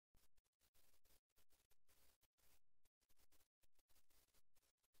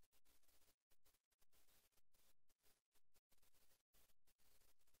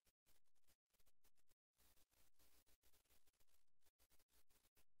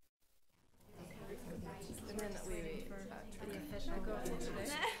Connected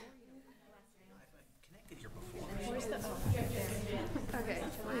here before. Where's the okay.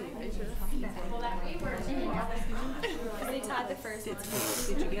 They taught the first one.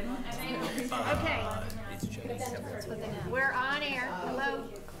 Did you get one? Okay. It's Jenny. We're on air. Hello.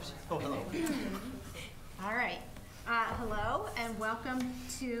 Oh, hello. All right. Hello and welcome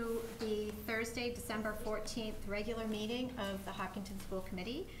to the Thursday, December 14th regular meeting of the Hopkinton School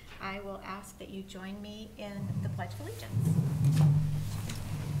Committee. I will ask that you join me in the Pledge of Allegiance.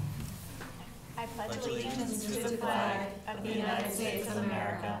 I pledge allegiance to the flag of the United States of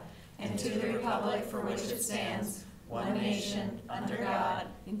America and to the republic for which it stands, one nation, under God,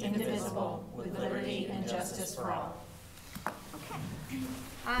 indivisible, with liberty and justice for all. Okay.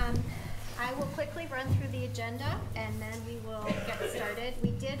 I will quickly run through the agenda and then we will get started.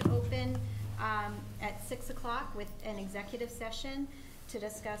 We did open at 6 o'clock with an executive session to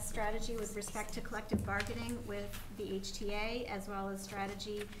discuss strategy with respect to collective bargaining with the HTA, as well as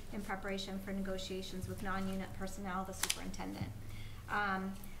strategy in preparation for negotiations with non-unit personnel, the superintendent.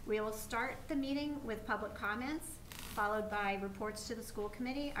 We will start the meeting with public comments, followed by reports to the school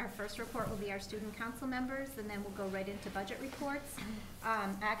committee. Our first report will be our student council members, and then we'll go right into budget reports.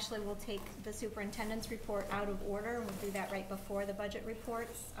 Actually, we'll take the superintendent's report out of order, and we'll do that right before the budget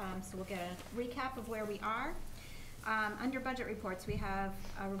reports. So we'll get a recap of where we are. Under budget reports, we have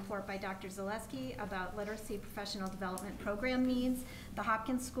a report by Dr. Zaleski about literacy professional development program needs, the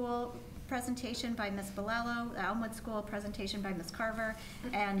Hopkins School presentation by Ms. Bolello, the Elmwood School presentation by Ms. Carver,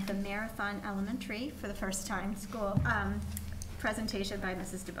 and the Marathon Elementary, for the first time, school presentation by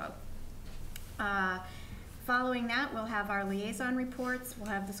Mrs. DeBoe. Following that, we'll have our liaison reports, we'll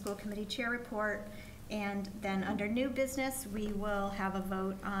have the school committee chair report, and then under new business, we will have a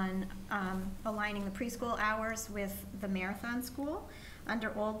vote on aligning the preschool hours with the Marathon School.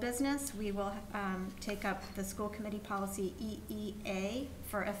 Under old business, we will take up the school committee policy EEA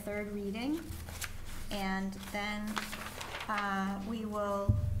for a third reading. And then we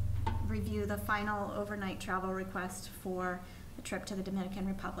will review the final overnight travel request for a trip to the Dominican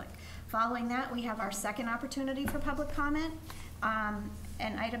Republic. Following that, we have our second opportunity for public comment.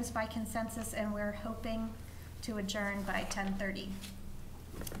 And items by consensus, and we're hoping to adjourn by 10:30.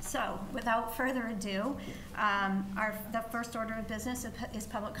 So, without further ado, the first order of business is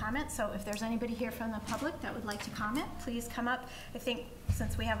public comment. So if there's anybody here from the public that would like to comment, please come up. I think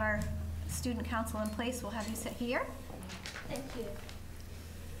since we have our student council in place, we'll have you sit here. Thank you.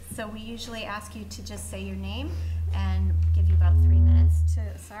 So we usually ask you to just say your name and give you about 3 minutes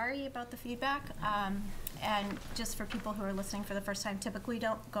to, sorry about the feedback. And just for people who are listening for the first time, typically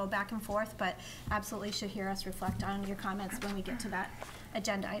don't go back and forth, but absolutely should hear us reflect on your comments when we get to that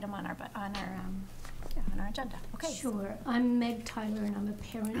agenda item on our agenda. Okay. Sure. I'm Meg Tyler, and I'm a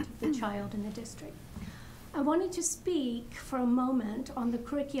parent of the child in the district. I wanted to speak for a moment on the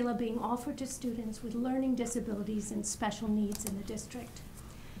curricula being offered to students with learning disabilities and special needs in the district.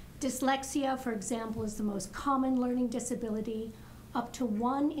 Dyslexia, for example, is the most common learning disability. Up to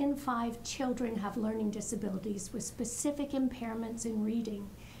 1 in 5 children have learning disabilities with specific impairments in reading.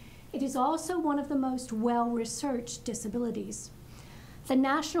 It is also one of the most well-researched disabilities. The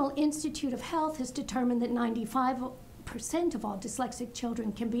National Institute of Health has determined that 95% of all dyslexic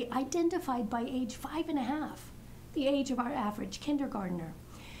children can be identified by age 5.5, the age of our average kindergartner.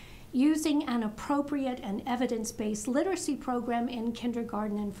 Using an appropriate and evidence-based literacy program in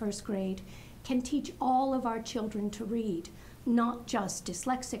kindergarten and first grade can teach all of our children to read, not just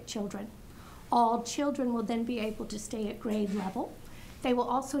dyslexic children. All children will then be able to stay at grade level. They will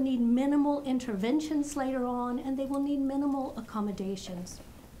also need minimal interventions later on, and they will need minimal accommodations.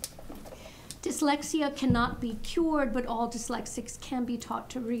 Dyslexia cannot be cured, but all dyslexics can be taught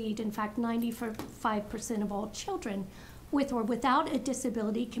to read. In fact, 95% of all children with or without a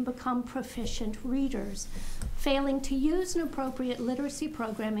disability can become proficient readers. Failing to use an appropriate literacy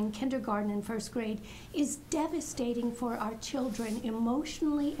program in kindergarten and first grade is devastating for our children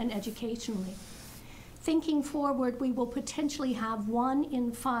emotionally and educationally. Thinking forward, we will potentially have 1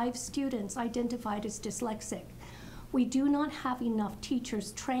 in 5 students identified as dyslexic. We do not have enough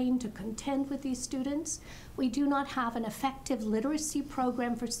teachers trained to contend with these students. We do not have an effective literacy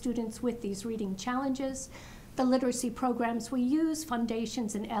program for students with these reading challenges. The literacy programs we use,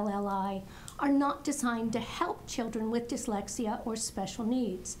 Foundations and LLI, are not designed to help children with dyslexia or special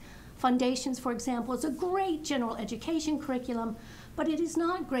needs. Foundations, for example, is a great general education curriculum, but it is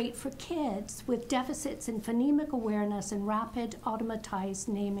not great for kids with deficits in phonemic awareness and rapid automatized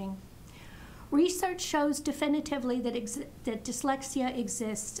naming. Research shows definitively that dyslexia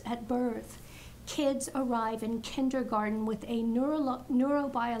exists at birth. Kids arrive in kindergarten with a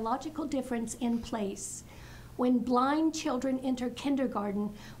neurobiological difference in place. When blind children enter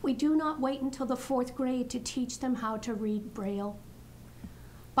kindergarten, we do not wait until the 4th grade to teach them how to read Braille.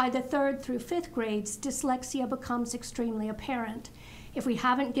 By the 3rd through 5th grades, dyslexia becomes extremely apparent. If we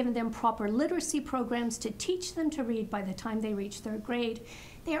haven't given them proper literacy programs to teach them to read by the time they reach 3rd grade,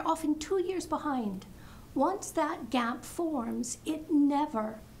 they are often 2 years behind. Once that gap forms, it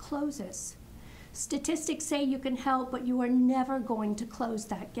never closes. Statistics say you can help, but you are never going to close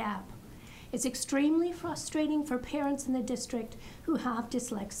that gap. It's extremely frustrating for parents in the district who have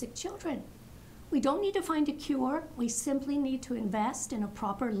dyslexic children. We don't need to find a cure. We simply need to invest in a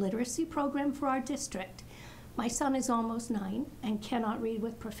proper literacy program for our district. My son is almost 9 and cannot read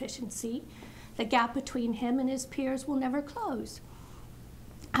with proficiency. The gap between him and his peers will never close.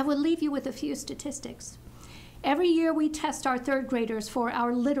 I will leave you with a few statistics. Every year we test our 3rd graders for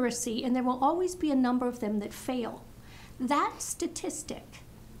our literacy, and there will always be a number of them that fail. That statistic,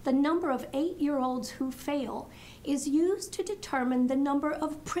 the number of 8-year-olds who fail, is used to determine the number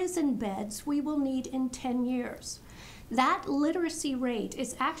of prison beds we will need in 10 years. That literacy rate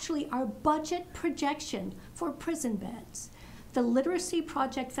is actually our budget projection for prison beds. The Literacy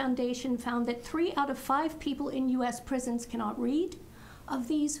Project Foundation found that 3 out of 5 people in U.S. prisons cannot read. Of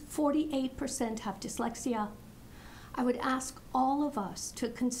these, 48% have dyslexia. I would ask all of us to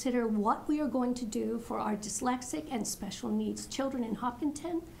consider what we are going to do for our dyslexic and special needs children in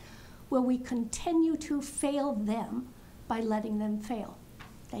Hopkinton. Will we continue to fail them by letting them fail?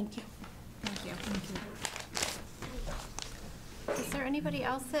 Thank you. Thank you. Is there anybody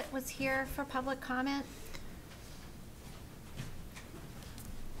else that was here for public comment?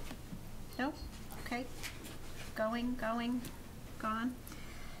 No? Okay. Going, gone.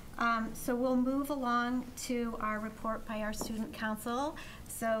 So we'll move along to our report by our student council.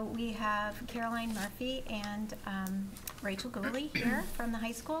 So we have Caroline Murphy and Rachel Gooley here from the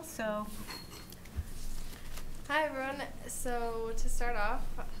high school. So, hi everyone. So to start off,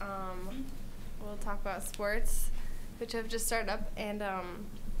 we'll talk about sports, which have just started up, and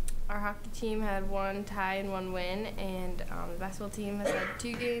our hockey team had 1 tie and 1 win, and the basketball team has had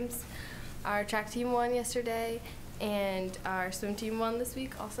 2 games. Our track team won yesterday, and our swim team won this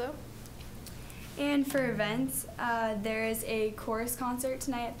week also. And for events, there is a chorus concert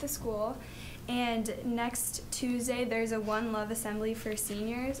tonight at the school, and next Tuesday there's a One Love Assembly for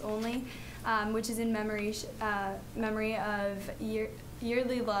seniors only, which is in memory of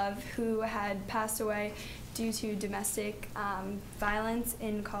Yearly Love, who had passed away due to domestic violence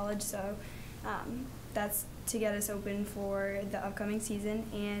in college. So that's to get us open for the upcoming season,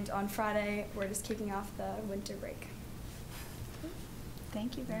 and on Friday we're just kicking off the winter break.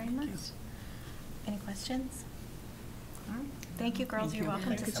 thank you very much. Any questions? All right. Thank you, girls. You're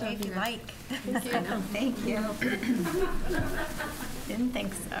welcome to stay if you like. Thank you. Thank you. Didn't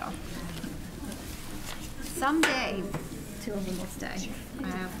think so. Someday, 2 of them will stay. I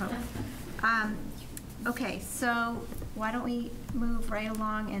have hope. Okay, so why don't we move right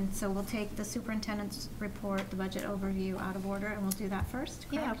along, and so we'll take the superintendent's report, the budget overview out of order, and we'll do that first,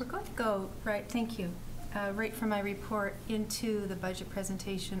 correct? Yeah, we're going to go right, thank you, right from my report into the budget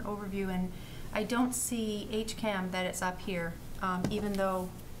presentation overview, and I don't see HCAM that it's up here, even though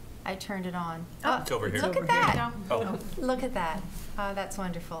I turned it on. Oh, it's over here. Look at that. Oh. Look at that. That's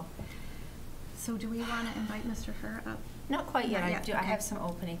wonderful. So do we want to invite Mr. Herr up? Not quite yet. Not yet, I okay. have some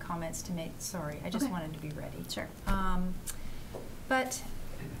opening comments to make. Sorry, I just Okay. wanted to be ready. Sure. But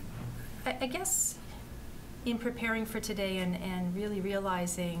I guess in preparing for today and really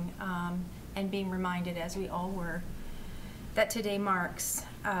realizing and being reminded, as we all were, that today marks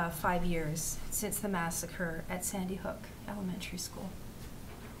 5 years since the massacre at Sandy Hook Elementary School.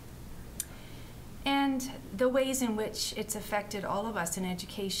 And the ways in which it's affected all of us in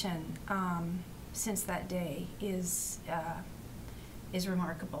education since that day is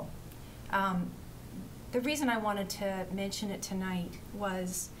remarkable. The reason I wanted to mention it tonight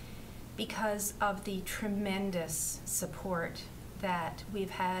was because of the tremendous support that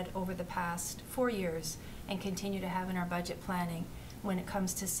we've had over the past 4 years and continue to have in our budget planning when it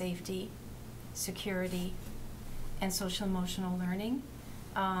comes to safety, security, and social emotional learning.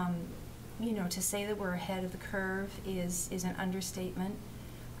 You know, to say that we're ahead of the curve is an understatement,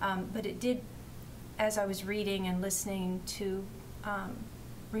 but it did, as I was reading and listening to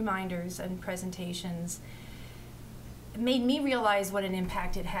reminders and presentations, it made me realize what an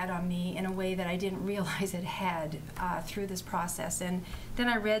impact it had on me in a way that I didn't realize it had through this process. And then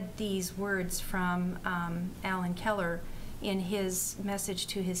I read these words from Alan Keller in his message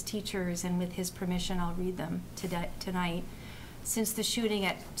to his teachers, and with his permission I'll read them tonight. Since the shooting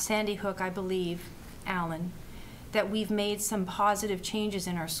at Sandy Hook, I believe, Alan, that we've made some positive changes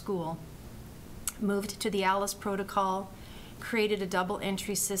in our school. moved to the ALICE protocol, created a double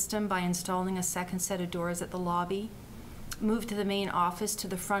entry system by installing a second set of doors at the lobby, moved the main office to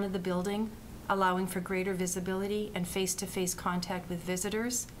the front of the building, allowing for greater visibility and face-to-face contact with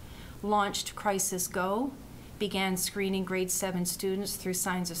visitors, launched Crisis Go, began screening grade 7 students through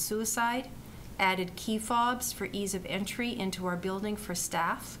signs of suicide, added key fobs for ease of entry into our building for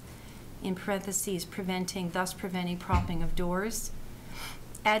staff, in parentheses, thus preventing propping of doors,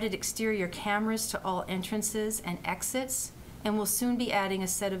 added exterior cameras to all entrances and exits, and will soon be adding a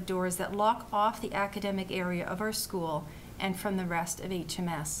set of doors that lock off the academic area of our school and from the rest of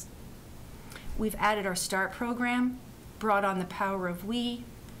HMS. We've added our START program, brought on the power of we,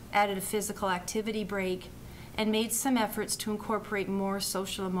 added a physical activity break, and made some efforts to incorporate more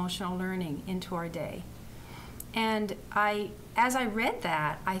social emotional learning into our day. And as I read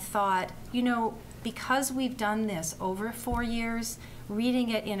that, I thought, you know, because we've done this over 4 years, reading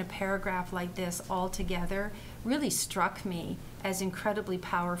it in a paragraph like this all together really struck me as incredibly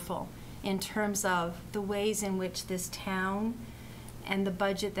powerful in terms of the ways in which this town and the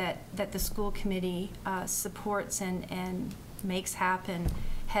budget that the school committee supports and makes happen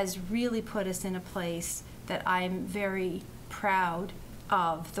has really put us in a place that I'm very proud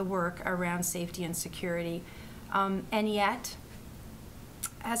of the work around safety and security. And yet,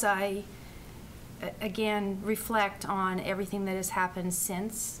 as I again reflect on everything that has happened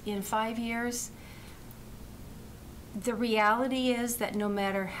since in 5 years, the reality is that no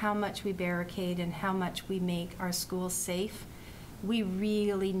matter how much we barricade and how much we make our schools safe, we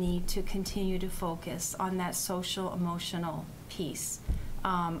really need to continue to focus on that social emotional piece.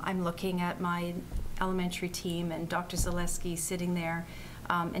 I'm looking at my elementary team and Dr. Zaleski sitting there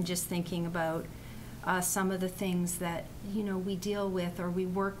and just thinking about some of the things that, you know, we deal with or we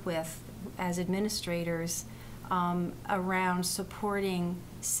work with as administrators around supporting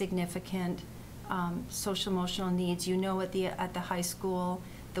significant social emotional needs. You know, at the high school,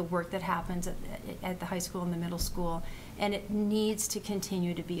 the work that happens at the high school and the middle school, and it needs to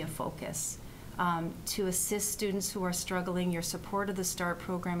continue to be a focus. To assist students who are struggling, your support of the START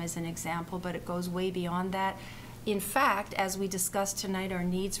program is an example, but it goes way beyond that. In fact, as we discussed tonight, our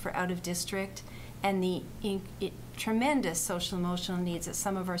needs for out-of-district and the tremendous social emotional needs that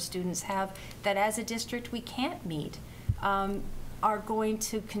some of our students have that as a district we can't meet are going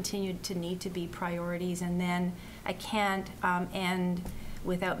to continue to need to be priorities. And then I can't end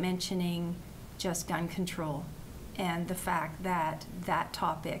without mentioning just gun control and the fact that that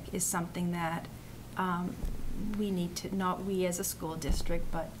topic is something that we need to, not we as a school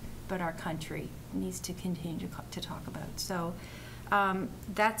district, but our country needs to continue to talk about. So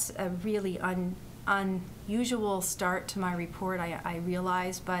that's a really unusual start to my report, I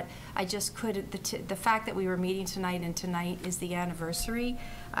realize, but I just couldn't, the fact that we were meeting tonight and tonight is the anniversary,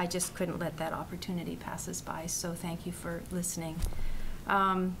 I just couldn't let that opportunity pass us by, so thank you for listening.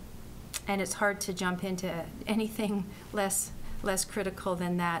 And it's hard to jump into anything less critical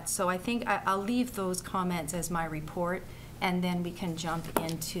than that, so I think I'll leave those comments as my report, and then we can jump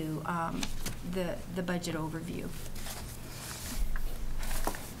into the budget overview.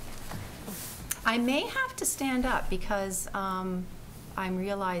 I may have to stand up because I'm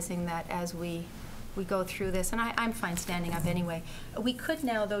realizing that as we go through this, and I'm fine standing up anyway. We could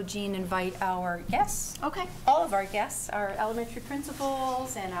now, though, Jean, invite our guests. Okay. All of our guests, our elementary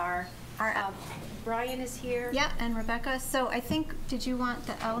principals, and our Brian is here. Yeah, and Rebecca. So I think, did you want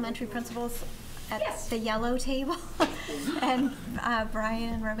the elementary principals at the yellow table? And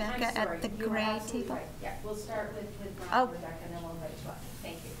Brian and Rebecca at the gray table? Right. Yeah, we'll start with Brian and Rebecca, and then we'll invite you up.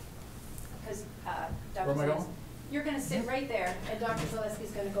 Thank you. Because Dr. Zaleski, you're going to sit right there, and Dr. Zaleski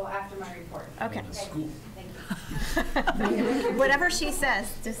is going to go after my report. Okay. Thank you. Whatever she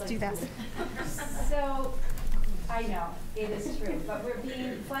says, just do that. So, I know, it is true, but we're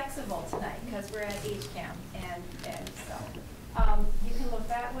being flexible tonight because we're at HCAM, and so you can look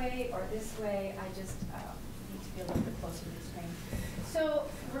that way or this way. I just need to be a little bit closer to the screen. So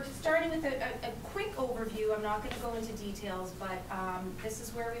we're starting with a quick overview. I'm not going to go into details, but this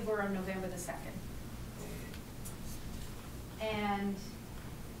is where we were on November the 2nd. And,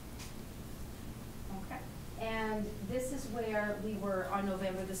 okay, and this is where we were on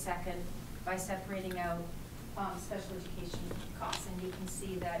November the 2nd by separating out special education costs. And you can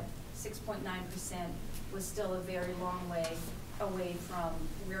see that 6.9% was still a very long way away from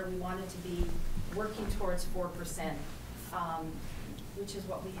where we wanted to be, working towards 4%, which is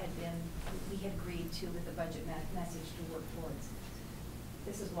what we had agreed to with the budget message to work towards.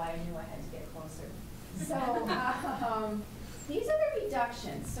 This is why I knew I had to get closer. So these are the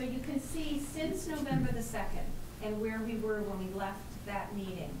reductions. So you can see since November the 2nd and where we were when we left that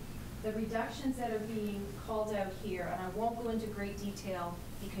meeting. The reductions that are being called out here, and I won't go into great detail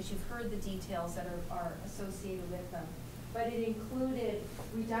because you've heard the details that are associated with them, but it included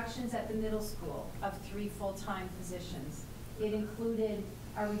reductions at the middle school of 3 full-time positions. It included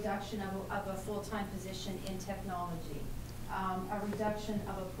a reduction of a full-time position in technology, a reduction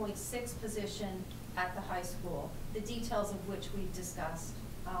of a .6 position at the high school, the details of which we've discussed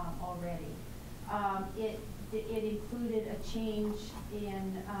already. It included a change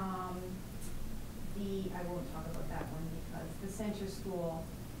in I won't talk about that one because the center school,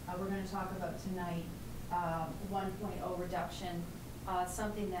 we're going to talk about tonight, 1.0 reduction,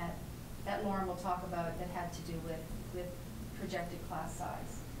 something that Lauren will talk about that had to do with projected class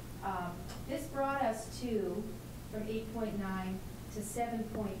size. This brought us from 8.9 to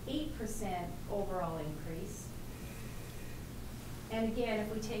 7.8% overall increase. And again,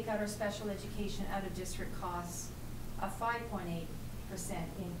 if we take out our special education out of district costs, a 5.8%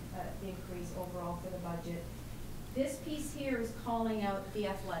 increase overall for the budget. This piece here is calling out the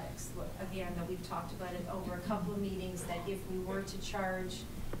athletics. Look, again, that we've talked about it over a couple of meetings, that if we were to charge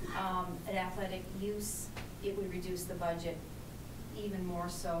an athletic use, it would reduce the budget even more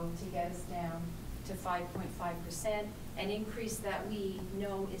so to get us down to 5.5%, an increase that we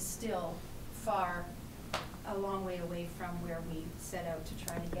know is still a long way away from where we set out to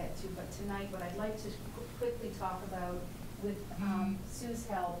try to get to. But tonight, what I'd like to quickly talk about with Sue's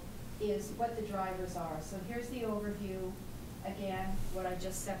help is what the drivers are. So here's the overview. Again, what I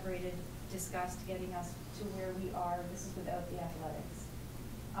just discussed, getting us to where we are. This is without the athletics.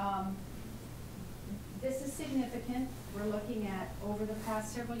 This is significant. We're looking at, over the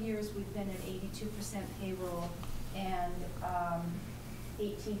past several years, we've been at 82% payroll and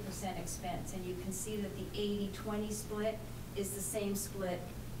 18% expense. And you can see that the 80-20 split is the same split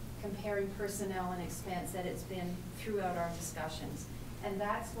comparing personnel and expense that it's been throughout our discussions. And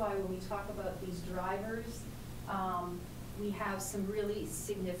that's why when we talk about these drivers, we have some really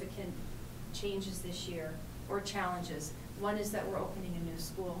significant changes this year, or challenges. One is that we're opening a new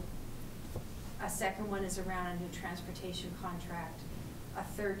school. A second one is around a new transportation contract. A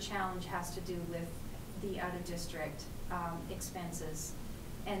third challenge has to do with the out-of-district expenses.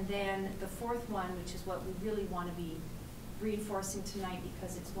 And then the fourth one, which is what we really want to be reinforcing tonight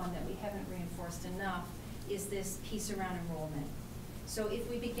because it's one that we haven't reinforced enough, is this piece around enrollment. So if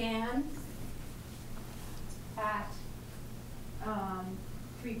we began at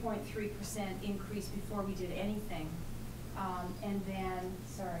 3.3% increase before we did anything, and then,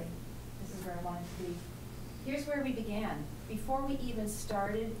 sorry, this is where I wanted to be. Here's where we began. Before we even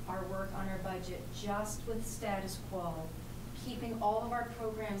started our work on our budget, just with status quo, keeping all of our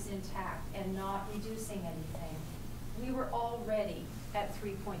programs intact and not reducing anything, we were already at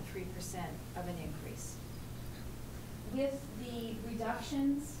 3.3% of an increase. With the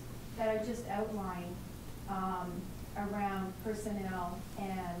reductions that I just outlined around personnel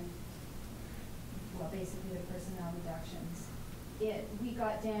and, well, basically the personnel reductions, we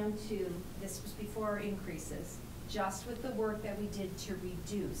got down to, this was before increases, just with the work that we did to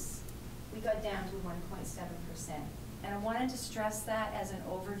reduce, we got down to 1.7%. And I wanted to stress that as an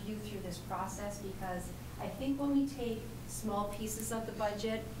overview through this process because I think when we take small pieces of the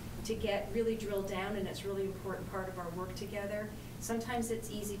budget to get really drilled down, and it's really important part of our work together, sometimes it's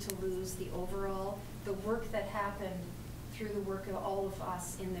easy to lose the overall, the work that happened through the work of all of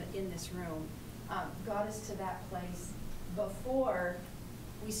us in this room got us to that place before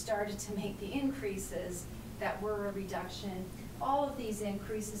we started to make the increases that were a reduction. All of these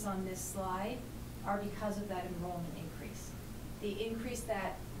increases on this slide are because of that enrollment increase. The increase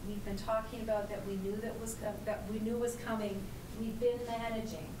that we've been talking about, that we knew was coming, we've been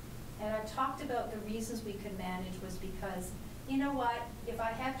managing. And I've talked about the reasons we could manage was because, you know what, if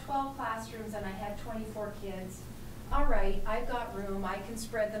I have 12 classrooms and I have 24 kids, all right, I've got room, I can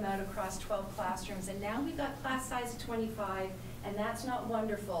spread them out across 12 classrooms, and now we've got class size of 25, and that's not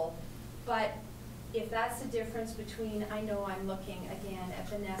wonderful, but if that's the difference between, I know I'm looking again at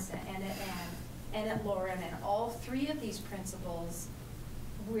Vanessa and at Anne and at Lauren and all three of these principals,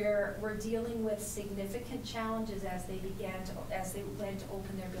 we're dealing with significant challenges as they went to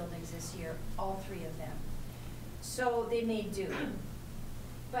open their buildings this year, all three of them. So they made do.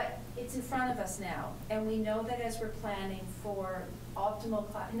 But it's in front of us now, and we know that as we're planning for optimal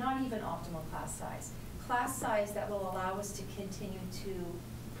class, not even optimal class size that will allow us to continue to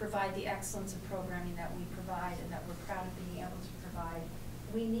provide the excellence of programming that we provide and that we're proud of being able to provide,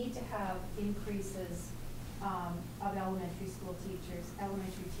 we need to have increases of elementary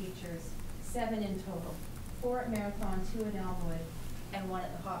teachers, 7 in total, 4 at Marathon, 2 at Elmwood, and 1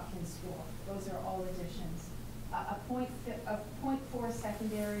 at the Hopkins School. Those are all additions. a .4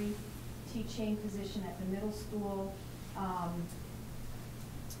 secondary teaching position at the middle school.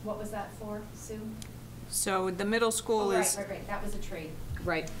 What was that for, Sue? So the middle school is, Right, that was a trade.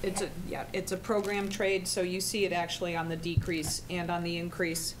 right, it's a program trade, so you see it actually on the decrease and on the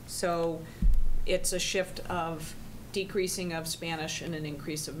increase. So it's a shift of decreasing of Spanish and an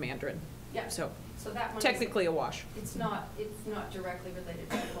increase of Mandarin. Yeah. So that one is- technically a wash. It's not directly related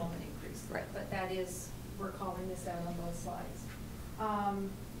to enrollment increase. Right. But that is, we're calling this out on both slides.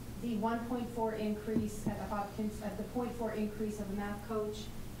 The 1.4 increase at the Hopkins, at the 0.4 increase of a math coach,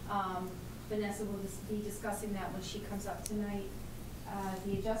 Vanessa will be discussing that when she comes up tonight.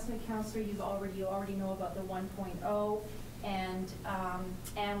 The adjustment counselor, you already know about the 1.0, and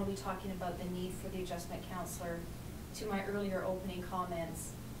Anne will be talking about the need for the adjustment counselor to my earlier opening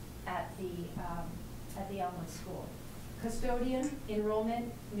comments at the Elmwood School. Custodian,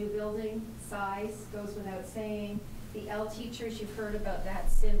 enrollment, new building, size, goes without saying. The L teachers, you've heard about that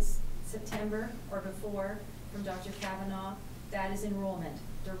since September or before from Dr. Kavanaugh. That is enrollment,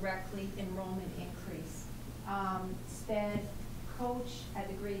 directly enrollment increase. SPED coach at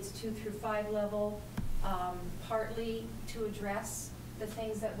the grades 2 through 5 level, partly to address the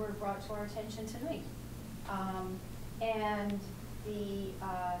things that were brought to our attention tonight. And the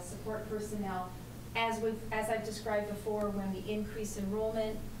support personnel, as I've described before, when we increase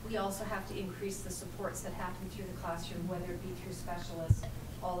enrollment, we also have to increase the supports that happen through the classroom, whether it be through specialists.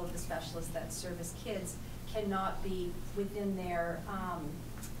 All of the specialists that service kids cannot be within their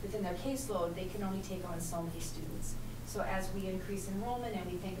caseload. They can only take on so many students. So as we increase enrollment and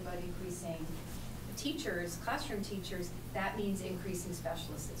we think about increasing teachers, classroom teachers, that means increasing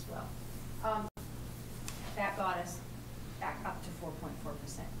specialists as well. That got us back up to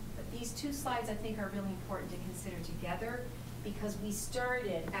 4.4%. But these two slides I think are really important to consider together, because we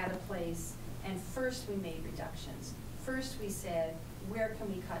started at a place and first we made reductions. First we said, where can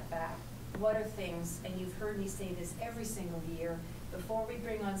we cut back? What are things, and you've heard me say this every single year, before we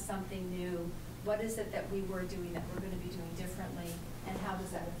bring on something new, what is it that we were doing that we're going to be doing differently, and how does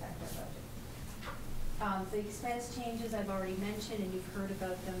that affect our budget? The expense changes I've already mentioned, and you've heard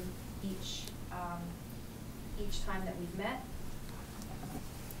about them each time that we've met.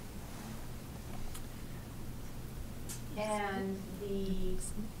 And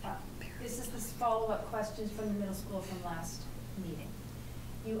this is the follow-up questions from the middle school from last meeting.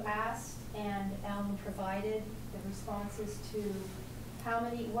 You asked, and Ellen provided the responses to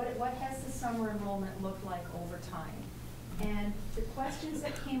what has the summer enrollment looked like over time? And the questions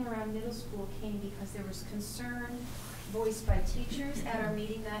that came around middle school came because there was concern voiced by teachers at our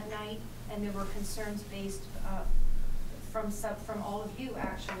meeting that night, and there were concerns based from all of you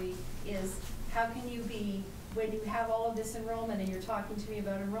actually, is how can you be, when you have all of this enrollment and you're talking to me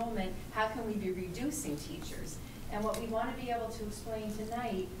about enrollment, how can we be reducing teachers? And what we want to be able to explain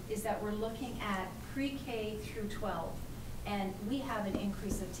tonight is that we're looking at pre-K through 12, and we have an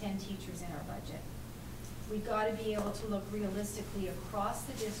increase of 10 teachers in our budget. We've got to be able to look realistically across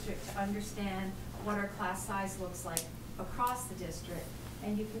the district to understand what our class size looks like across the district.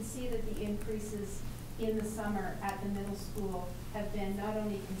 And you can see that the increases in the summer at the middle school have been not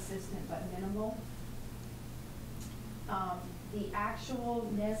only consistent but minimal. The actuals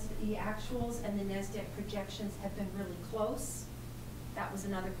and the NESDEC projections have been really close. That was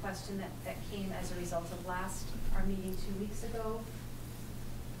another question that came as a result of our meeting 2 weeks ago.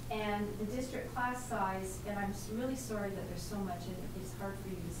 And the district class size, and I'm really sorry that there's so much in it, it's hard for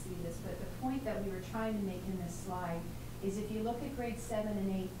you to see this, but the point that we were trying to make in this slide is if you look at grades 7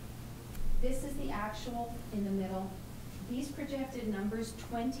 and 8, this is the actual in the middle. These projected numbers,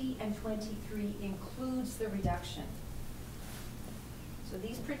 20 and 23, includes the reduction. So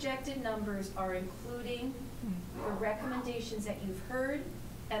these projected numbers are including the recommendations that you've heard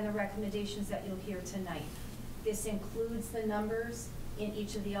and the recommendations that you'll hear tonight. This includes the numbers in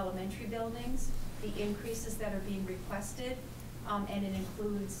each of the elementary buildings, the increases that are being requested, and it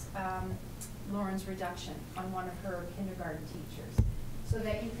includes Lauren's reduction on one of her kindergarten teachers. So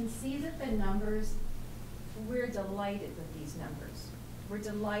that you can see that the numbers, we're delighted with these numbers. We're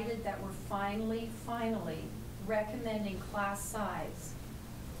delighted that we're finally recommending class size,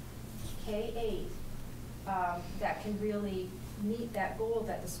 K-8, that can really meet that goal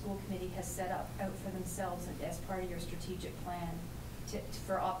that the school committee has set up out for themselves and as part of your strategic plan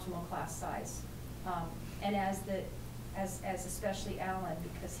for optimal class size. And as especially Alan,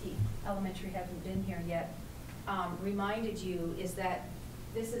 because elementary hasn't been here yet, reminded you, is that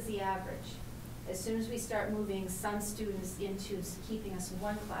this is the average. As soon as we start moving some students into keeping us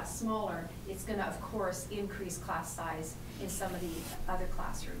one class smaller, it's going to, of course, increase class size in some of the other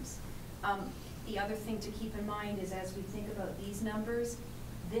classrooms. the other thing to keep in mind is as we think about these numbers,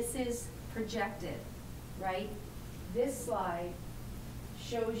 this is projected, right? This slide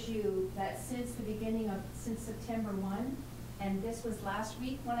shows you that since the beginning of, since September 1, and this was last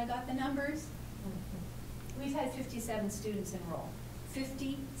week when I got the numbers, we've had 57 students enroll.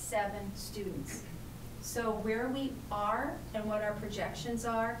 57 students. So where we are and what our projections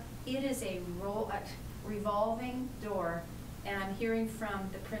are, it is a revolving door, and I'm hearing from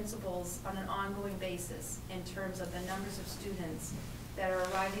the principals on an ongoing basis in terms of the numbers of students that are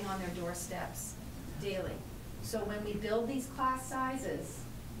arriving on their doorsteps daily. So when we build these class sizes,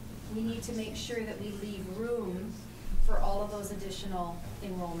 we need to make sure that we leave room for all of those additional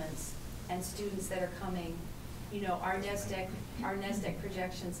enrollments and students that are coming. You know, our NESDEC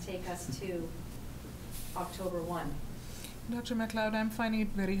projections take us to October 1. Dr. McLeod, I'm finding it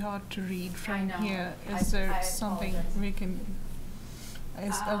very hard to read from know. here. I Is there something apologize. we can,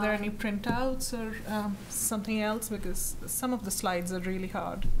 are there any printouts or something else? Because some of the slides are really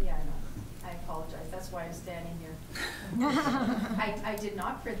hard. Yeah, I know. I apologize. That's why I'm standing here. I did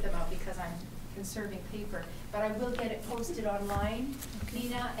not print them out because I'm conserving paper, but I will get it posted online,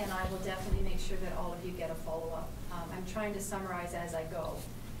 Nina, and I will definitely make sure that all of you get a follow-up. I'm trying to summarize as I go.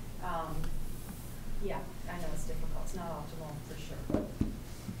 Yeah, I know it's difficult. It's not optimal for sure.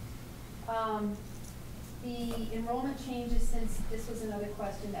 The enrollment changes, since this was another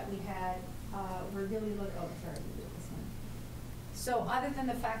question that we had, we're really sorry, this one. So other than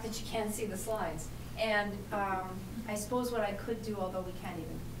the fact that you can't see the slides, and I suppose what I could do, although we can't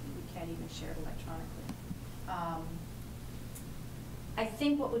even share it electronically. I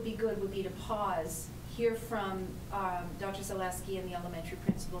think what would be good would be to pause, hear from Dr. Zaleski and the elementary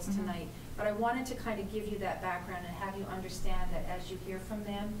principals tonight, but I wanted to kind of give you that background and have you understand that as you hear from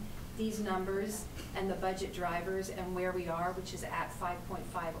them, these numbers and the budget drivers and where we are, which is at 5.5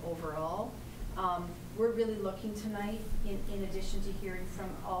 overall, we're really looking tonight, in addition to hearing from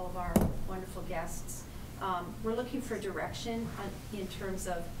all of our wonderful guests, we're looking for direction in terms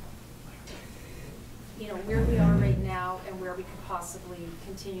of, you know, where we are right now and where we could possibly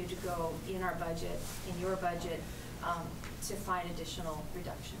continue to go in our budget, in your budget, to find additional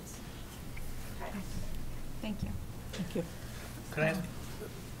reductions. Okay. Thank you. Thank you.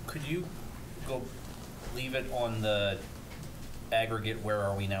 Could you go leave it on the aggregate where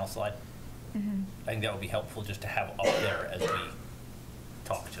are we now slide? Mm-hmm. I think that would be helpful just to have up there as we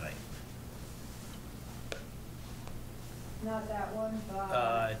talk tonight. Not that one,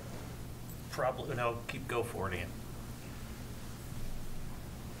 but Probably, no, go for it,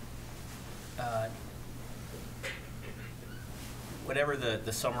 Ann. Whatever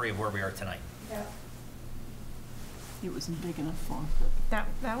the summary of where we are tonight. yeah. It wasn't big enough for him. That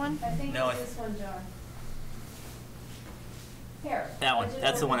one? I think No, it's this one, John. Here. That one. Budget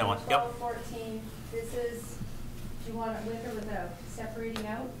That's the one I want. Yep. 12, 14. This is, do you want it with or without? Separating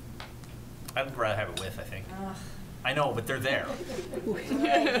out? I would rather have it with, I think. Ugh. I know, but they're there. Right.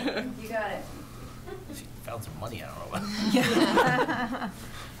 You got it. If you found some money, I don't know.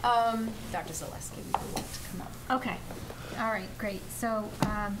 Dr. Zaleski, we would like to come up. Okay. All right, great. So,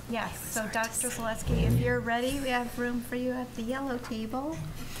 yes, so Dr. Zaleski, if you're ready, we have room for you at the yellow table.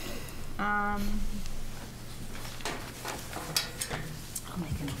 I'll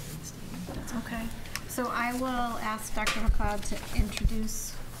make an opening statement. That's Okay. So I will ask Dr. McLeod to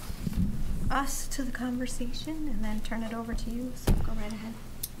introduce us to the conversation and then turn it over to you. So go right ahead.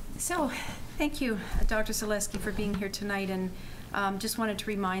 So, thank you, Dr. Zaleski, for being here tonight, and just wanted to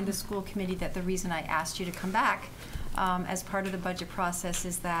remind the school committee that the reason I asked you to come back as part of the budget process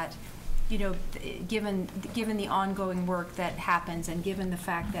is that, you know, given the ongoing work that happens and given the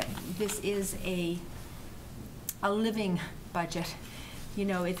fact that this is a living budget, you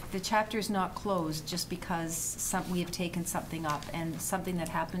know, the chapter's not closed just because we have taken something up, and something that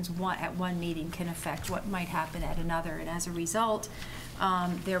happens at one meeting can affect what might happen at another. And as a result,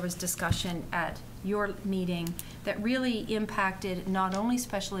 there was discussion at your meeting that really impacted not only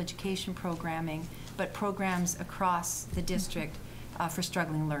special education programming, but programs across the district for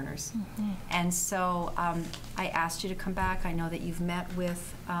struggling learners. And so I asked you to come back. I know that you've met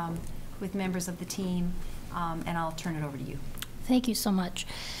with members of the team, and I'll turn it over to you. Thank you so much.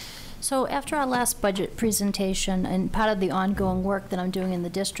 So after our last budget presentation, and part of the ongoing work that I'm doing in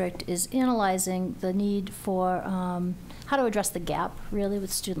the district is analyzing the need for how to address the gap, really,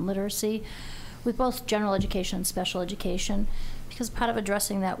 with student literacy, with both general education and special education, because part of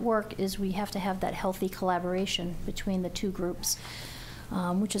addressing that work is we have to have that healthy collaboration between the two groups,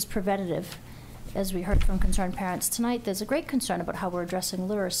 which is preventative. As we heard from concerned parents tonight, there's a great concern about how we're addressing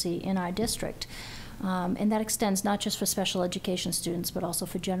literacy in our district. And that extends not just for special education students, but also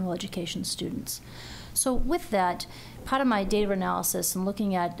for general education students. So with that, part of my data analysis and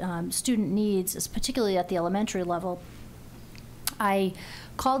looking at student needs, is particularly at the elementary level, I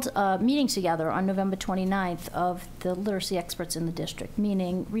called a meeting together on November 29th of the literacy experts in the district,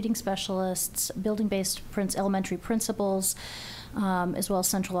 meaning reading specialists, building-based elementary principals, as well as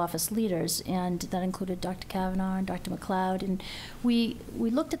central office leaders, and that included Dr. Kavanaugh and Dr. McLeod. And we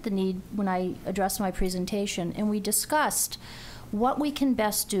looked at the need when I addressed my presentation, and we discussed what we can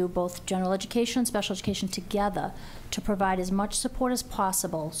best do, both general education and special education together, to provide as much support as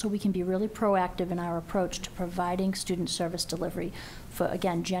possible so we can be really proactive in our approach to providing student service delivery for,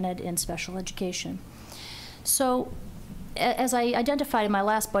 again, gen ed and special education. So as I identified in my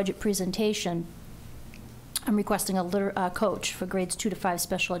last budget presentation, I'm requesting a coach for grades 2 to 5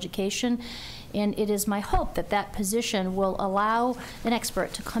 special education, and it is my hope that that position will allow an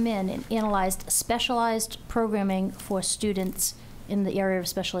expert to come in and analyze specialized programming for students in the area of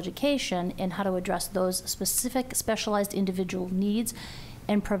special education and how to address those specific specialized individual needs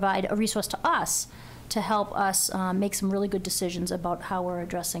and provide a resource to us to help us make some really good decisions about how we're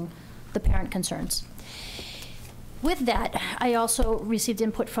addressing the parent concerns. With that, I also received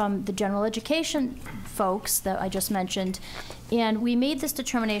input from the general education folks that I just mentioned, and we made this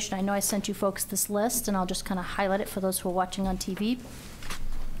determination. I know I sent you folks this list, and I'll just kind of highlight it for those who are watching on TV.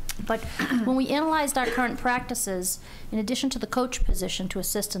 But when we analyzed our current practices, in addition to the coach position to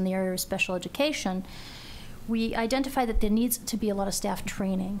assist in the area of special education, we identified that there needs to be a lot of staff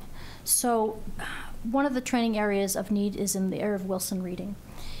training. So one of the training areas of need is in the area of Wilson reading.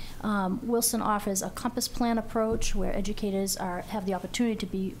 Wilson offers a compass plan approach where educators have the opportunity to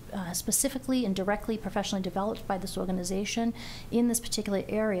be specifically and directly professionally developed by this organization in this particular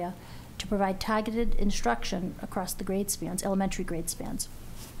area to provide targeted instruction across the grade spans, elementary grade spans.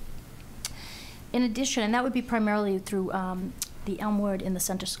 In addition, and that would be primarily through the Elmwood and the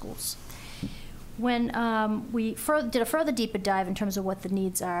center schools. When we did a further deeper dive in terms of what the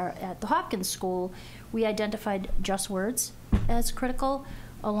needs are at the Hopkins School, we identified Just Words as critical,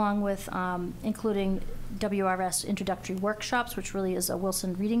 along with including WRS introductory workshops, which really is a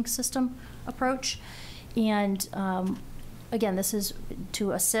Wilson reading system approach. And again, this is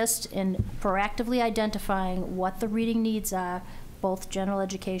to assist in proactively identifying what the reading needs are, both general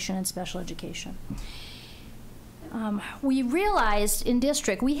education and special education. We realized in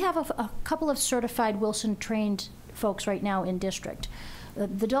district, we have a couple of certified Wilson trained folks right now in district.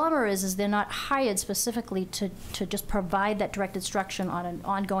 The dilemma is they're not hired specifically to just provide that direct instruction on an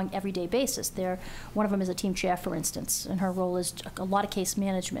ongoing everyday basis. One of them is a team chair, for instance, and her role is a lot of case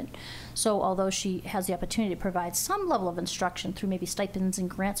management. So although she has the opportunity to provide some level of instruction through maybe stipends and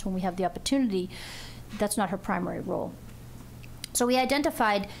grants when we have the opportunity, that's not her primary role. So we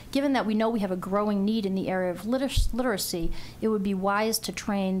identified, given that we know we have a growing need in the area of literacy, it would be wise to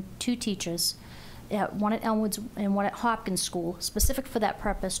train 2 teachers, one at Elmwood and one at Hopkins School, specific for that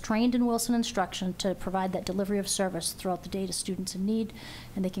purpose, trained in Wilson instruction to provide that delivery of service throughout the day to students in need,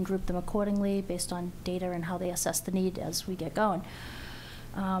 and they can group them accordingly based on data and how they assess the need as we get going.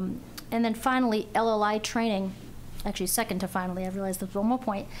 And then finally, LLI training. Actually, second to finally, I realized there's one more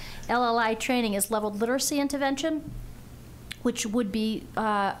point. LLI training is leveled literacy intervention, which would be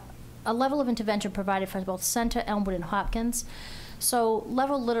a level of intervention provided for both Center, Elmwood, and Hopkins. So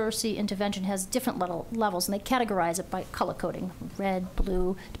level literacy intervention has different levels, and they categorize it by color coding, red,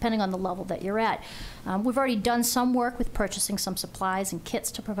 blue, depending on the level that you're at. We've already done some work with purchasing some supplies and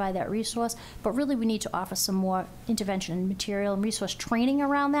kits to provide that resource, but really we need to offer some more intervention and material and resource training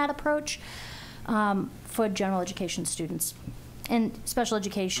around that approach for general education students. And special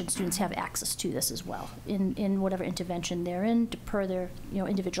education students have access to this as well in whatever intervention they're in per their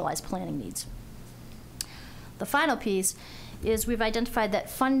individualized planning needs. The final piece is we've identified that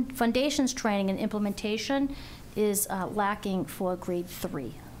foundations training and implementation is lacking for grade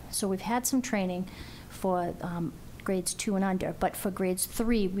 3. So we've had some training for grades 2 and under, but for grades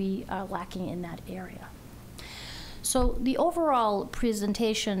 3 we are lacking in that area. So the overall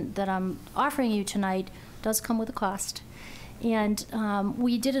presentation that I'm offering you tonight does come with a cost. And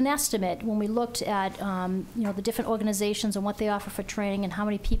we did an estimate when we looked at the different organizations and what they offer for training and how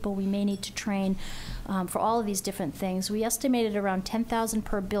many people we may need to train for all of these different things. We estimated around $10,000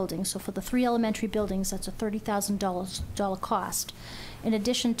 per building. So for the 3 elementary buildings, that's a $30,000 cost, in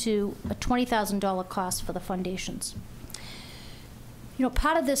addition to a $20,000 cost for the foundations.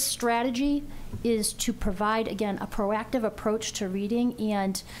 Part of this strategy is to provide, again, a proactive approach to reading.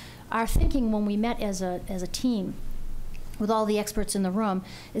 And our thinking when we met as a team with all the experts in the room,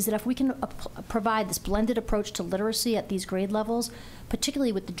 is that if we can provide this blended approach to literacy at these grade levels,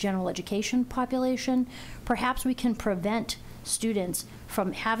 particularly with the general education population, perhaps we can prevent students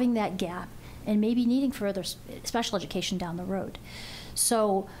from having that gap and maybe needing further special education down the road.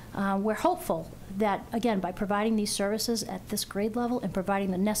 So we're hopeful that, again, by providing these services at this grade level and providing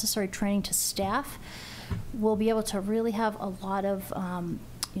the necessary training to staff, we'll be able to really have a lot of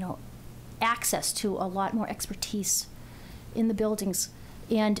access to a lot more expertise in the buildings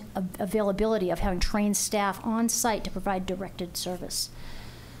and availability of having trained staff on site to provide directed service.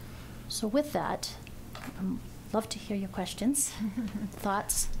 So with that, I'd love to hear your questions,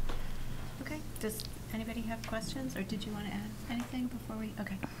 thoughts. Okay, does anybody have questions, or did you want to add anything before we,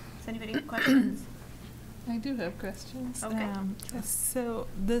 okay. Does anybody have questions? I do have questions. Okay. So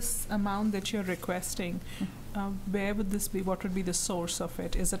this amount that you're requesting, where would this be? What would be the source of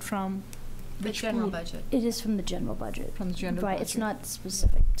it? Is it from The general budget. It is from the general budget. From the general right, budget. It's not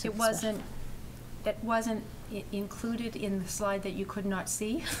specific to It the wasn't, that wasn't included in the slide that you could not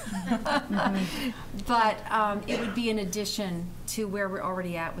see. But it would be in addition to where we're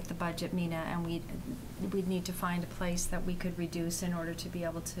already at with the budget, Mina, and we'd need to find a place that we could reduce in order to be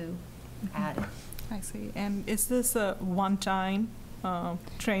able to add it. I see. And is this a one-time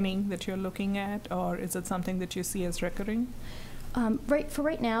training that you're looking at, or is it something that you see as recurring?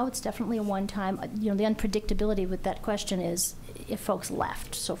 Right now, it's definitely a one-time. The unpredictability with that question is if folks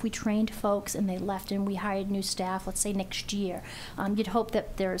left. So if we trained folks and they left and we hired new staff, let's say next year, you'd hope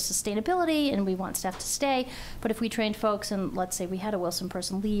that there's sustainability and we want staff to stay. But if we trained folks and let's say we had a Wilson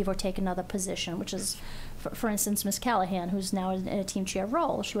person leave or take another position, which is, for instance, Ms. Callahan, who's now in a team chair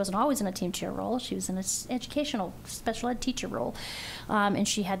role. She wasn't always in a team chair role. She was in an educational special ed teacher role. And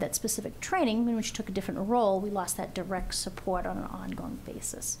she had that specific training. When she took a different role, we lost that direct support on an ongoing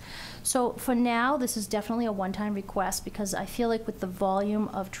basis. So for now, this is definitely a one-time request because I feel like with the volume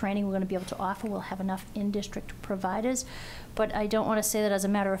of training we're going to be able to offer, we'll have enough in-district providers. But I don't want to say that as a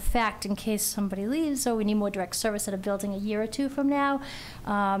matter of fact in case somebody leaves or we need more direct service at a building a year or two from now.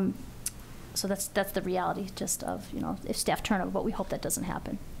 So that's the reality just of, if staff turnover, but we hope that doesn't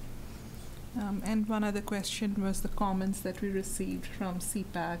happen. And one other question was the comments that we received from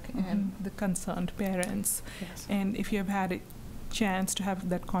CPAC and the concerned parents. Yes. And if you have had a chance to have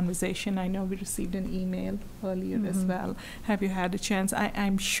that conversation, I know we received an email earlier as well. Have you had a chance?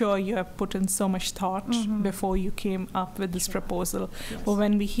 I'm sure you have put in so much thought before you came up with this proposal. Yes. But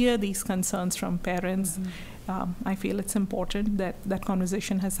when we hear these concerns from parents, I feel it's important that that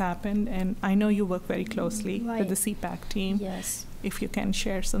conversation has happened, and I know you work very closely with the CPAC team. Yes. If you can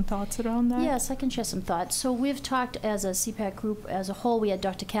share some thoughts around that. Yes, I can share some thoughts. So we've talked as a CPAC group as a whole. We had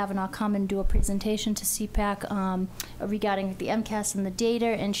Dr. Kavanaugh come and do a presentation to CPAC regarding the MCAS and the data,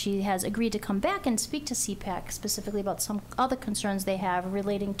 and she has agreed to come back and speak to CPAC specifically about some other concerns they have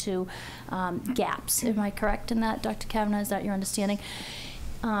relating to gaps. Am I correct in that, Dr. Kavanaugh? Is that your understanding?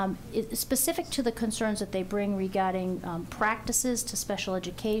 Specific to the concerns that they bring regarding practices to special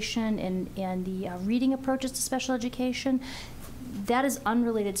education and the reading approaches to special education, that is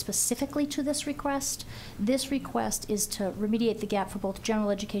unrelated specifically to this request. This request is to remediate the gap for both general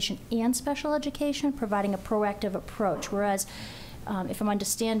education and special education, providing a proactive approach. Whereas, if I'm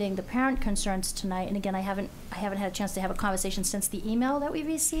understanding the parent concerns tonight, and again, I haven't had a chance to have a conversation since the email that we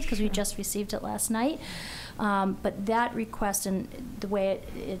received because we just received it last night. But that request and the way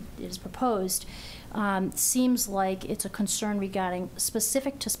it is proposed seems like it's a concern regarding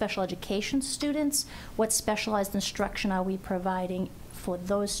specific to special education students. What specialized instruction are we providing for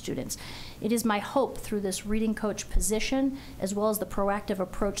those students? It is my hope through this reading coach position, as well as the proactive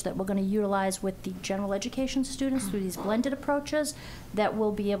approach that we're going to utilize with the general education students through these blended approaches, that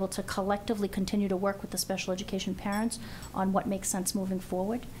we'll be able to collectively continue to work with the special education parents on what makes sense moving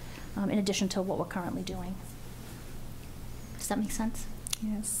forward, in addition to what we're currently doing. Does that make sense?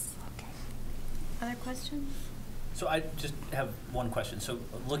 Yes. Okay. Other questions? So I just have one question. So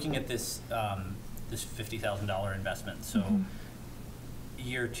looking at this this $50,000 investment, so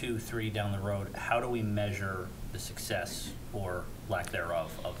year 2, 3 down the road, how do we measure the success or lack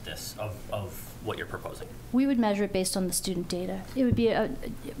thereof of this, of what you're proposing? We would measure it based on the student data. It would be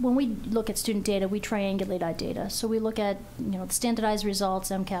when we look at student data, we triangulate our data. So we look at the standardized results,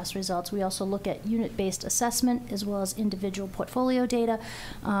 MCAS results. We also look at unit-based assessment as well as individual portfolio data.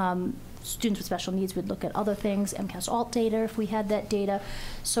 Students with special needs would look at other things, MCAS alt data if we had that data.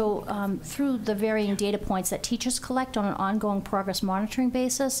 So through the varying data points that teachers collect on an ongoing progress monitoring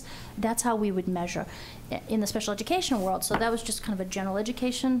basis, that's how we would measure in the special education world. So that was just kind of a general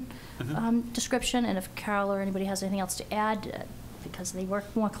education description, and if Carol or anybody has anything else to add, because they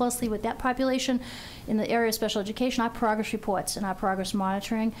work more closely with that population. In the area of special education, our progress reports and our progress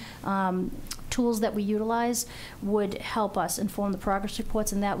monitoring tools that we utilize would help us inform the progress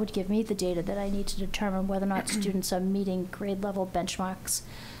reports, and that would give me the data that I need to determine whether or not students are meeting grade level benchmarks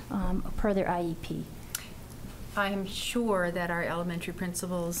per their IEP. I'm sure that our elementary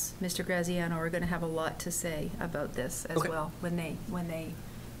principals, Mr. Graziano, are going to have a lot to say about this as well when they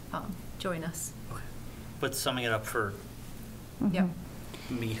join us. Okay. But summing it up for Yep.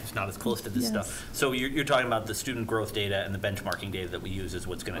 me, who's not as close to this stuff. So you're talking about the student growth data and the benchmarking data that we use is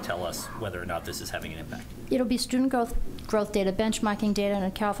what's going to tell us whether or not this is having an impact. It'll be student growth data, benchmarking data,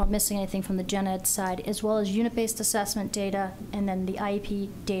 and Carol, if I'm missing anything from the gen ed side, as well as unit-based assessment data, and then the IEP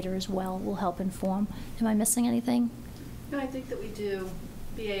data as well will help inform. Am I missing anything? No, I think that we do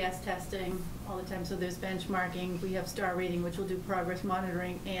BAS testing all the time, so there's benchmarking. We have star rating, which will do progress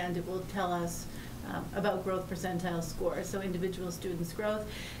monitoring, and it will tell us about growth percentile scores, so individual students' growth.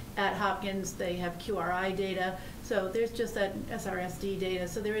 At Hopkins, they have QRI data, so there's just that SRSD data,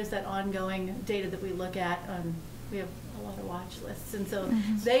 so there is that ongoing data that we look at. We have a lot of watch lists, and so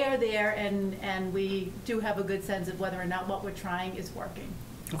they are there, and we do have a good sense of whether or not what we're trying is working.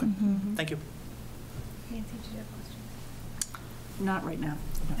 Okay, thank you. Nancy, did you have questions? Not right now.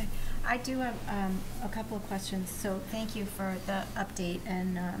 Okay. I do have a couple of questions, so thank you for the update,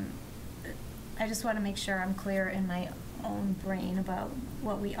 and I just want to make sure I'm clear in my own brain about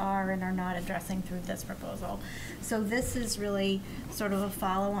what we are and are not addressing through this proposal. So this is really sort of a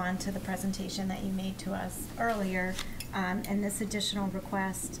follow-on to the presentation that you made to us earlier, and this additional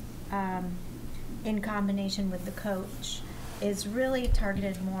request in combination with the coach is really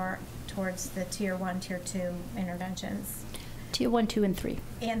targeted more towards the Tier 1, Tier 2 interventions. Tier 1, 2, and 3.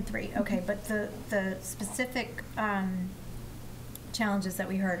 And 3, okay, but the specific challenges that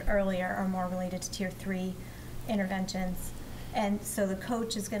we heard earlier are more related to Tier 3 interventions, and so the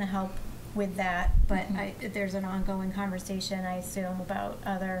coach is going to help with that, but there's an ongoing conversation, I assume, about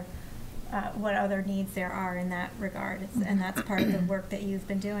what other needs there are in that regard, and that's part of the work that you've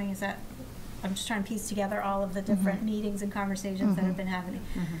been doing. Is that, I'm just trying to piece together all of the different meetings and conversations that have been happening.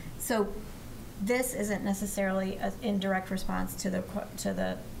 So this isn't necessarily an indirect response to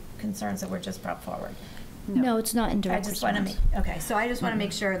the concerns that were just brought forward. No, it's not indirect response. Okay, so I just want to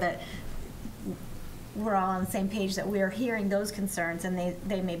make sure that we're all on the same page, that we're hearing those concerns, and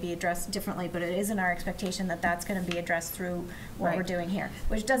they may be addressed differently, but it isn't our expectation that that's going to be addressed through what we're doing here,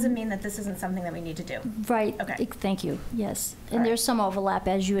 which doesn't mean that this isn't something that we need to do. Right. Okay. Thank you. Yes. And All right. there's some overlap,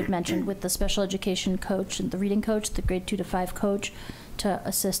 as you had mentioned, with the special education coach and the reading coach, the grade 2 to 5 coach, to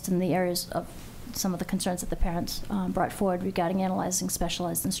assist in the areas of some of the concerns that the parents brought forward regarding analyzing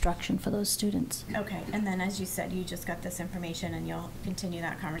specialized instruction for those students. Okay, and then as you said, you just got this information, and you'll continue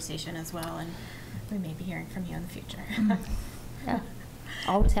that conversation as well, and we may be hearing from you in the future. Yeah.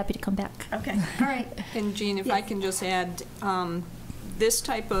 Always happy to come back. Okay, all right. And Jean, if I can just add, this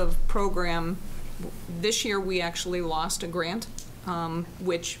type of program, this year we actually lost a grant,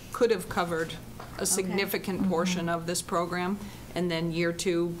 which could have covered a significant portion of this program, and then year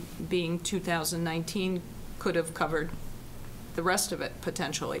 2, being 2019, could have covered the rest of it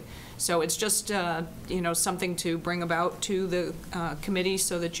potentially. So it's just something to bring about to the committee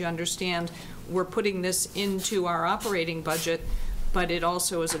so that you understand we're putting this into our operating budget, but it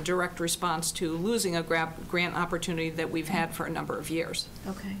also is a direct response to losing a grant opportunity that we've had for a number of years.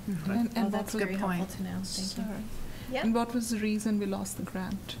 Okay. And that's very helpful to know. Thank you. Yep. And what was the reason we lost the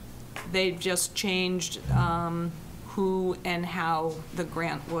grant? They just changed who and how the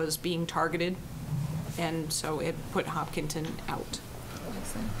grant was being targeted, and so it put Hopkinton out.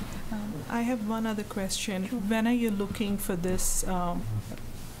 I have one other question. When are you looking for this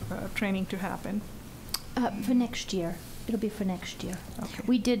training to happen? For next year. It'll be for next year. Okay.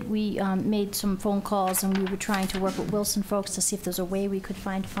 We made some phone calls, and we were trying to work with Wilson folks to see if there's a way we could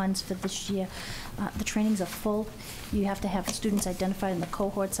find funds for this year. The trainings are full. You have to have students identified and the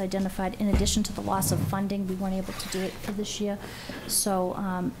cohorts identified. In addition to the loss of funding, we weren't able to do it for this year.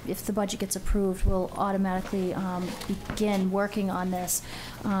 So if the budget gets approved, we'll automatically begin working on this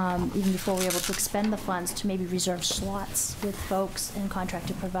even before we're able to expend the funds, to maybe reserve slots with folks and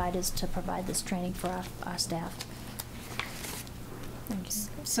contracted providers to provide this training for our staff.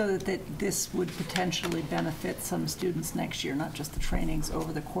 So that this would potentially benefit some students next year, not just the trainings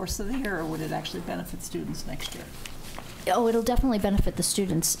over the course of the year, or would it actually benefit students next year? Oh, it'll definitely benefit the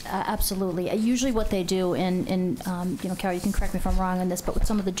students, absolutely. Usually what they do, and you know, Carol, you can correct me if I'm wrong on this, but with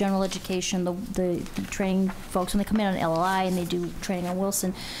some of the general education, the training folks, when they come in on LLI and they do training on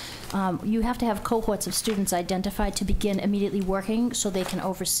Wilson, you have to have cohorts of students identified to begin immediately working so they can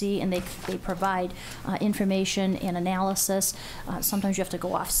oversee and they provide information and analysis. Sometimes you have to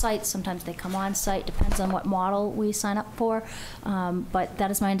go off-site, sometimes they come on-site, depends on what model we sign up for. But that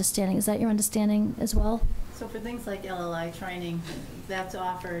is my understanding. Is that your understanding as well? So for things like LLI training, that's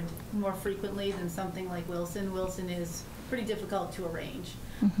offered more frequently than something like Wilson. Wilson is pretty difficult to arrange.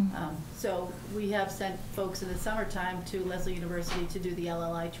 So we have sent folks in the summertime to Lesley University to do the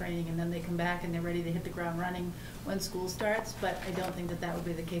LLI training, and then they come back and they're ready to hit the ground running when school starts, but I don't think that that would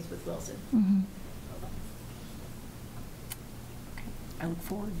be the case with Wilson. I look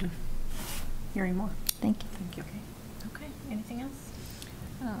forward to hearing more. Thank you. Thank you. Okay, anything else?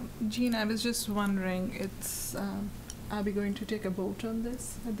 Jean, I was just wondering, are we going to take a vote on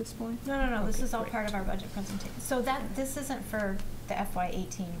this at this point? No, this Okay, is all great. part of our budget presentation. So this isn't for the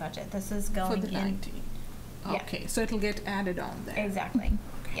FY18 budget. This is For going the in. 19. Yeah. Okay, so it'll get added on there. Exactly.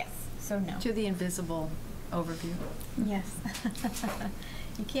 Yes. So no. To the invisible overview. Yes.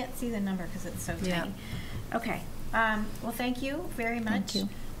 You can't see the number because it's so tiny. Yeah. Okay. Well, thank you very much. Thank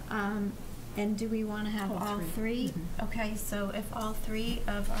you. And do we want to have all three? Okay, so if all three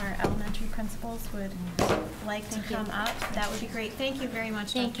of our elementary principals would like to come up, that would be great. Thank you very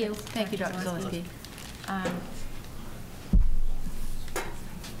much. Thank you. Thank you, Dr. Zaleski.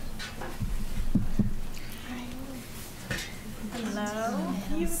 Hello?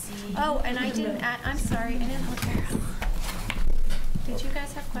 Oh, and I didn't, I'm sorry, I didn't look at. Did you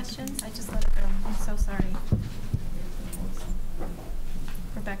guys have questions? I just let it go. I'm so sorry.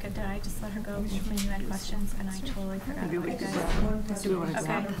 Rebecca, did I just let her go when you had questions and I totally forgot about you guys?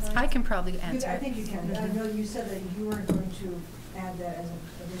 Okay. I can probably answer I it. think you can. I know you said that you weren't going to add that as an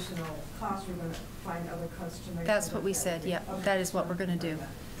additional cost. We're going to find other customers. That's what we said, yeah. That is what we're going to do.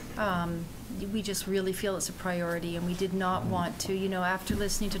 We just really feel it's a priority, and we did not want to, you know, after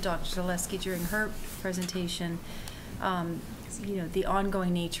listening to Dr. Zaleski during her presentation, you know, the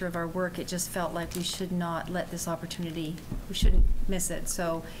ongoing nature of our work, it just felt like we should not let this opportunity, we shouldn't miss it.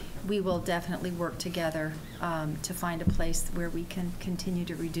 So we will definitely work together to find a place where we can continue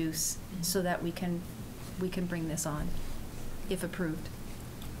to reduce so that we can bring this on, if approved.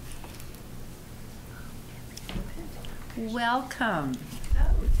 Welcome.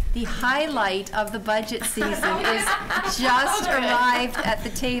 The highlight of the budget season is just arrived at the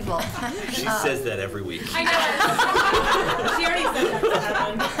table. She says that every week. I know. She already said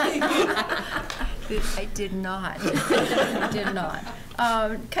that. I did not. Did not.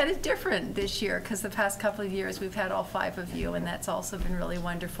 Kind of different this year because the past couple of years we've had all 5 of you, and that's also been really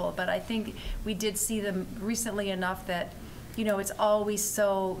wonderful. But I think we did see them recently enough that, you know, it's always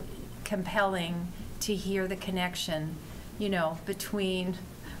so compelling to hear the connection, you know, between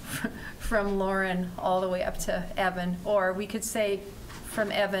from Lauren all the way up to Evan, or we could say from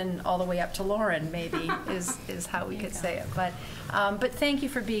Evan all the way up to Lauren, maybe, is how we could say it. But thank you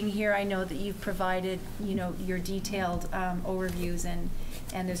for being here. I know that you've provided, you know, your detailed overviews, and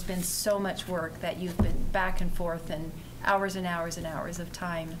there's been so much work that you've been back and forth and hours and hours and hours of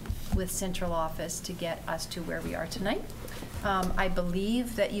time with central office to get us to where we are tonight. I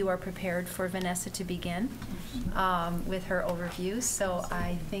believe that you are prepared for Vanessa to begin with her overview, so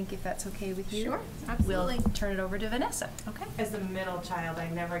I think if that's okay with you, Sure, absolutely. We'll turn it over to Vanessa. Okay. As the middle child, I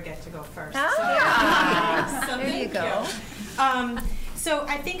never get to go first. Ah, so there you thank go. So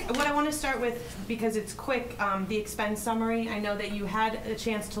I think what I want to start with, because it's quick, the expense summary. I know that you had a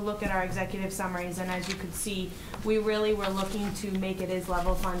chance to look at our executive summaries, and as you could see, we really were looking to make it as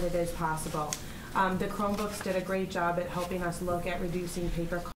level funded as possible. The Chromebooks did a great job at helping us look at reducing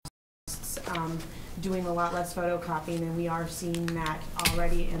paper costs, doing a lot less photocopying, and we are seeing that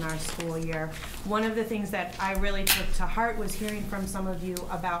already in our school year. One of the things that I really took to heart was hearing from some of you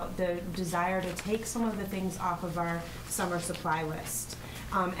about the desire to take some of the things off of our summer supply list.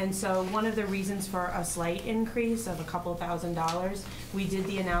 And so one of the reasons for a slight increase of a couple $1,000s, we did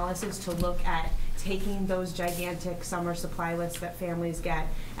the analysis to look at taking those gigantic summer supply lists that families get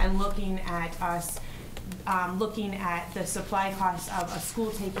and looking at us looking at the supply costs of a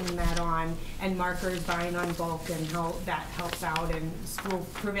school taking that on, and markers buying on bulk, and how that helps out, and school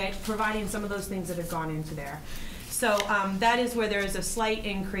providing some of those things that have gone into there. So that is where there is a slight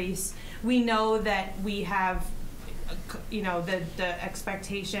increase. We know that we have, you know, the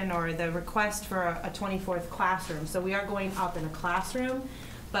expectation or the request for a 24th classroom. So we are going up in a classroom,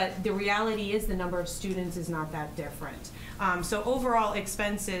 but the reality is the number of students is not that different. So overall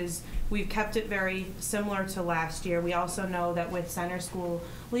expenses, we've kept it very similar to last year. We also know that with Center School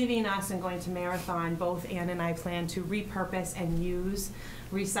leaving us and going to Marathon, both Ann and I plan to repurpose and use,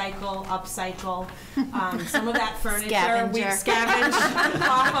 recycle, upcycle some of that furniture. We scavenge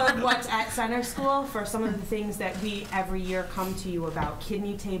off of what's at Center School for some of the things that we every year come to you about.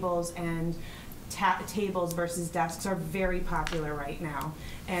 Kidney tables and tables versus desks are very popular right now,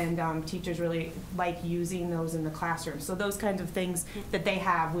 and teachers really like using those in the classroom. So those kinds of things that they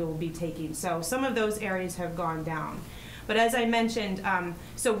have, we will be taking. So some of those areas have gone down. But as I mentioned,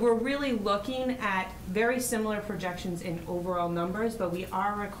 so we're really looking at very similar projections in overall numbers, but we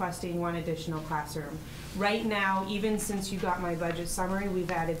are requesting one additional classroom. Right now, even since you got my budget summary,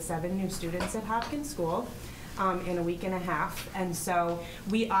 we've added 7 new students at Hopkins School in a week and a half. And so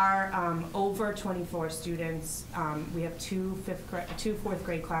we are over 24 students. We have two fourth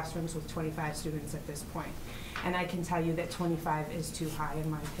grade classrooms with 25 students at this point. And I can tell you that 25 is too high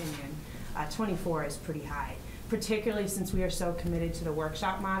in my opinion. 24 is pretty high. Particularly since we are so committed to the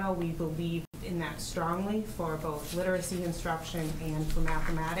workshop model, we believe in that strongly for both literacy instruction and for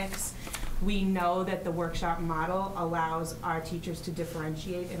mathematics. We know that the workshop model allows our teachers to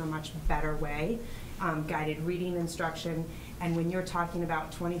differentiate in a much better way, guided reading instruction, and when you're talking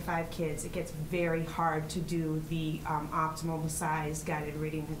about 25 kids, it gets very hard to do the optimal size guided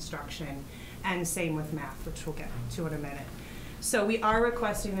reading instruction, and same with math, which we'll get to in a minute. So we are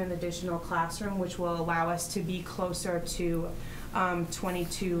requesting an additional classroom, which will allow us to be closer to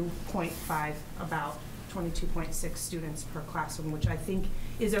 22.5, about 22.6 students per classroom, which I think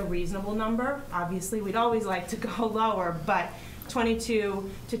is a reasonable number. Obviously, we'd always like to go lower, but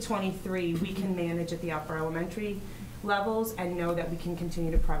 22 to 23 we can manage at the upper elementary levels and know that we can continue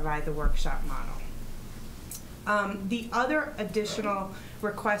to provide the workshop model. The other additional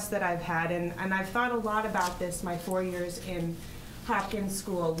request that I've had, and I've thought a lot about this my 4 years in Hopkins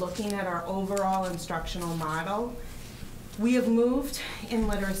School, looking at our overall instructional model. We have moved in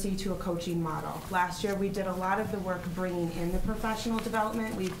literacy to a coaching model. Last year we did a lot of the work bringing in the professional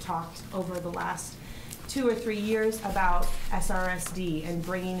development. We've talked over the last 2 or 3 years about SRSD and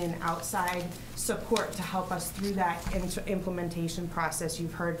bringing in outside support to help us through that implementation process.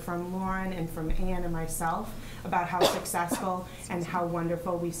 You've heard from Lauren and from Ann and myself about how successful and how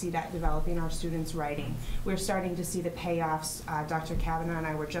wonderful we see that developing our students' writing. We're starting to see the payoffs. Dr. Kavanaugh and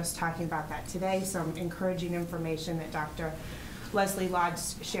I were just talking about that today, some encouraging information that Dr. Leslie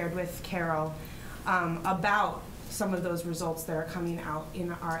Lodge shared with Carol about some of those results that are coming out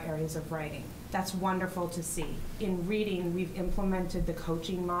in our areas of writing. That's wonderful to see. In reading, we've implemented the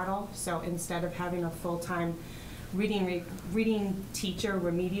coaching model, so instead of having a full-time reading teacher,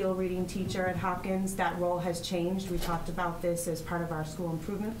 remedial reading teacher at Hopkins, that role has changed. We talked about this as part of our school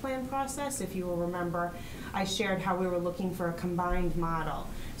improvement plan process. If you will remember, I shared how we were looking for a combined model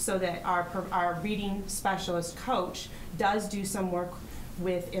so that our reading specialist coach does do some work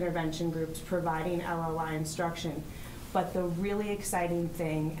with intervention groups providing LLI instruction. But the really exciting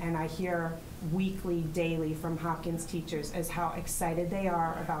thing, and I hear weekly, daily from Hopkins teachers, is how excited they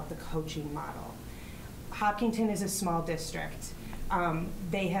are about the coaching model. Hopkinton is a small district.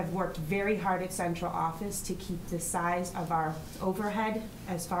 They have worked very hard at central office to keep the size of our overhead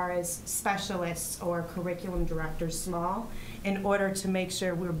as far as specialists or curriculum directors small in order to make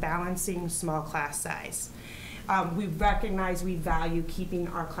sure we're balancing small class size. We recognize we value keeping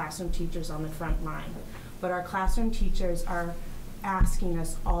our classroom teachers on the front line, but our classroom teachers are asking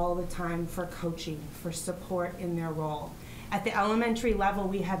us all the time for coaching, for support in their role. At the elementary level,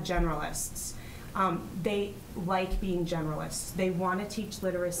 we have generalists. They like being generalists. They want to teach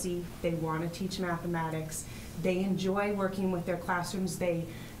literacy. They want to teach mathematics. They enjoy working with their classrooms. They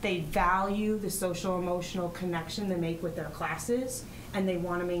value the social emotional connection they make with their classes, and they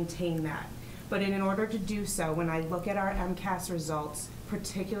want to maintain that. But in order to do so, when I look at our MCAS results,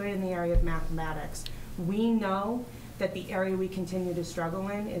 particularly in the area of mathematics, we know that the area we continue to struggle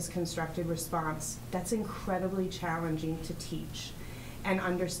in is constructed response. That's incredibly challenging to teach and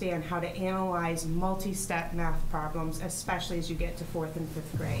understand how to analyze multi-step math problems, especially as you get to 4th and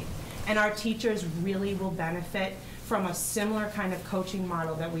 5th grade. And our teachers really will benefit from a similar kind of coaching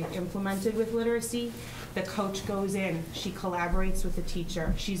model that we've implemented with literacy. The coach goes in, she collaborates with the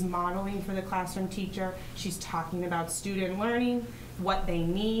teacher, she's modeling for the classroom teacher, she's talking about student learning, what they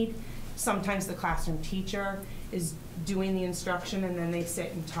need. Sometimes the classroom teacher is doing the instruction and then they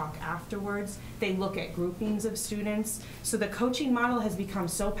sit and talk afterwards. They look at groupings of students. So the coaching model has become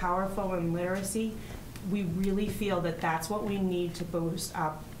so powerful in literacy. We really feel that that's what we need to boost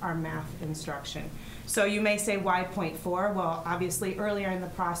up our math instruction. So you may say, why 0.4? Well, obviously earlier in the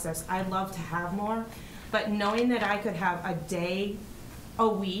process, I'd love to have more, but knowing that I could have a day a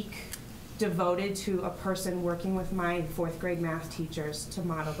week devoted to a person working with my 4th grade math teachers to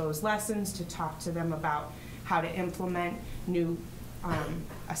model those lessons, to talk to them about how to implement new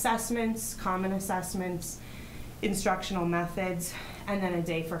assessments, common assessments, instructional methods, and then a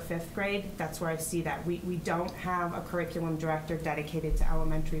day for 5th grade. That's where I see that. We don't have a curriculum director dedicated to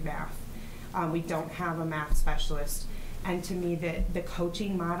elementary math. We don't have a math specialist. And to me, the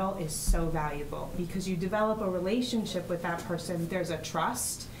coaching model is so valuable because you develop a relationship with that person. There's a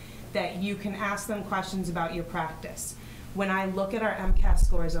trust that you can ask them questions about your practice. When I look at our MCAS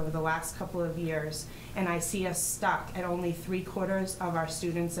scores over the last couple of years and I see us stuck at only 3/4 of our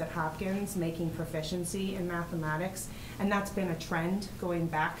students at Hopkins making proficiency in mathematics, and that's been a trend going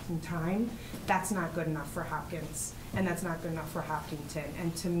back in time, that's not good enough for Hopkins, and that's not good enough for Hopkinton.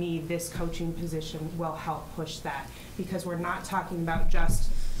 And to me, this coaching position will help push that because we're not talking about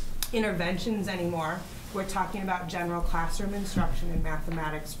just interventions anymore. We're talking about general classroom instruction in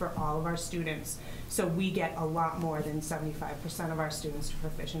mathematics for all of our students. So we get a lot more than 75% of our students to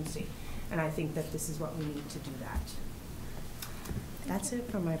proficiency. And I think that this is what we need to do that. That's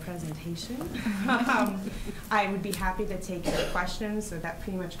it for my presentation. I would be happy to take your questions. So that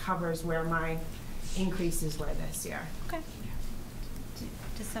pretty much covers where my increases were this year. Okay.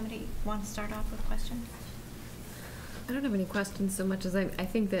 Does somebody want to start off with questions? I don't have any questions so much as I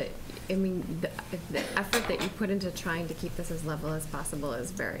think that, I mean, the effort that you put into trying to keep this as level as possible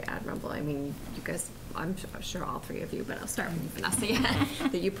is very admirable. I mean, you guys, I'm sure all three of you, but I'll start with you, Vanessa,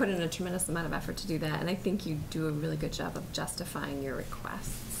 that you put in a tremendous amount of effort to do that, and I think you do a really good job of justifying your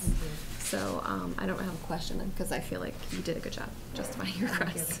requests. So I don't have a question because I feel like you did a good job justifying your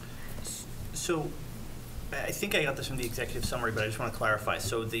requests. So I think I got this from the executive summary, but I just want to clarify.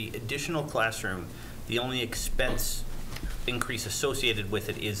 So the additional classroom, the only expense increase associated with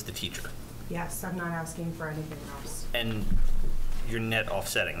it is the teacher. Yes, I'm not asking for anything else. And you're net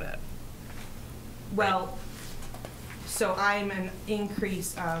offsetting that. Well, right. So I'm an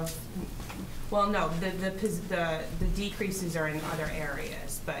increase of, well, no, the decreases are in other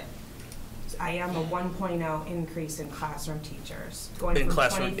areas, but I am a 1.0 increase in classroom teachers. Going in from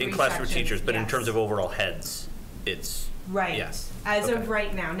classroom sections, teachers, but yes. in terms of overall heads, it's right. Yes. As okay. of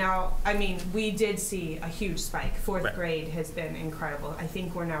right now. Now, I mean, we did see a huge spike. Fourth right. grade has been incredible. I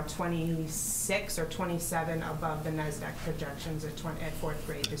think we're now 26 or 27 above the NASDAQ projections at 4th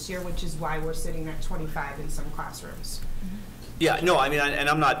grade this year, which is why we're sitting at 25 in some classrooms. Mm-hmm. Yeah, no, I mean,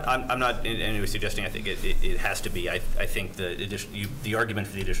 I'm not in any way suggesting. I think it has to be. I think the argument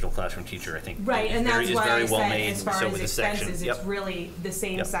for the additional classroom teacher, I think, right, and that's why very I well said made. as far so as with expenses, yep. it's really the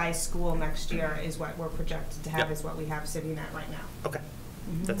same yep. size school next year is what we're projected to have, yep. is what we have sitting at right now. Okay,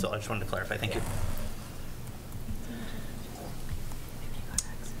 that's all. I just wanted to clarify. Thank you.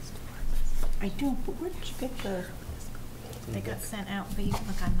 I do, but where did you get the? They got sent out, but you can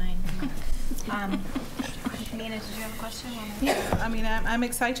look on mine. Nina, did you have a question? Yeah, I mean, I'm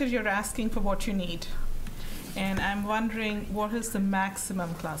excited you're asking for what you need. And I'm wondering, what is the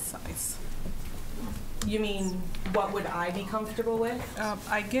maximum class size? You mean, what would I be comfortable with?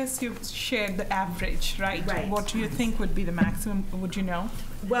 I guess you shared the average, right? Right. What do you think would be the maximum, would you know?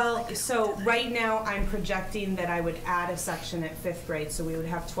 Well, so right now I'm projecting that I would add a section at 5th grade. So we would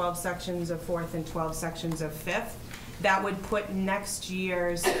have 12 sections of 4th and 12 sections of 5th. That would put next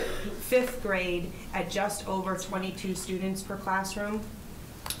year's 5th grade at just over 22 students per classroom.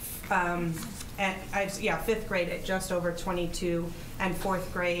 And 5th grade at just over 22, and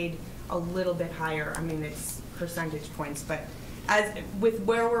 4th grade a little bit higher. I mean, it's percentage points, but as with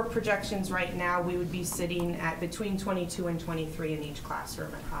where we're projections right now, we would be sitting at between 22 and 23 in each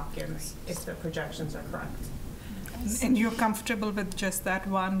classroom at Hopkins, if the projections are correct. And you're comfortable with just that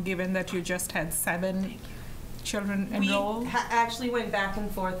one, given that you just had 7 children enrolled? We actually went back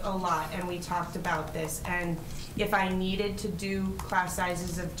and forth a lot, and we talked about this. And if I needed to do class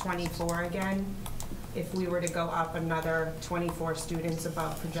sizes of 24 again, if we were to go up another 24 students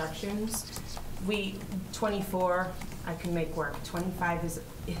above projections, 24 I can make work. 25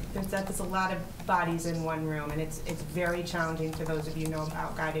 that's a lot of bodies in one room, and it's very challenging for those of you who know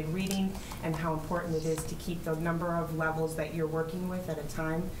about guided reading and how important it is to keep the number of levels that you're working with at a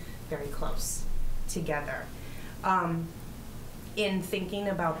time very close together. In thinking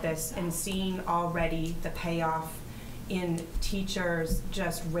about this and seeing already the payoff in teachers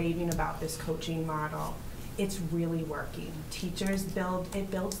just raving about this coaching model, it's really working. Teachers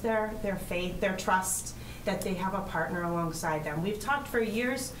builds their faith, their trust that they have a partner alongside them. We've talked for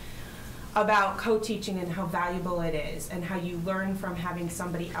years about co-teaching and how valuable it is, and how you learn from having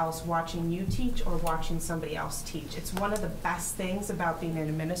somebody else watching you teach or watching somebody else teach. It's one of the best things about being an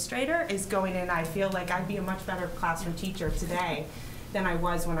administrator is going in. I feel like I'd be a much better classroom teacher today than I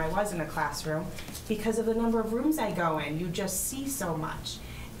was when I was in a classroom because of the number of rooms I go in. You just see so much.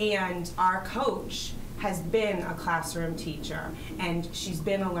 And our coach has been a classroom teacher, and she's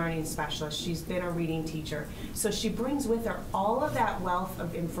been a learning specialist, she's been a reading teacher. So she brings with her all of that wealth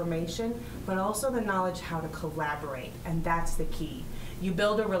of information, but also the knowledge how to collaborate, and that's the key. You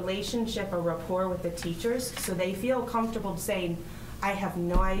build a relationship, a rapport with the teachers, so they feel comfortable saying,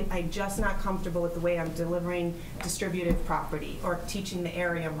 I'm just not comfortable with the way I'm delivering distributive property or teaching the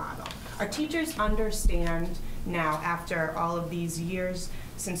area model. Our teachers understand now, after all of these years,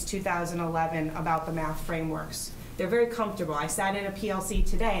 since 2011, about the math frameworks. They're very comfortable. I sat in a PLC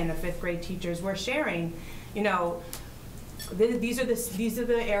today, and the 5th grade teachers were sharing, you know, these are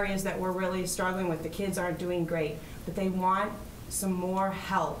the areas that we're really struggling with. The kids aren't doing great, but they want some more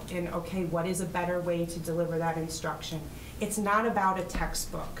help in, okay, what is a better way to deliver that instruction? It's not about a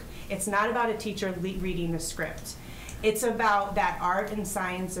textbook. It's not about a teacher reading a script. It's about that art and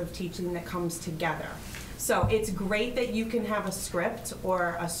science of teaching that comes together. So it's great that you can have a script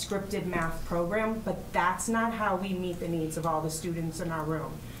or a scripted math program, but that's not how we meet the needs of all the students in our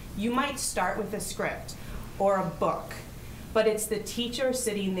room. You might start with a script or a book, but it's the teacher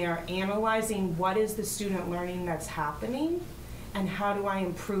sitting there analyzing what is the student learning that's happening and how do I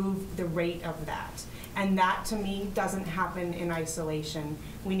improve the rate of that. And that, to me, doesn't happen in isolation.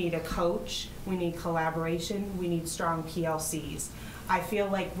 We need a coach, we need collaboration, we need strong PLCs. I feel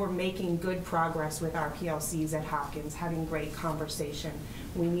like we're making good progress with our PLCs at Hopkins, having great conversation.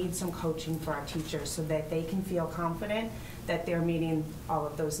 We need some coaching for our teachers so that they can feel confident that they're meeting all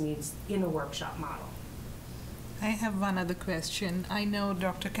of those needs in a workshop model. I have one other question. I know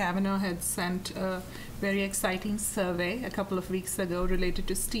Dr. Kavanaugh had sent a very exciting survey a couple of weeks ago related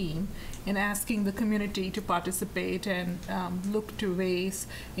to STEAM and asking the community to participate and look to ways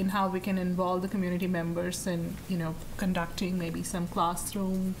in how we can involve the community members in, you know, conducting maybe some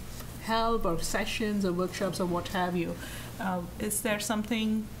classroom help or sessions or workshops or what have you. Is there some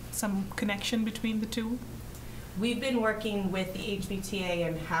connection between the two? We've been working with the HBTA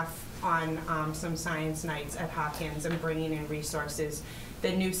and HEF on some science nights at Hopkins and bringing in resources.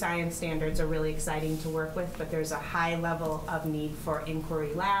 The new science standards are really exciting to work with, but there's a high level of need for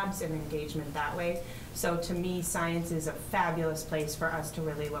inquiry labs and engagement that way. So to me, science is a fabulous place for us to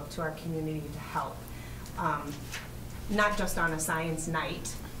really look to our community to help. Not just on a science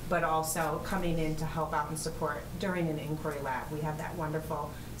night, but also coming in to help out and support during an inquiry lab. We have that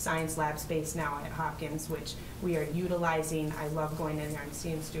wonderful science lab space now at Hopkins, which we are utilizing. I love going in there and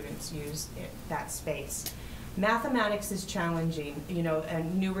seeing students use that space. Mathematics is challenging, you know,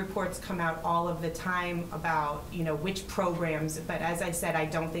 and new reports come out all of the time about, you know, which programs, but as I said, I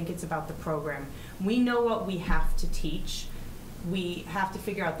don't think it's about the program. We know what we have to teach. We have to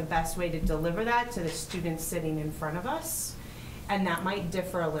figure out the best way to deliver that to the students sitting in front of us, and that might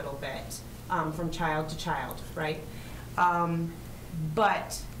differ a little bit from child to child, right?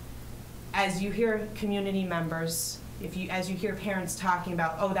 But as you hear community members, as you hear parents talking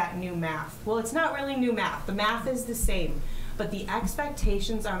about, oh, that new math. Well, it's not really new math. The math is the same. But the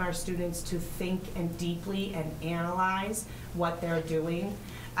expectations on our students to think and deeply and analyze what they're doing.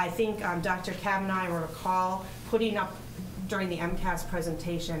 I think Dr. Kavanaugh, I recall putting up during the MCAS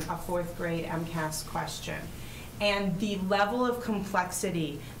presentation a 4th grade MCAS question. And the level of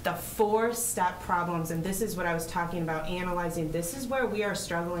complexity, the 4-step problems, and this is what I was talking about, analyzing, this is where we are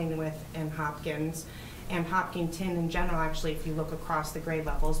struggling with in Hopkins and Hopkinton in general, actually, if you look across the grade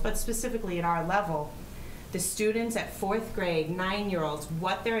levels, but specifically at our level, the students at 4th grade, 9-year-olds,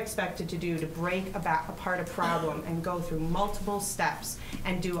 what they're expected to do to break apart a problem and go through multiple steps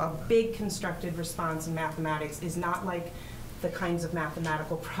and do a big constructed response in mathematics is not like the kinds of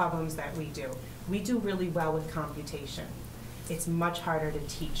mathematical problems that we do. We do really well with computation. It's much harder to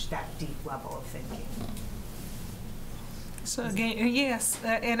teach that deep level of thinking. So again, yes,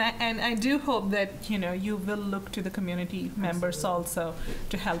 and I do hope that, you know, you will look to the community members also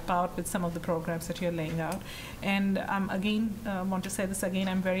to help out with some of the programs that you're laying out. And again, want to say this again,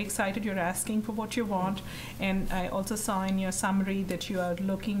 I'm very excited you're asking for what you want. And I also saw in your summary that you are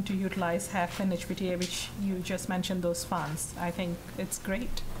looking to utilize HEF and HBTA, which you just mentioned those funds. I think it's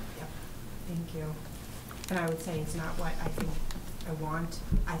great. Yep. Thank you. And I would say it's not what I think I want.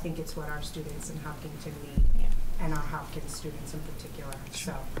 I think it's what our students in Hopkinton need. Yeah. And our Hopkins students in particular.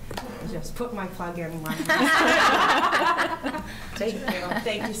 So I just put my plug in one. Thank you.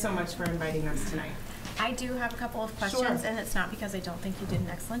 Thank you so much for inviting us tonight. I do have a couple of questions, and it's not because I don't think you did an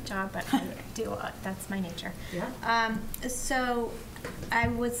excellent job, but I do, that's my nature. Yeah. So I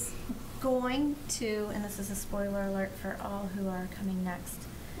was going to, and this is a spoiler alert for all who are coming next,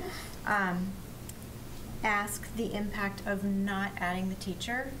 ask the impact of not adding the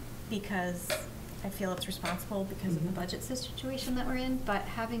teacher, because I feel it's responsible because of the budget situation that we're in, but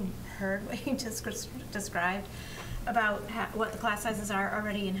having heard what you just described about what the class sizes are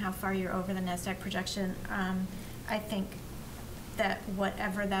already and how far you're over the NASDAQ projection, I think that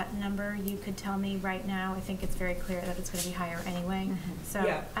whatever that number you could tell me right now, I think it's very clear that it's going to be higher anyway. So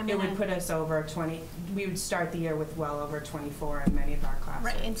yeah, it would put us over 20. We would start the year with well over 24 in many of our classes.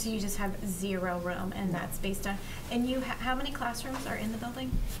 Right, and so you just have 0 room, and that's based on. And you, how many classrooms are in the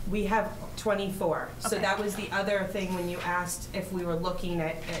building? We have 24. So Okay. that was the other thing when you asked if we were looking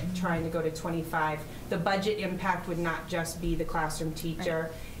at trying to go to 25. The budget impact would not just be the classroom teacher.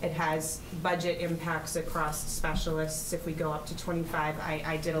 Right. It has budget impacts across specialists if we go up to 25.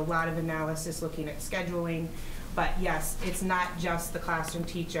 I did a lot of analysis looking at scheduling, but yes, it's not just the classroom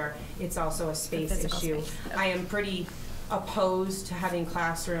teacher, it's also a space issue. Space. I am pretty opposed to having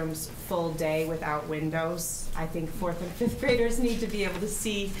classrooms full day without windows. I think 4th and 5th graders need to be able to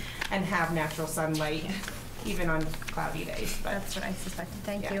see and have natural sunlight, even on cloudy days. But that's what I suspected.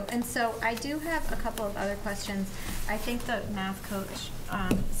 Thank yeah. you. And so I do have a couple of other questions. I think the math coach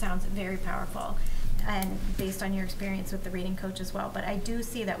sounds very powerful, and based on your experience with the reading coach as well. But I do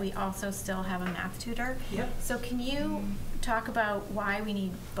see that we also still have a math tutor. Yep. So can you talk about why we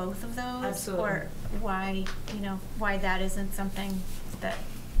need both of those? Absolutely. Or why, why that isn't something that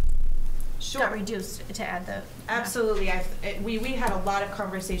Sure. got reduced to add the Absolutely. We had a lot of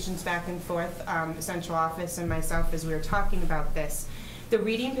conversations back and forth, central office and myself, as we were talking about this. The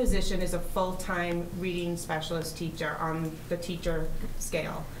reading position is a full-time reading specialist teacher on the teacher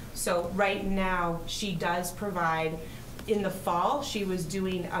scale. So right now, she does provide, in the fall, she was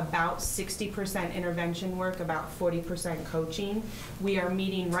doing about 60% intervention work, about 40% coaching. We are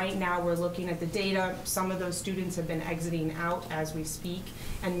meeting right now, we're looking at the data. Some of those students have been exiting out as we speak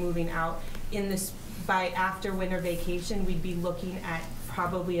and moving out. By after winter vacation, we'd be looking at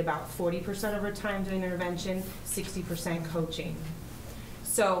probably about 40% of her time doing intervention, 60% coaching.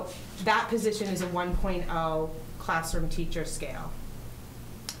 So that position is a 1.0 classroom teacher scale.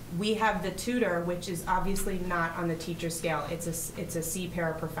 We have the tutor, which is obviously not on the teacher scale. It's a C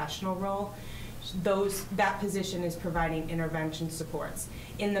paraprofessional role. That position is providing intervention supports.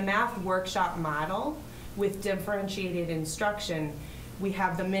 In the math workshop model, with differentiated instruction, we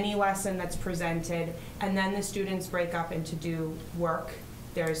have the mini lesson that's presented, and then the students break up into do work.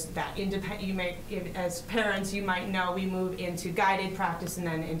 There's that independent, as parents, you might know, we move into guided practice and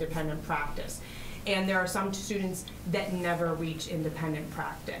then independent practice. And there are some students that never reach independent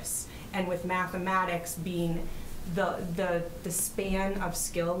practice. And with mathematics being the span of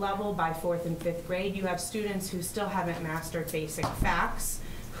skill level by 4th and 5th grade, you have students who still haven't mastered basic facts,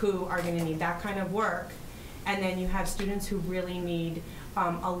 who are gonna need that kind of work. And then you have students who really need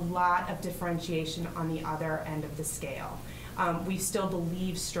a lot of differentiation on the other end of the scale. We still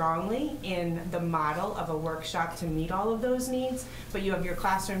believe strongly in the model of a workshop to meet all of those needs, but you have your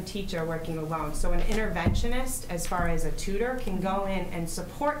classroom teacher working alone. So an interventionist, as far as a tutor, can go in and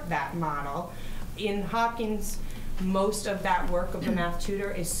support that model. In Hopkins, most of that work of the math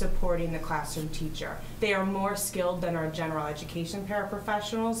tutor is supporting the classroom teacher. They are more skilled than our general education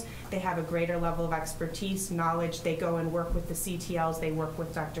paraprofessionals. They have a greater level of expertise, knowledge. They go and work with the CTLs. They work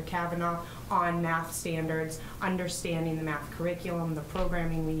with Dr. Kavanaugh on math standards, understanding the math curriculum, the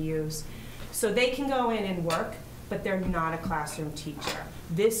programming we use. So they can go in and work, but they're not a classroom teacher.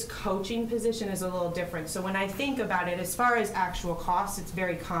 This coaching position is a little different. So when I think about it, as far as actual costs, it's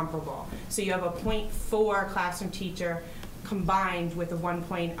very comparable. So you have a 0.4 classroom teacher combined with a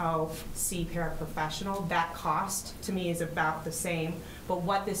 1.0 C paraprofessional. That cost, to me, is about the same. But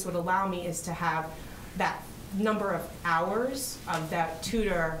what this would allow me is to have that number of hours of that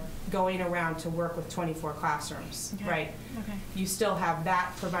tutor going around to work with 24 classrooms, Okay. right? Okay. You still have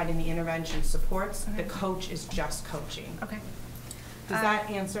that providing the intervention supports. Okay. The coach is just coaching. Okay. Does that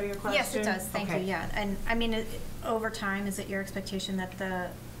answer your question? Yes, it does. Thank Okay. you. Yeah, and I mean, over time, is it your expectation that the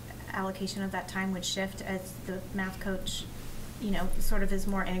allocation of that time would shift as the math coach, sort of is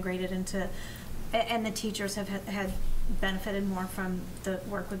more integrated into, and the teachers have had benefited more from the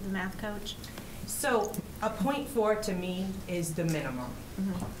work with the math coach? So a 0.4 to me is the minimum.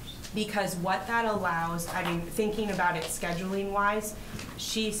 Mm-hmm. Because what that allows, thinking about it scheduling wise,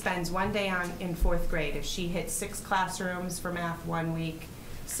 she spends one day in 4th grade. If she hits 6 classrooms for math one week,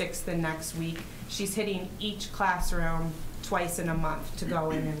 6 the next week, she's hitting each classroom twice in a month to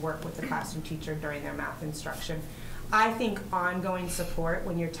go in and work with the classroom teacher during their math instruction. I think ongoing support,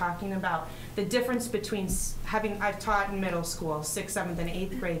 when you're talking about the difference between I've taught in middle school, 6th, 7th, and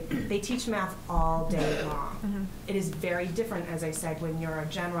 8th grade, they teach math all day long. It is very different, as I said, when you're a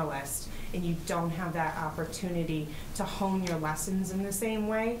generalist and you don't have that opportunity to hone your lessons in the same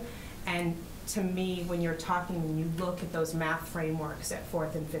way. And to me, when you're talking, when you look at those math frameworks at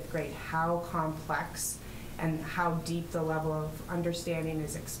 4th and 5th grade, how complex and how deep the level of understanding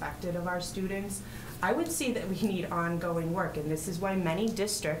is expected of our students, I would see that we need ongoing work, and this is why many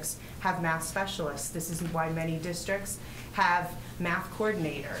districts have math specialists. This is why many districts have math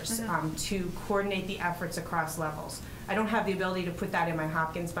coordinators to coordinate the efforts across levels. I don't have the ability to put that in my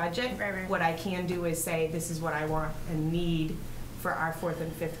Hopkins budget. What I can do is say, this is what I want and need for our 4th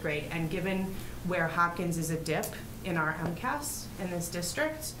and 5th grade. And given where Hopkins is a dip in our MCAS in this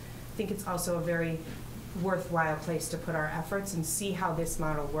district, I think it's also a very worthwhile place to put our efforts and see how this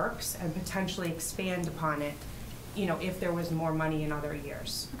model works and potentially expand upon it, you know, if there was more money in other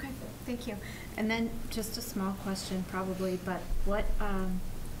years. Okay, thank you. And then just a small question probably, but what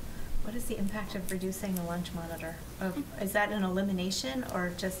is the impact of reducing the lunch monitor? Is that an elimination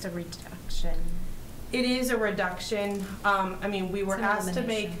or just a reduction? It is a reduction. I mean, we were asked to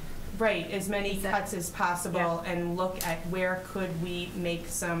make as many cuts as possible and look at where could we make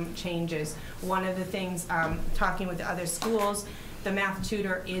some changes. One of the things, talking with the other schools, the math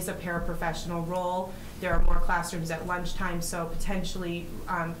tutor is a paraprofessional role. There are more classrooms at lunchtime, so potentially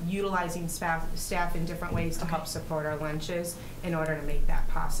utilizing staff in different ways to help support our lunches in order to make that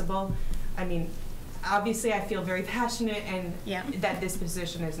possible. I mean, obviously, I feel very passionate and that this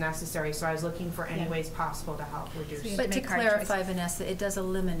position is necessary, so I was looking for any ways possible to help reduce. But to clarify, Vanessa, it does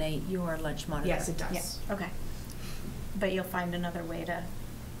eliminate your lunch monitor. Yes, it does. Yeah. Okay. But you'll find another way to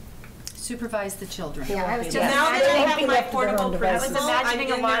supervise the children. Yeah, I was just now that I have my portable principal, principal, I'm imagining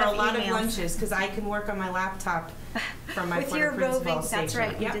in a lot there of a lot of emails. lunches because I can work on my laptop from my with your portable principal roving, station. that's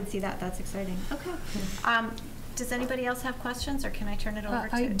right, we Yep. did see that, that's exciting. Okay. Does anybody else have questions, or can I turn it over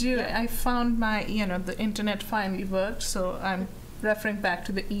to? I do. I found my, the internet finally worked, so I'm referring back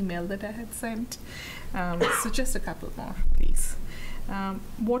to the email that I had sent. So just a couple more, please.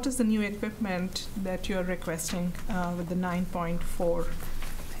 What is the new equipment that you're requesting with the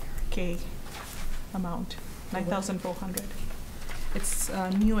 9.4K amount, 9,400? It's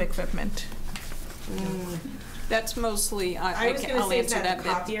new equipment. That's mostly, I was going to say it's answer that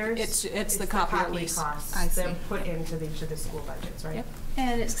that copiers. It's the copier lease. Costs I see. that put into each of the school budgets, right? Yep.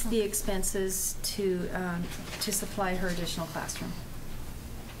 And it's the expenses to supply her additional classroom.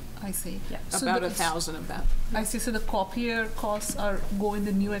 I see. Yeah. So About the- 1,000 of that. I see. So the copier costs go in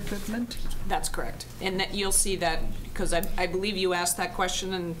the new equipment? That's correct. And that you'll see that, because I believe you asked that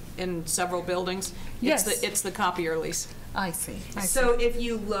question in several buildings. Yes. It's the copier lease. I see. So if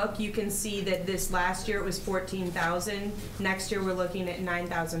you look, you can see that this last year it was 14,000. Next year we're looking at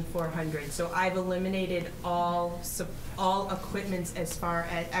 9,400. So I've eliminated all equipments as far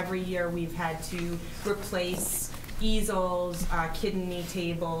as every year we've had to replace easels, kidney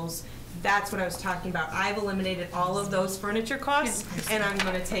tables. That's what I was talking about. I've eliminated all of those furniture costs, and I'm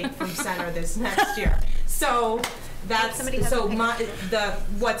going to take from center this next year. So that's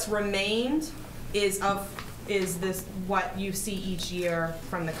what's remained is this what you see each year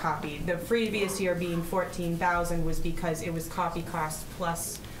from the copy. The previous year being 14,000 was because it was copy cost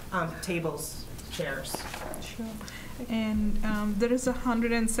plus tables, chairs. Sure. And there is a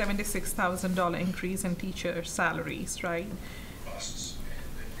 $176,000 increase in teacher salaries, right?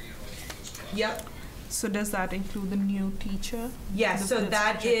 Yep. So does that include the new teacher? Yes, so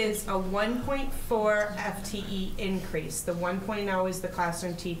that is a 1.4 FTE increase. The 1.0 is the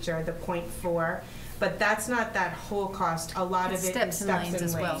classroom teacher, the 0.4. But that's not that whole cost. A lot of it is steps and lanes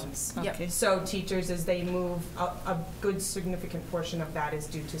as well. Okay. So teachers, as they move, a good significant portion of that is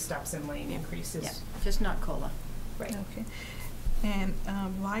due to steps and lane increases. Yeah, just not COLA. Right. Okay. And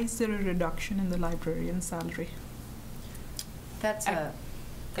why is there a reduction in the librarian salary? That's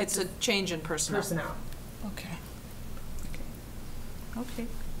It's a change in personnel. Okay. Okay.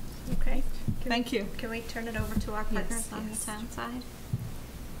 Okay. Thank you. Can we turn it over to our partners on the town side?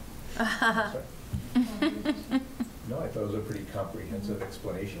 No, I thought it was a pretty comprehensive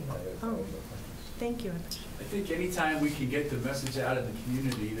explanation. Thank you. I think anytime we can get the message out in the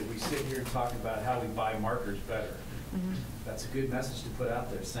community that we sit here and talk about how we buy markers better, that's a good message to put out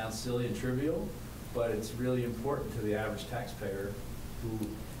there. It sounds silly and trivial, but it's really important to the average taxpayer who,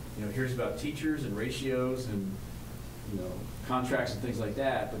 hears about teachers and ratios and, contracts and things like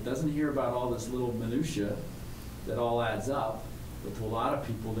that, but doesn't hear about all this little minutia that all adds up. But to a lot of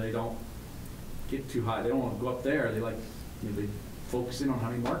people, they don't get too high. They don't want to go up there. They like they focus in on how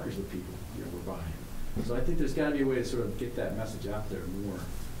many markers the people, we're buying. So I think there's got to be a way to sort of get that message out there more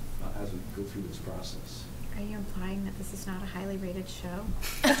as we go through this process. Are you implying that this is not a highly rated show?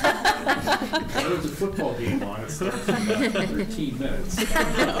 There's a football game on. It starts in about 13 minutes.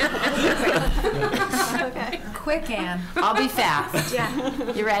 Okay. Quick, Ann. I'll be fast.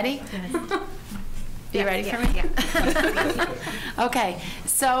 Yeah. You ready? Yes. You ready for me? Yeah. Okay,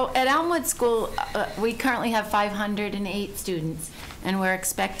 so at Elmwood School, we currently have 508 students, and we're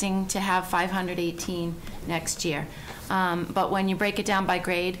expecting to have 518 next year. But when you break it down by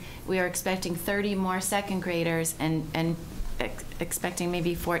grade, we are expecting 30 more second graders and expecting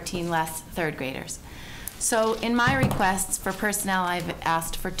maybe 14 less third graders. So in my requests for personnel, I've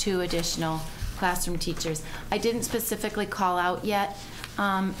asked for 2 additional classroom teachers. I didn't specifically call out yet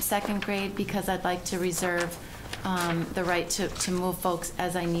second grade because I'd like to reserve the right to move folks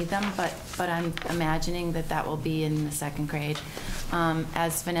as I need them, but I'm imagining that will be in the second grade.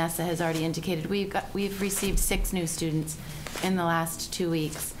 As Vanessa has already indicated, we've received 6 new students in the last 2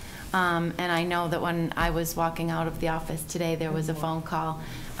 weeks. And I know that when I was walking out of the office today, there was a phone call.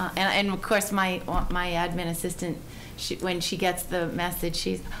 And of course, my admin assistant, when she gets the message,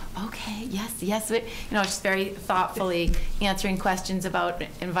 she's, okay, yes. She's very thoughtfully answering questions about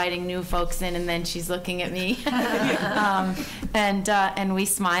inviting new folks in, and then she's looking at me. And we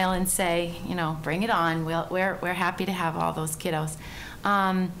smile and say, bring it on. We're happy to have all those kiddos.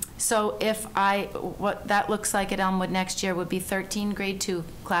 So what that looks like at Elmwood next year would be 13 grade 2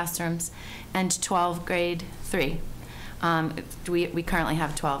 classrooms and 12 grade 3. We currently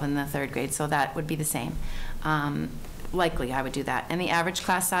have 12 in the third grade, so that would be the same. Likely I would do that. And the average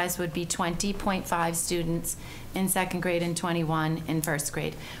class size would be 20.5 students in second grade and 21 in first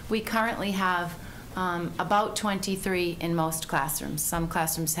grade. We currently have about 23 in most classrooms. Some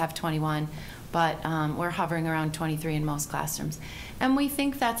classrooms have 21, but we're hovering around 23 in most classrooms. And we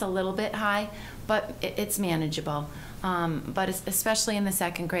think that's a little bit high, but it's manageable. But especially in the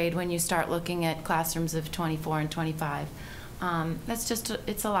second grade, when you start looking at classrooms of 24 and 25,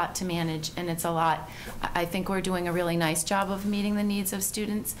 it's a lot to manage, and it's a lot. I think we're doing a really nice job of meeting the needs of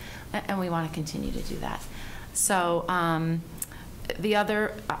students, and we want to continue to do that. So I'm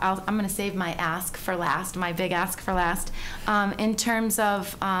going to save my ask for last, my big ask for last. In terms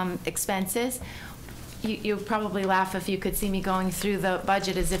of expenses, you probably laugh if you could see me going through the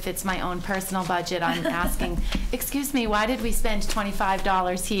budget as if it's my own personal budget. I'm asking, excuse me, why did we spend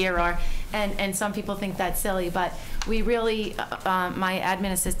 $25 here? And some people think that's silly, but we really, my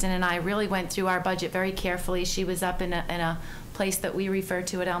admin assistant and I really went through our budget very carefully. She was up in a place that we refer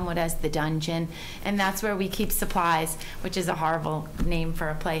to at Elmwood as the dungeon, and that's where we keep supplies, which is a horrible name for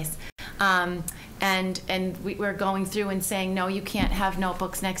a place. And we're going through and saying, no, you can't have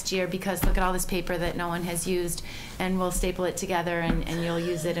notebooks next year because look at all this paper that no one has used, and we'll staple it together and you'll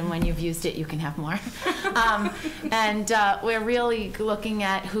use it, and when you've used it, you can have more. We're really looking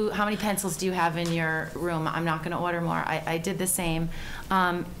at how many pencils do you have in your room? I'm not going to order more. I did the same.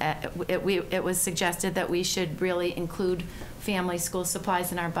 It was suggested that we should really include family school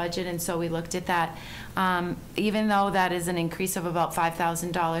supplies in our budget, and so we looked at that. Even though that is an increase of about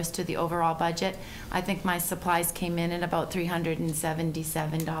 $5,000 to the overall budget, I think my supplies came in at about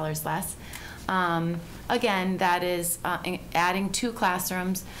 $377 less. Again, that is adding 2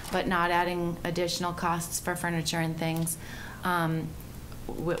 classrooms, but not adding additional costs for furniture and things.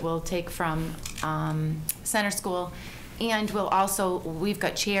 We'll take from center school, and we've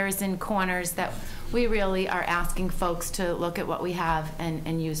got chairs in corners that we really are asking folks to look at what we have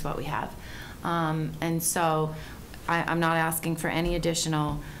and use what we have. And so I'm not asking for any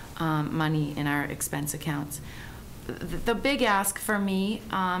additional money in our expense accounts. The big ask for me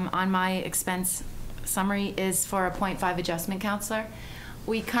on my expense summary is for a 0.5 adjustment counselor.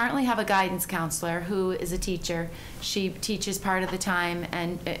 We currently have a guidance counselor who is a teacher. She teaches part of the time,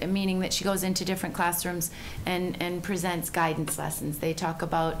 and meaning that she goes into different classrooms and presents guidance lessons. They talk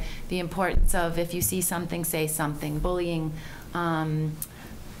about the importance of if you see something, say something, bullying,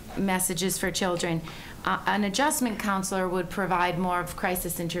 messages for children. An adjustment counselor would provide more of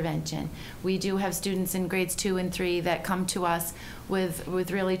crisis intervention. We do have students in grades 2 and 3 that come to us with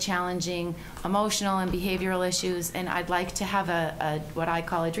really challenging emotional and behavioral issues, and I'd like to have what I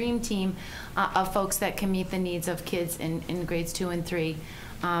call a dream team of folks that can meet the needs of kids in grades 2 and 3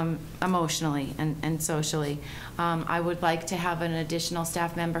 emotionally and socially. I would like to have an additional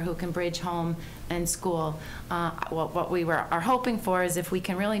staff member who can bridge home and school. What we are hoping for is if we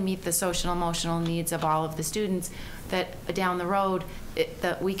can really meet the social emotional needs of all of the students, that down the road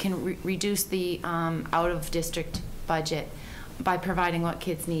that we can reduce the out-of-district budget by providing what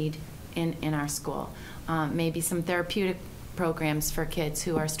kids need in our school. Maybe some therapeutic programs for kids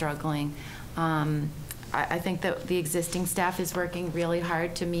who are struggling. I think that the existing staff is working really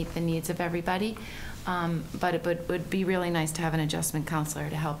hard to meet the needs of everybody, but it would be really nice to have an adjustment counselor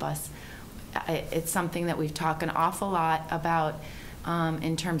to help us. It's something that we've talked an awful lot about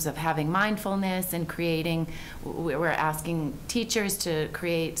in terms of having mindfulness and creating. We're asking teachers to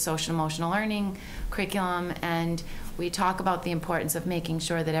create social emotional learning curriculum, and we talk about the importance of making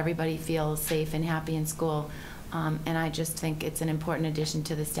sure that everybody feels safe and happy in school. And I just think it's an important addition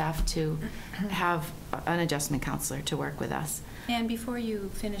to the staff to have an adjustment counselor to work with us. And before you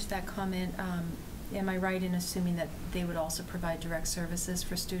finish that comment, am I right in assuming that they would also provide direct services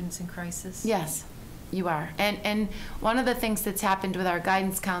for students in crisis? Yes, you are. And one of the things that's happened with our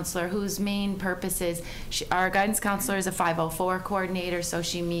guidance counselor, whose main purpose is, our guidance counselor is a 504 coordinator, so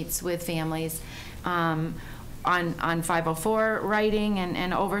she meets with families on 504 writing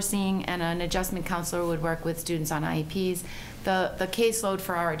and overseeing, and an adjustment counselor would work with students on IEPs. The caseload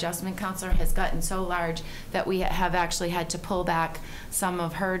for our adjustment counselor has gotten so large that we have actually had to pull back some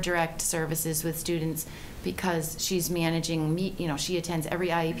of her direct services with students because she's managing, she attends every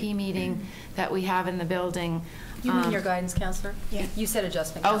IEP meeting that we have in the building. You mean your guidance counselor? Yeah. You said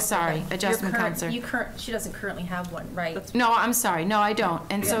adjustment counselor. Oh, sorry, adjustment counselor. She doesn't currently have one, right? No, I'm sorry. No, I don't.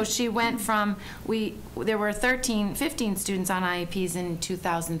 And so she went from, there were 15 students on IEPs in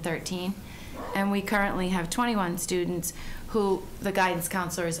 2013, and we currently have 21 students who the guidance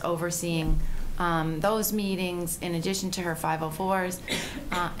counselor is overseeing those meetings in addition to her 504s.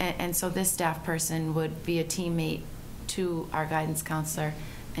 And so this staff person would be a teammate to our guidance counselor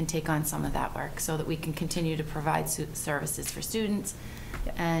and take on some of that work so that we can continue to provide services for students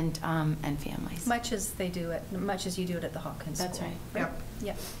and families. Much as you do it at the Hawkins School. That's right. Yep.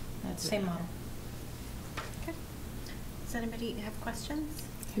 Yep. That's same model. Okay. Does anybody have questions?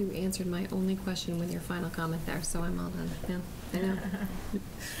 You answered my only question with your final comment there, so I'm all done. Yeah, I know.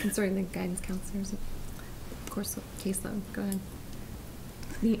 Concerning the guidance counselors, of course, caseload. Go ahead.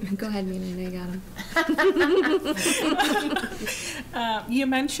 Go ahead, Mina. I know you got them. You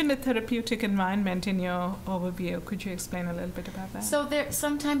mentioned a therapeutic environment in your overview. Could you explain a little bit about that? So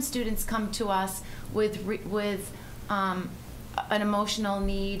sometimes students come to us with an emotional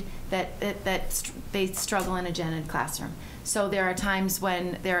need that they struggle in a gen ed classroom. So there are times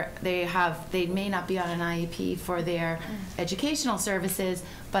when they may not be on an IEP for their educational services,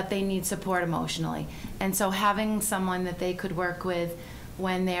 but they need support emotionally. And so having someone that they could work with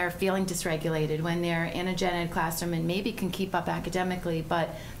when they're feeling dysregulated, when they're in a gen ed classroom and maybe can keep up academically, but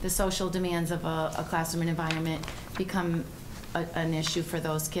the social demands of a classroom and environment become an issue for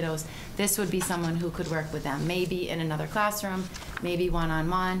those kiddos, this would be someone who could work with them, maybe in another classroom, maybe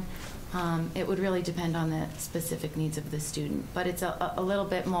one-on-one. It would really depend on the specific needs of the student, but it's a little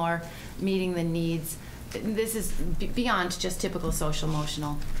bit more meeting the needs. This is beyond just typical social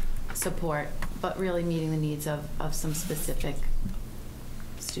emotional support, but really meeting the needs of some specific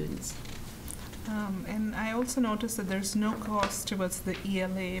students. And I also noticed that there's no cost towards the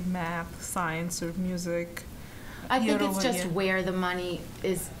ELA, math, science, or music. I think it's just where the money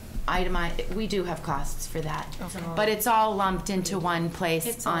is itemized. We do have costs for that, but it's all lumped into one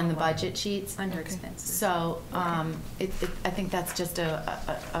place on the budget sheets under expenses. So I think that's just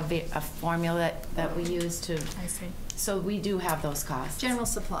a formula that we use to. I see. So we do have those costs. General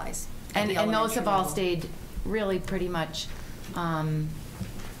supplies. And those have all stayed really pretty much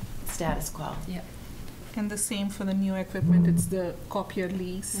status quo. Yep. And the same for the new equipment. It's the copier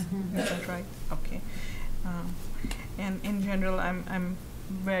lease. Is that right? Okay. And in general, I'm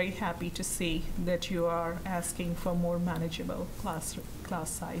very happy to see that you are asking for more manageable class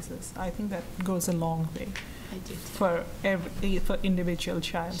sizes. I think that goes a long way. I do too. For individual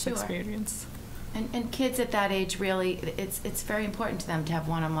child's Sure. experience. And kids at that age, really, it's very important to them to have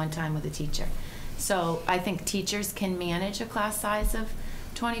one-on-one time with a teacher. So I think teachers can manage a class size of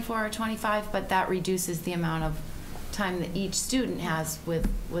 24 or 25, but that reduces the amount of time that each student has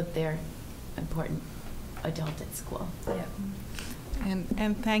with their important adult at school. Yeah.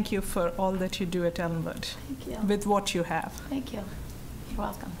 And thank you for all that you do at Elmwood. Thank you. With what you have. Thank you. You're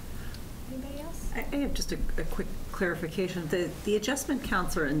welcome. Anybody else? I have just a quick clarification. The adjustment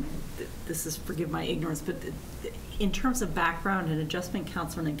counselor, and this is, forgive my ignorance, but in terms of background, an adjustment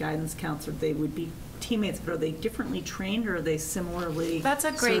counselor and a guidance counselor, they would be teammates, but are they differently trained or are they similarly That's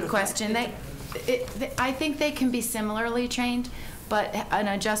a great certified? question. I think they can be similarly trained, but an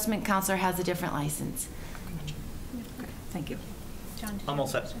adjustment counselor has a different license. Okay, thank you. John, I'm all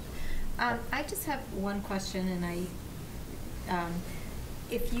set. I just have one question, and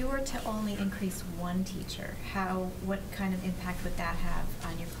if you were to only increase one teacher, what kind of impact would that have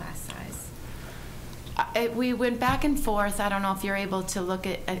on your class size? We went back and forth. I don't know if you're able to look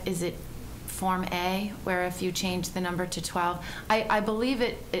at, is it Form A, where if you change the number to 12, I believe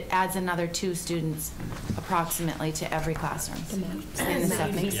it adds another 2 students approximately to every classroom. In the That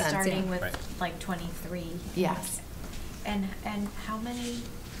second. makes sense, starting yeah. with Right. like 23. Yes. And how many,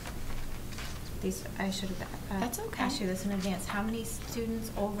 these, I should have That's okay. asked you this in advance. How many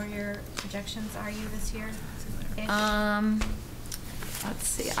students over your projections are you this year? Let's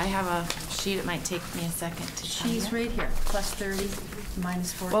see, I have a sheet, it might take me a second to tell you. She's right here, plus 30,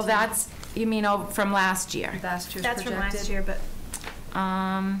 minus 14. Well, that's, you mean from last year? Last year's That's from last projected. year, but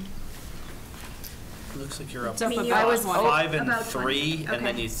Looks like you're up It's up about I was 5 and about 3, 20. and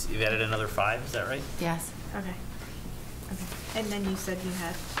then Okay. you've added another 5, is that right? Yes. Okay. Okay. And then you said you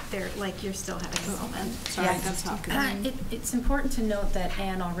had, you're still having enrollment. Sorry, Yes. that's not It's important to note that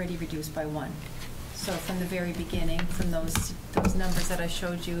Ann already reduced by 1. So from the very beginning, from those numbers that I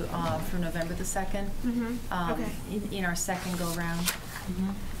showed you from November the 2nd, Okay. in our second go-round,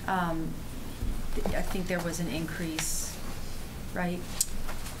 I think there was an increase, right?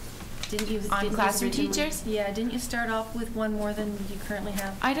 Didn't you? On didn't you classroom originally- teachers? Yeah, didn't you start off with 1 more than you currently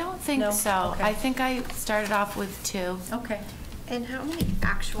have? I don't think No? so. Okay. I think I started off with 2. Okay. And how many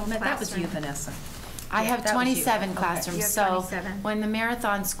actual classrooms? That was you, Vanessa. I Yeah, have that was you. 27 Okay. classrooms, You have so 27. when the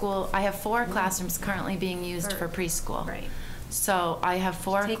marathon school, I have 4 classrooms currently being used for preschool. Right. So I have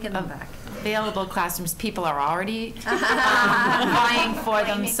 4 Taking them back. available classrooms. People are already vying for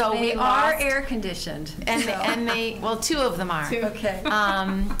them, so we They are lost. air conditioned. And they, well, 2 of them are. Okay.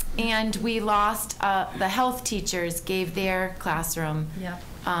 And we lost, the health teachers gave their classroom Yep.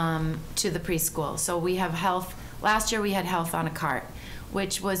 to the preschool. So we have health, last year we had health on a cart,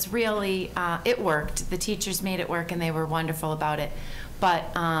 which was really, it worked. The teachers made it work and they were wonderful about it. But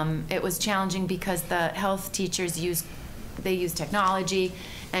it was challenging because the health teachers use technology,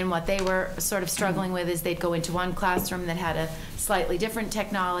 and what they were sort of struggling with is they'd go into one classroom that had a slightly different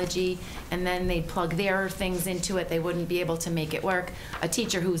technology, and then they'd plug their things into it. They wouldn't be able to make it work. A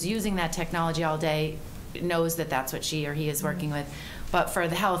teacher who's using that technology all day knows that that's what she or he is working with. But for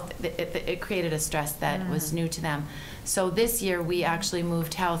the health, it created a stress that was new to them. So this year, we actually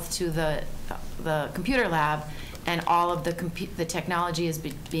moved health to the computer lab, and all of the technology is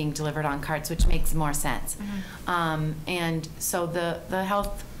being delivered on carts, which makes more sense. And so the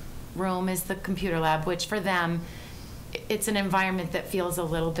health room is the computer lab, which for them, it's an environment that feels a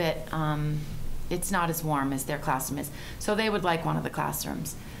little bit, it's not as warm as their classroom is. So they would like one of the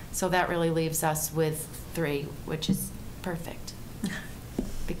classrooms. So that really leaves us with 3, which is perfect.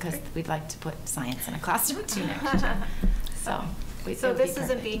 Because we'd like to put science in a classroom too next year. So So it would be this isn't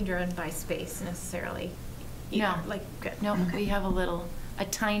perfect. being driven by space necessarily? No. either, Like, good. No, Okay. we have a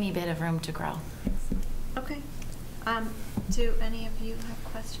tiny bit of room to grow. Okay. Do any of you have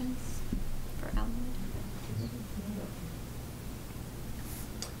questions for Elmwood?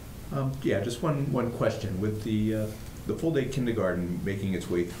 Yeah, just one question. With the full-day kindergarten making its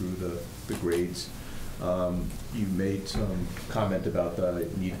way through the grades, you made some comment about the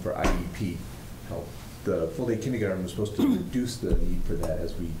need for IEP help. The full-day kindergarten was supposed to reduce the need for that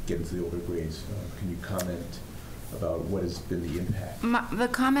as we get into the older grades. Can you comment about what has been the impact? The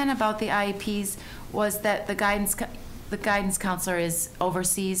comment about the IEPs was that the guidance counselor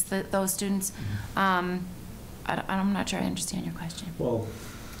oversees those students. I'm not sure I understand your question. Well,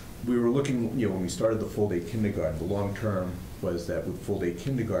 we were looking, when we started the full-day kindergarten, the long-term was that with full-day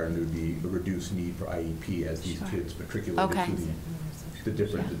kindergarten, there would be a reduced need for IEP as these kids matriculated Okay. through the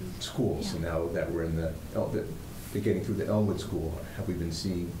different schools. And now that we're in they're getting through the Elmwood school, have we been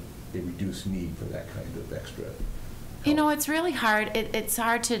seeing a reduced need for that kind of extra? It's really hard. It's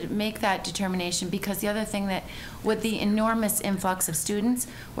hard to make that determination because the other thing that, with the enormous influx of students,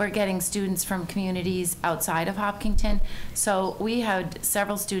 we're getting students from communities outside of Hopkinton. So we had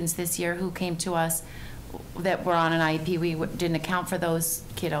several students this year who came to us that were on an IEP. We didn't account for those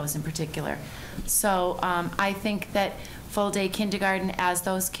kiddos in particular. So I think that full-day kindergarten, as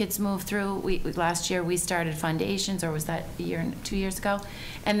those kids move through, last year we started foundations, or was that 2 years ago?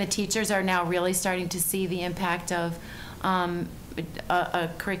 And the teachers are now really starting to see the impact of a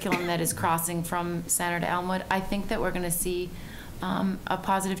curriculum that is crossing from Center to Elmwood. I think that we're going to see a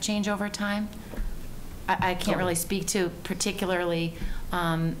positive change over time. I can't really speak to particularly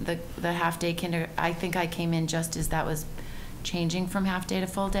the half-day kindergarten. I think I came in just as that was changing from half-day to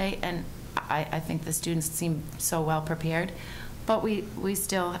full-day, and I think the students seem so well prepared. But we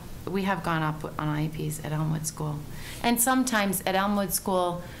have gone up on IEPs at Elmwood School. And sometimes at Elmwood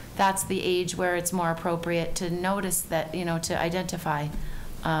School, that's the age where it's more appropriate to notice that, to identify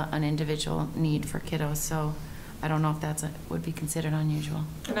an individual need for kiddos. So I don't know if that's would be considered unusual.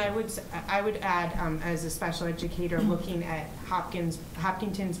 And I would add, as a special educator, looking at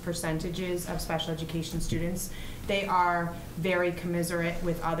Hopkinton's percentages of special education students, they are very commiserate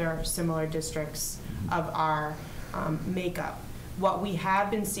with other similar districts of our makeup. What we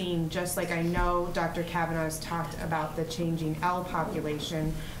have been seeing, just like I know Dr. Kavanaugh has talked about the changing L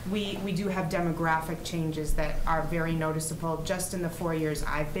population, we do have demographic changes that are very noticeable. Just in the 4 years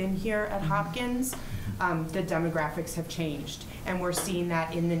I've been here at Hopkins, the demographics have changed. And we're seeing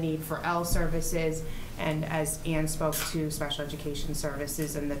that in the need for L services, and as Ann spoke to, special education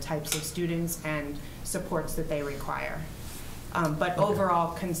services and the types of students and supports that they require. But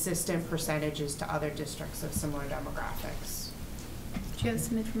overall, consistent percentages to other districts of similar demographics. Do you have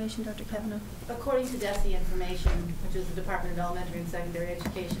some information, Dr. Kavanaugh? According to DESE information, which is the Department of Elementary and Secondary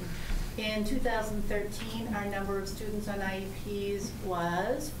Education, in 2013, our number of students on IEPs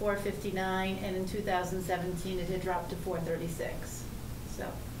was 459, and in 2017, it had dropped to 436. So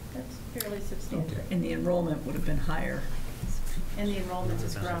that's fairly substantial. Okay. And the enrollment would have been higher. And the enrollment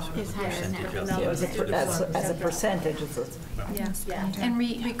has grown. It's higher now. Yeah, as a percentage, it's Yes. Yeah. And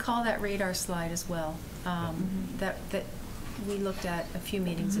recall that radar slide as well, that we looked at a few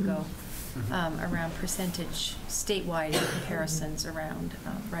meetings ago around percentage statewide comparisons around,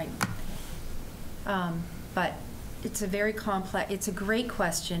 right. But it's a very complex, it's a great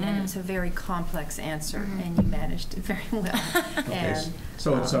question, and it's a very complex answer, and you managed it very well. And,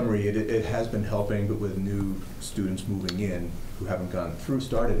 so in summary, it has been helping, but with new students moving in who haven't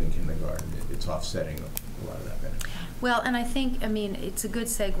started in kindergarten, it's offsetting a lot of that benefit. well, and I think, I mean, it's a good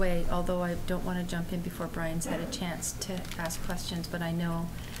segue, although I don't want to jump in before Brian's had a chance to ask questions, but I know,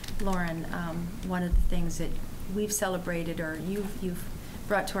 Lauren, one of the things that we've celebrated, or you've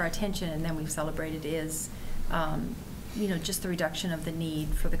brought to our attention, and then we've celebrated, is you know, just the reduction of the need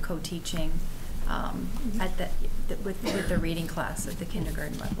for the co-teaching at with the reading class at the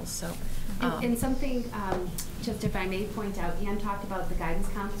kindergarten level. So, and something, just if I may point out, Ann talked about the guidance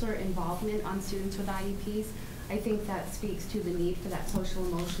counselor involvement on students with IEPs. I think that speaks to the need for that social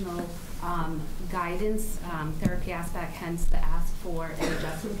emotional guidance, therapy aspect, hence the ask for an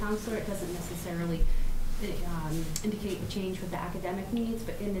adjustment counselor. It doesn't necessarily indicate a change with the academic needs,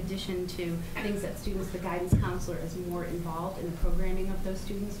 but in addition to things that students, the guidance counselor is more involved in the programming of those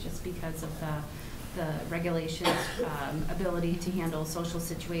students just because of the regulations, ability to handle social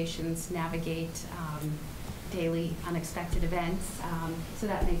situations, navigate daily unexpected events. So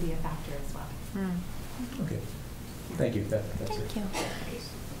that may be a factor as well. Okay. Thank you. That's Thank it. you.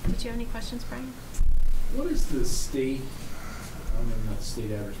 Did you have any questions, Brian? What is the state, I mean, not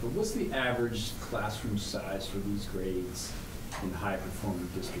state average, but what's the average classroom size for these grades in high-performing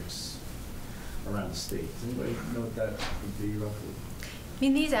districts around the state? Does anybody know what that would be roughly? I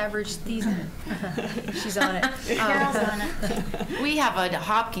mean, she's on it. Carol's on it. We have a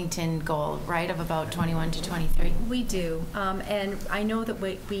Hopkinton goal, right, of about 21 to 23. We do, and I know that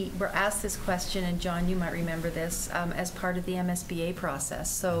we were asked this question, and John, you might remember this, as part of the MSBA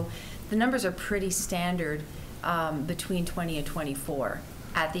process. So the numbers are pretty standard between 20 and 24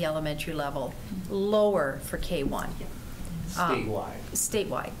 at the elementary level, lower for K1. Statewide?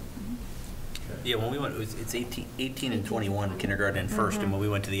 Statewide. Yeah, when we went, it's 18 and 21 kindergarten and first, and when we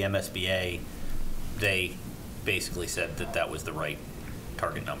went to the MSBA, they basically said that was the right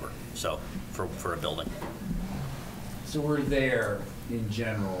target number, so, for a building. So we're there in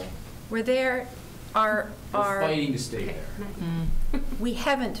general. We're there, We're fighting to stay there. We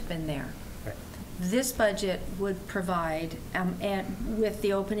haven't been there. This budget would provide, and with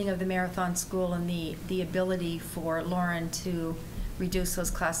the opening of the Marathon School and the ability for Lauren to reduce those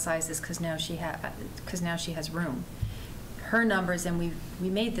class sizes because now she has room. Her numbers, and we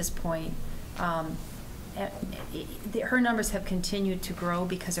made this point, her numbers have continued to grow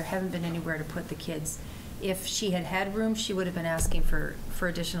because there haven't been anywhere to put the kids. If she had room, she would have been asking for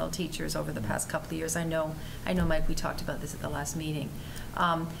additional teachers over the past couple of years. I know, Mike, we talked about this at the last meeting.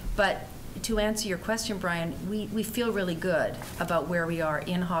 But to answer your question, Brian, we feel really good about where we are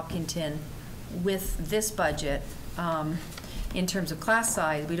in Hopkinton with this budget. In terms of class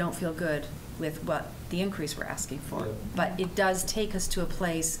size, we don't feel good with what the increase we're asking for. But it does take us to a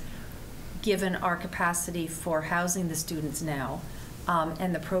place, given our capacity for housing the students now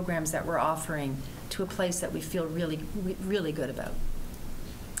and the programs that we're offering, to a place that we feel really, really good about.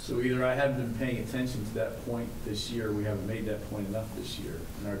 So either I haven't been paying attention to that point this year, or we haven't made that point enough this year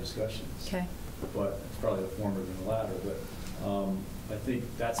in our discussions. Okay. But it's probably the former than the latter. But I think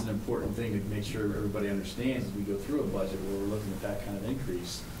that's an important thing to make sure everybody understands as we go through a budget where we're looking at that kind of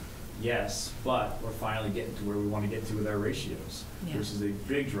increase. yes, but we're finally getting to where we want to get to with our ratios, Yeah. which is a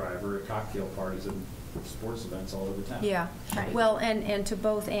big driver at cocktail parties and sports events all over town. Yeah, well, and to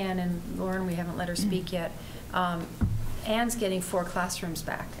both Ann and Lauren, we haven't let her speak yet. Ann's getting 4 classrooms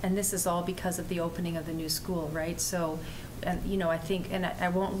back, and this is all because of the opening of the new school, right? So, and you know, I think, and I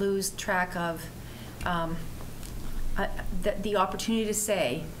won't lose track of the opportunity to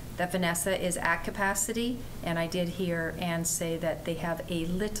say that Vanessa is at capacity, and I did hear Ann say that they have a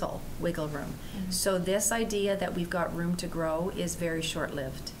little wiggle room. So this idea that we've got room to grow is very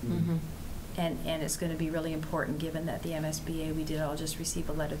short-lived. And it's going to be really important, given that the MSBA, we did all just receive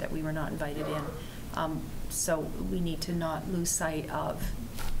a letter that we were not invited in. So we need to not lose sight of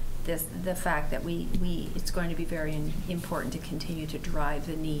this, the fact that it's going to be very important to continue to drive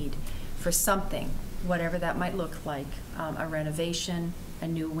the need for something, whatever that might look like, a renovation, a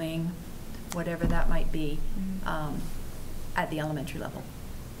new wing, whatever that might be, at the elementary level.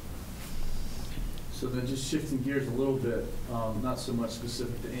 So then just shifting gears a little bit, not so much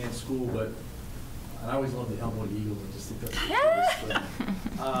specific to Ann's school, but I always love the Elmwood Eagles. I just think that's the coolest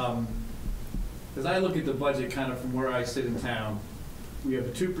thing. As I look at the budget kind of from where I sit in town, we have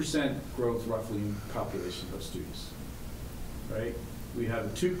a 2% growth roughly in population of students, right? We have a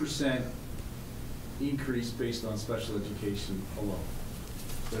 2% increase based on special education alone.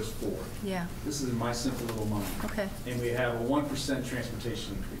 There's 4. Yeah. This is in my simple little mind. Okay. And we have a 1%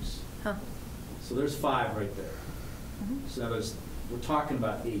 transportation increase. Huh. So there's 5 right there. So now we're talking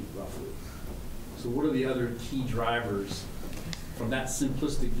about 8 roughly. So what are the other key drivers from that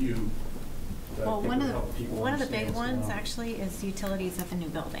simplistic view that I Well, think would help people one of the understand big what's going ones on? actually is utilities at the new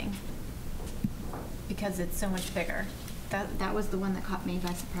building, because it's so much bigger. That was the one that caught me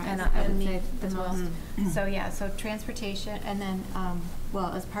by surprise. And I would me say the as well. most. So yeah, so transportation, and then,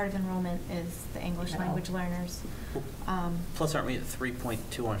 well, as part of enrollment is the English language learners. Plus, aren't we at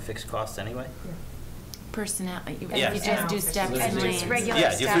 3.2 on fixed costs anyway? Personnel, Yeah. you just do steps and lanes.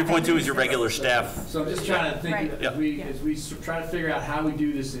 Yeah, your 3.2 is your regular staff. So I'm just trying to think, Right. as we try to figure out how we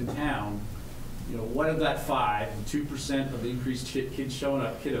do this in town, you know, what of that 5, 2% of the increased kids showing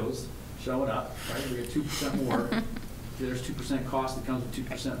up, kiddos showing up, right? We get 2% more. There's 2% cost that comes with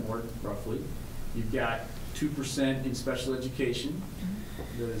 2% more, roughly. You've got 2% in special education,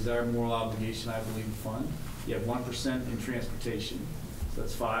 the desired moral obligation, I believe, fund. You have 1% in transportation, so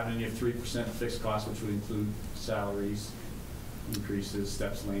that's 5, and then you have 3% fixed cost, which would include salaries, increases,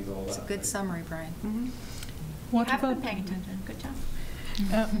 steps, lanes, all that. It's a good right? summary, Brian. What I've been about paying attention. Good job.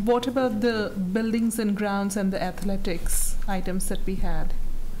 what about the buildings and grounds and the athletics items that we had?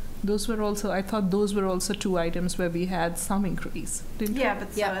 Those were also, I thought those were also 2 items where we had some increase, didn't we? Yeah,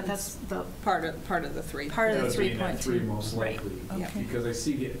 but so that's the Part of the 3. Part of That the would be in that 3.2. 3 most likely. Right. Okay. Because I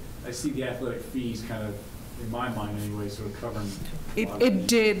see the athletic fees kind of, in my mind anyway, sort of covering. a lot of It things.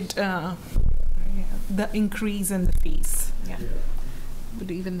 did, the increase in the fees yeah.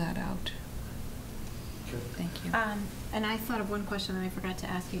 would even that out. Thank you. And I thought of one question that I forgot to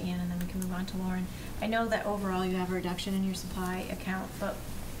ask you, Ian, and then we can move on to Lauren. I know that overall you have a reduction in your supply account, but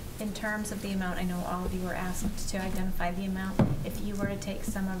in terms of the amount, I know all of you were asked to identify the amount. If you were to take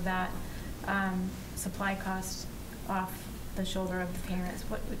some of that supply cost off the shoulder of the parents,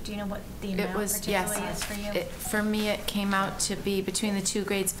 do you know what the amount particularly is for you? For me, it came out to be between the 2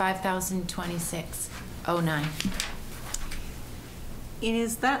 grades, $5,026.09.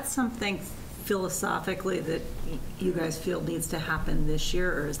 Is that something philosophically that you guys feel needs to happen this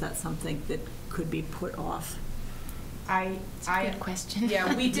year, or is that something that could be put off? It's a good question.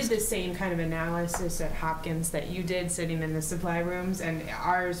 Yeah, we did the same kind of analysis at Hopkins that you did, sitting in the supply rooms, and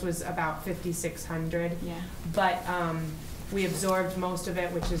ours was about 5,600. Yeah. But we absorbed most of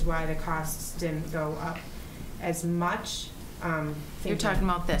it, which is why the costs didn't go up as much. You're talking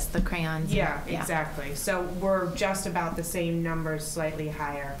about this, the crayons. Yeah, exactly. So we're just about the same numbers, slightly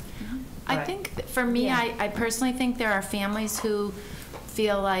higher. I But- think, for me, Yeah. I personally think there are families who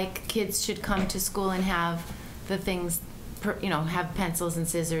feel like kids should come to school and have the things, have pencils and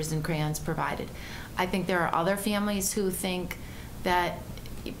scissors and crayons provided. I think there are other families who think that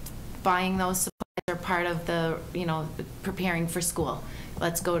buying those supplies are part of the, preparing for school.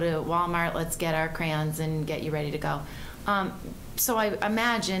 Let's go to Walmart, let's get our crayons and get you ready to go. So I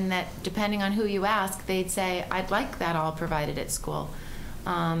imagine that depending on who you ask, they'd say, I'd like that all provided at school.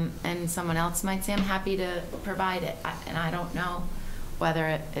 And someone else might say, I'm happy to provide it. And I don't know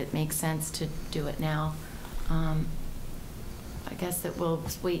whether it makes sense to do it now. I guess that we'll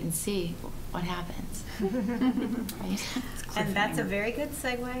wait and see what happens. Right? And that's a very good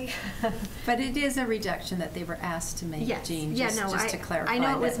segue. But it is a reduction that they were asked to make, Yes. Jean, Yeah, just, no, just to clarify. I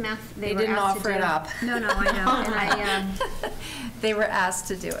know it was that math. They were didn't asked to offer it do. up. No, no, I know. And I, They were asked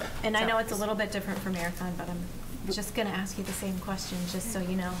to do it. and I So- know it's a little bit different for Marathon, but I'm just going to ask you the same question, just so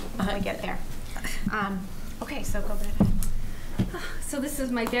you know when I get there. Okay, so go right ahead. So this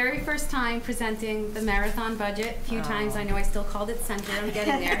is my very first time presenting the marathon budget. A few times, I know I still called it center, I'm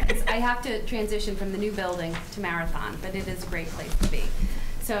getting there. I have to transition from the new building to marathon, but it is a great place to be.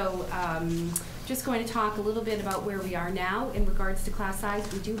 So just going to talk a little bit about where we are now in regards to class size.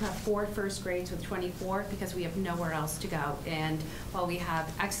 We do have 4 first grades with 24 because we have nowhere else to go. And while we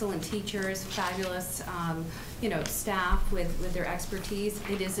have excellent teachers, fabulous staff with their expertise,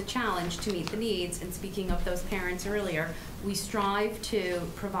 it is a challenge to meet the needs. And speaking of those parents earlier, we strive to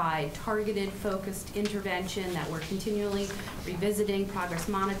provide targeted, focused intervention that we're continually revisiting, progress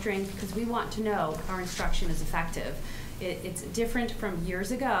monitoring, because we want to know if our instruction is effective. It's different from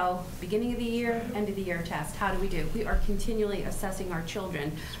years ago, beginning of the year, end of the year test. How do we do? We are continually assessing our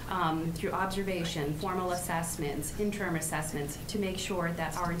children through observation, formal assessments, interim assessments to make sure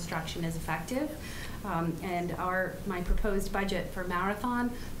that our instruction is effective. And my proposed budget for Marathon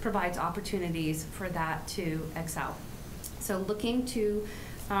provides opportunities for that to excel. So looking to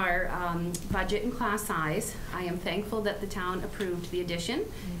our budget and class size, I am thankful that the town approved the addition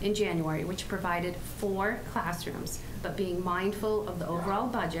in January, which provided 4 classrooms. But being mindful of the overall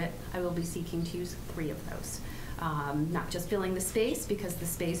budget, I will be seeking to use 3 of those. Not just filling the space, because the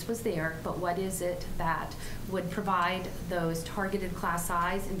space was there, but what is it that would provide those targeted class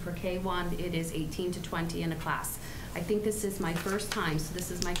size? And for K1, it is 18 to 20 in a class. I think this is my first time, so this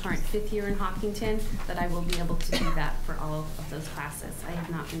is my current 5th year in Hopkinton, that I will be able to do that for all of those classes. I have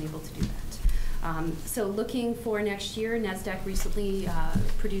not been able to do that. So looking for next year, NESDEC recently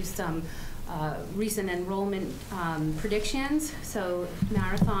produced some recent enrollment predictions. So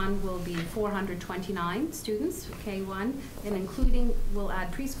Marathon will be 429 students, K1, and including, we'll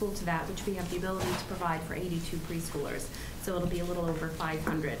add preschool to that, which we have the ability to provide for 82 preschoolers. So it'll be a little over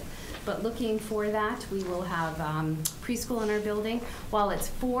 500. But looking for that, we will have preschool in our building. While it's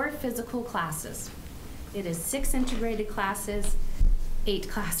 4 physical classes, it is 6 integrated classes, 8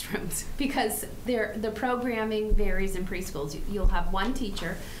 classrooms, because the programming varies in preschools. You'll have 1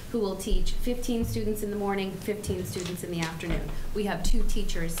 teacher who will teach 15 students in the morning, 15 students in the afternoon. We have 2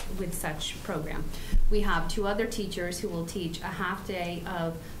 teachers with such program. We have 2 other teachers who will teach a half day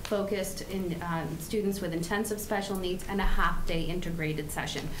of focused in students with intensive special needs and a half-day integrated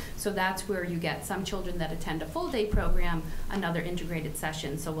session. So that's where you get some children that attend a full-day program, another integrated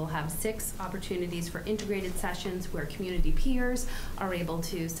session. So we'll have 6 opportunities for integrated sessions where community peers are able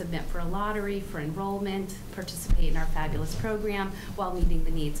to submit for a lottery, for enrollment, participate in our fabulous program while meeting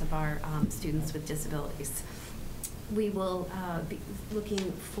the needs of our students with disabilities. We will be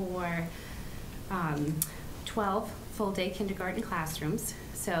looking for 12 full-day kindergarten classrooms.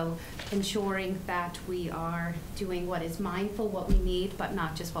 So ensuring that we are doing what is mindful, what we need, but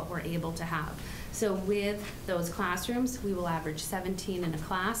not just what we're able to have. So with those classrooms, we will average 17 in a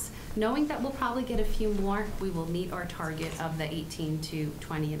class. Knowing that we'll probably get a few more, we will meet our target of the 18 to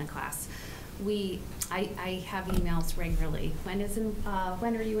 20 in a class. I have emails regularly.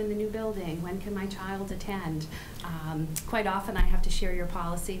 When are you in the new building? When can my child attend? Quite often I have to share your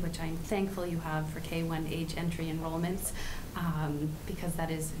policy, which I'm thankful you have for K1 age entry enrollments, because that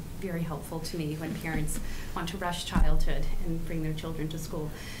is very helpful to me when parents want to rush childhood and bring their children to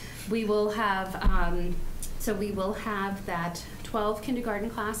school. We will have, we will have that 12 kindergarten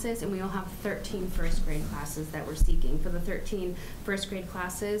classes, and we will have 13 first grade classes that we're seeking. For the 13 first grade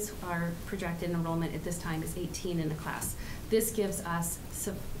classes, our projected enrollment at this time is 18 in a class. This gives us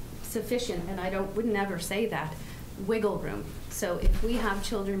sufficient, and I would never say that, wiggle room. So if we have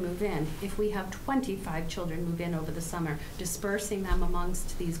children move in, if we have 25 children move in over the summer, dispersing them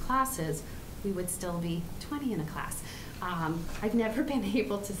amongst these classes, we would still be 20 in a class. I've never been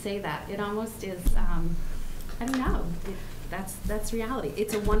able to say that. It almost is, I don't know. That's reality.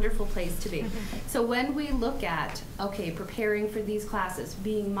 It's a wonderful place to be. So when we look at, okay, preparing for these classes,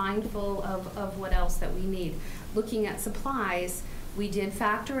 being mindful of what else that we need, looking at supplies, we did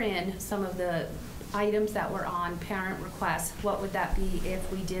factor in some of the items that were on parent requests. What would that be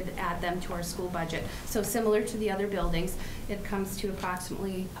if we did add them to our school budget? So similar to the other buildings, it comes to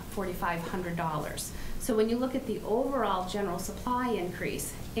approximately $4,500. So when you look at the overall general supply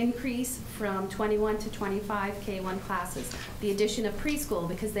increase from 21 to 25 K1 classes, the addition of preschool,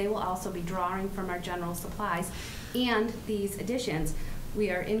 because they will also be drawing from our general supplies, and these additions, we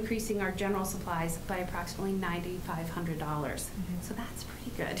are increasing our general supplies by approximately $9,500. So that's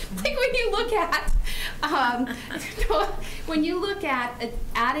pretty good. Like when you look at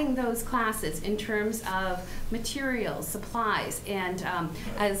adding those classes in terms of materials, supplies, and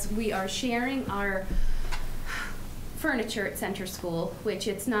as we are sharing our furniture at Center School, which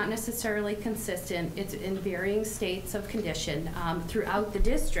it's not necessarily consistent, it's in varying states of condition throughout the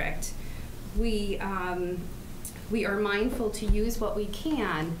district, we are mindful to use what we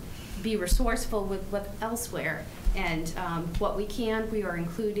can, be resourceful with what elsewhere, and what we can, we are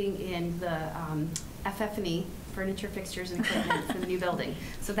including in the FF&E, furniture, fixtures, and equipment for the new building.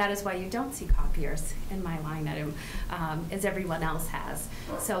 So that is why you don't see copiers in my line item, as everyone else has.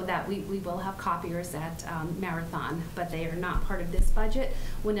 So that we will have copiers at Marathon, but they are not part of this budget.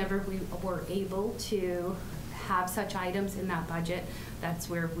 Whenever we were able to have such items in that budget, that's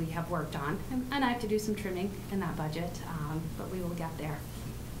where we have worked on. And I have to do some trimming in that budget, but we will get there.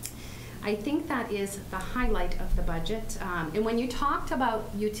 I think that is the highlight of the budget. And when you talked about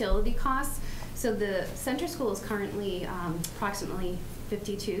utility costs, so the Center School is currently approximately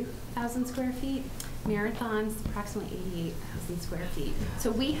 52,000 square feet. Marathon's approximately 88,000 square feet. So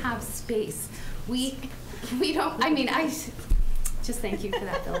we have space. We don't, I mean, I just thank you for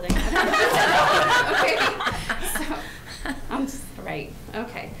that building. Okay, so I'm just, right,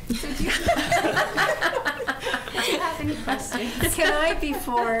 okay. So do you have any questions? Can I,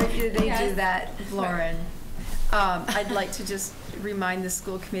 before they Yes. do that, Lauren, I'd like to just remind the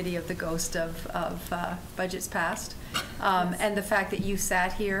school committee of the ghost of budgets past, and the fact that you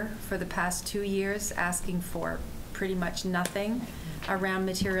sat here for the past 2 years asking for pretty much nothing around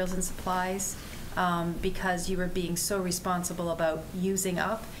materials and supplies, because you were being so responsible about using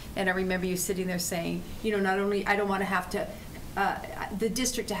up. And I remember you sitting there saying, you know, not only, I don't want to have to, the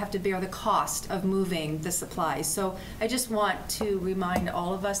district to have to bear the cost of moving the supplies. So I just want to remind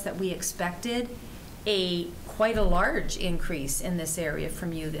all of us that we expected quite a large increase in this area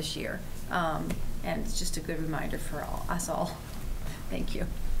from you this year. And it's just a good reminder for us all. Thank you.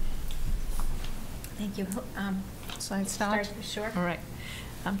 Thank you. So I start? Sure. All right.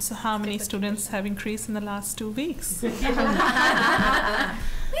 So how many students have increased in the last 2 weeks? We have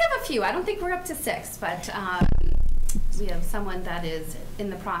a few. I don't think we're up to 6, but we have someone that is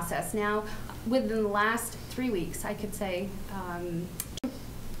in the process now. Within the last 3 weeks, I could say.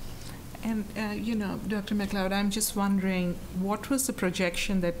 And, you know, Dr. McLeod, I'm just wondering, what was the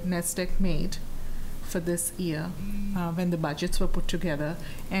projection that NESDEC made for this year when the budgets were put together?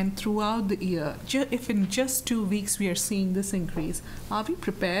 And throughout the year, if in just 2 weeks we are seeing this increase, are we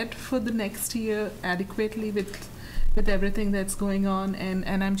prepared for the next year adequately with everything that's going on?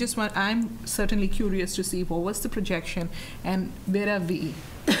 And I'm certainly curious to see what was the projection and where are we?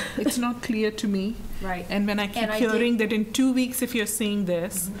 It's not clear to me. Right. And when I keep hearing that in 2 weeks if you're seeing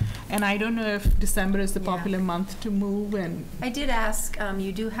this, and I don't know if December is the popular month to move. And I did ask,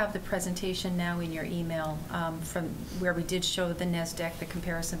 you do have the presentation now in your email from where we did show the NESDEC, the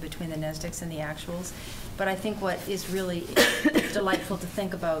comparison between the NESDECs and the actuals. But I think what is really delightful to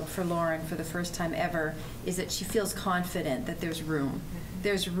think about for Lauren for the first time ever is that she feels confident that there's room.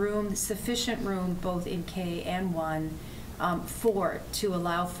 There's room, sufficient room, both in K and 1, to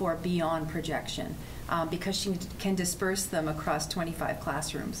allow for beyond projection, because she can disperse them across 25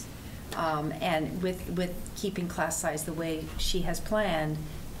 classrooms. And with keeping class size the way she has planned,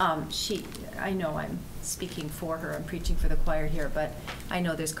 I know I'm speaking for her, I'm preaching for the choir here, but I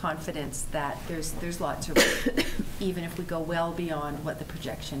know there's confidence that there's lots of room, even if we go well beyond what the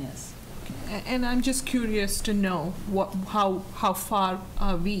projection is. And I'm just curious to know how far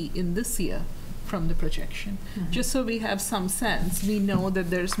are we in this year from the projection, just so we have some sense. We know that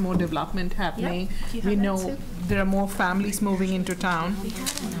there's more development happening. Yep. We know there are more families moving into town.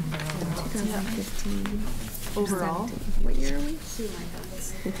 2015 overall. What year are we?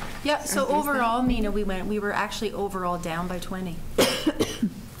 Yeah. So overall, Mina, we were actually overall down by 20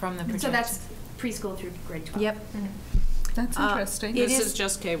 from the projection. So that's preschool through grade 12. Yep. That's interesting. This is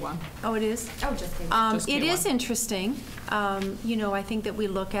just K1. Oh, it is? Oh, just K1. It is interesting. You know, I think that we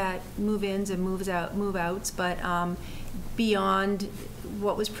look at move-ins and move-outs, but beyond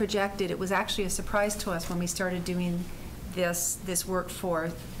what was projected, it was actually a surprise to us when we started doing this work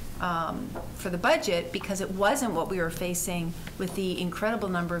for the budget, because it wasn't what we were facing with the incredible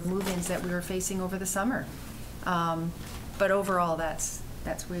number of move-ins that we were facing over the summer. But overall, that's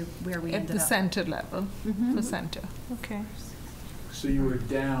where we ended up. At the center level, for center. Okay. So you were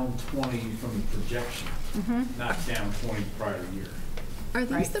down 20 from the projection, not down 20 prior year. Are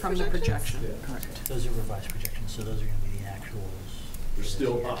these Right, the from projections? the projection? Yeah. Correct. Those are revised projections, so those are going to be the actuals. We're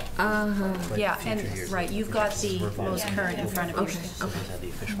still up. Yeah, and, right, you've got the most current in front of you. So those are the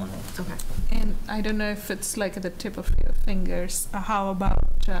official ones. Okay. And I don't know if it's like at the tip of your fingers. How about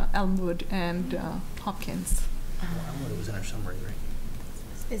Elmwood and Hopkins? Elmwood was in our summary, right?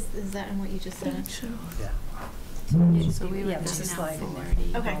 Is that in what you just said? Yeah. So we would this is slide in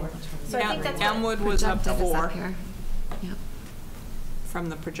there. Okay. So I think that's what- Elmwood was up Projected is 4 up here. Yep. from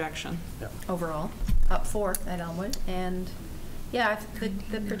the projection. Overall, up 4 at Elmwood. And, yeah,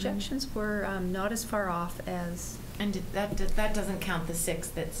 the projections were not as far off as. And that doesn't count the 6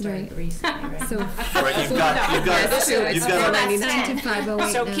 that started Right. recently, right? So Right, you've got 99 to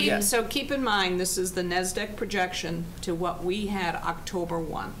 508. So now. so keep in mind, this is the NESDEC projection to what we had October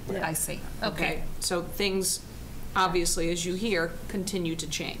 1. I see. Okay, so things, obviously, as you hear, continue to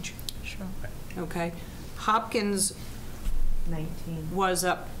change. Sure. Okay? Hopkins 19. was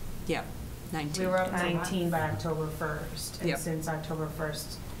up, 19. We were up 19 by October 1st. And Yep. since October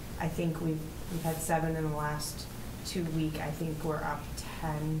 1st, I think we've had 7 in the last 2 weeks. I think we're up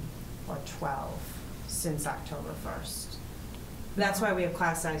 10 or 12 since October 1st. That's why we have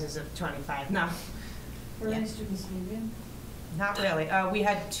class sizes of 25 now. Were any students leaving? Not really. We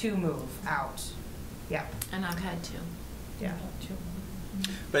had 2 move out. Yeah. And I've had 2. Yeah.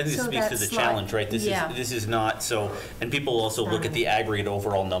 But I think this So speaks to that the slide- challenge, right? yeah. This is not, so, and people also look at the aggregate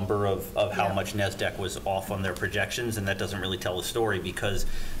overall number of how Yeah. much NESDEC was off on their projections, and that doesn't really tell the story, because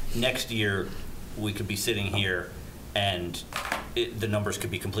next year, we could be sitting here, and the numbers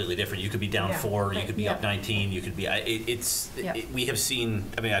could be completely different. You could be down Yeah. 4, you could be up Yeah. 19, you could be, Yeah. we have seen,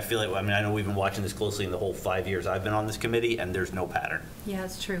 I feel like, I know we've been watching this closely in the whole 5 years I've been on this committee, and there's no pattern. Yeah,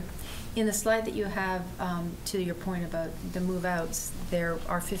 it's true. In the slide that you have, to your point about the move-outs, there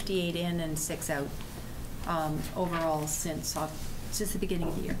are 58 in and 6 out overall since the beginning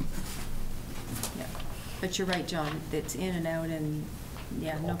of the year. Yeah. But you're right, John, it's in and out and,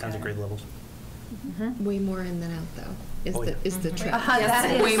 yeah, no All kinds of grade levels. Mm-hmm. Way more in than out, though, is the trend.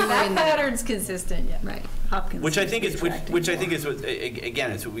 That Way more in than out. pattern's consistent, yeah. Right. Hopkins. Which I think is, retracting which I more. think is,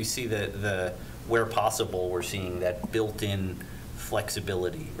 again, it's what we see the, where possible, we're seeing that built-in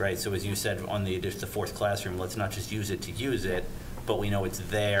flexibility, right? So as you said, on the 4th classroom, let's not just use it to use it, but we know it's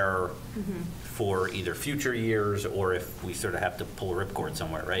there for either future years, or if we sort of have to pull a ripcord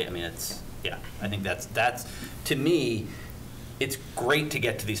somewhere, right? I mean, I think that's, to me, it's great to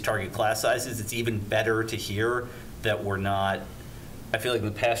get to these target class sizes. It's even better to hear that we're not, I feel like in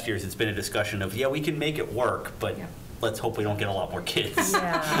the past years, it's been a discussion of, we can make it work, but let's hope we don't get a lot more kids.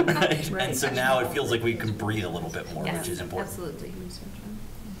 Yeah. Right? Right. And so now it feels like we can breathe a little bit more, which is important. Absolutely.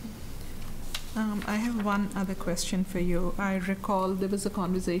 I have one other question for you. I recall there was a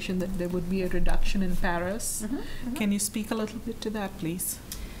conversation that there would be a reduction in Paris. Can you speak a little bit to that, please?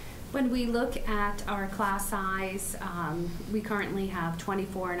 When we look at our class size, we currently have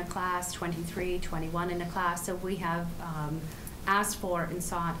 24 in a class, 23, 21 in a class, so we have asked for and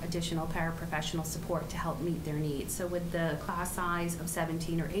sought additional paraprofessional support to help meet their needs. So with the class size of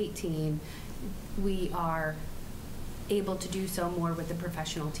 17 or 18, we are able to do so more with the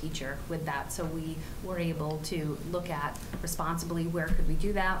professional teacher with that. So we were able to look at responsibly where could we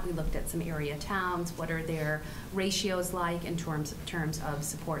do that. We looked at some area towns, what are their ratios like in terms of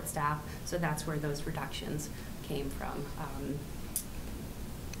support staff. So that's where those reductions came from.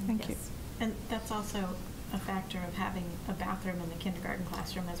 Thank you. And that's also a factor of having a bathroom in the kindergarten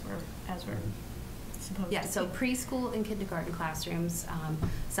classroom as we're supposed Yeah, to. so preschool and kindergarten classrooms,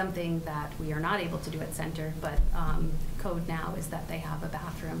 something that we are not able to do at Center, but code now is that they have a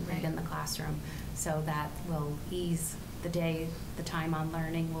bathroom right in the classroom. So that will ease the day, the time on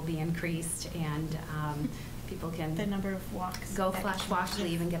learning will be increased, and people can The number of walks. go flush, wash,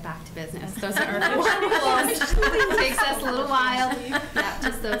 leave, and get back to business. Those are our 4 rules. Takes us a little while, yeah,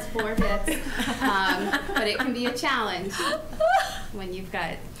 just those 4 bits. But it can be a challenge when you've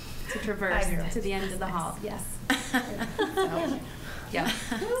got to traverse to the end of the hall, yes. So, yeah,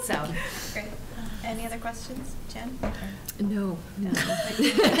 so. Great. Any other questions, Jen? No. Okay.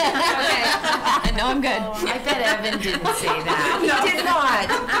 No, I'm good. I bet Evan didn't say that. He did not.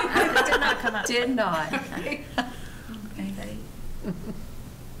 It did not come up. Did not. Anybody?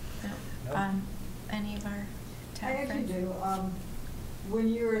 No. Any of our I town actually friends? do.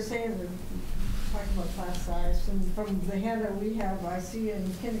 When you were saying, talking about class size, from the handout we have, I see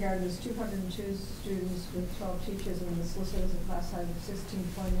in kindergarten there's 202 students with 12 teachers, and this listed as a class size of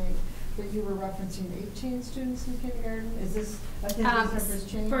 16.8. But you were referencing 18 students in kindergarten? Is this, I think these numbers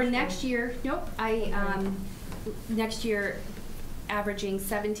changed? For next year, nope, next year, averaging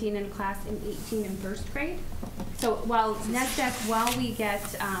 17 in a class and 18 in first grade. So while NESDEC, while we get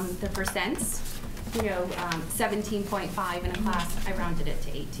the percents, 17.5 in a class, I rounded it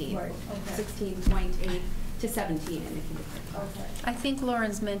to 18. Right, okay. 16.8 to 17 in the kindergarten class. Okay. I think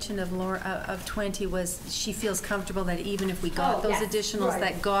Lauren's mention of 20 was, she feels comfortable that even if we got Oh, those yes. additionals, Right.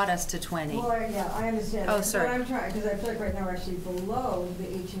 that got us to 20. Well, yeah, I understand. Oh, that. sorry. But I'm trying, because I feel like right now we're actually below the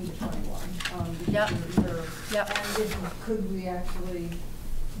 18 to 21. Because Yep. Yep. And could we actually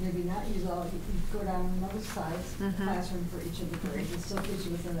maybe not use all, you could go down another size Mhm. classroom for each of the grades and still get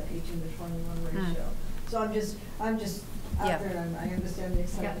you within that 18 to 21 ratio. Mm. So I'm just out Yeah. there, and I understand the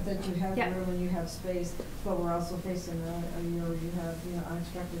excitement Yep. that you have Yep. room and you have space, but we're also facing a year where you have,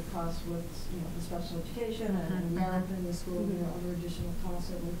 unexpected costs with, the special education and merit in the school, other additional costs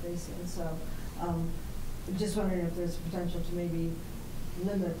that we're facing. So, just wondering if there's potential to maybe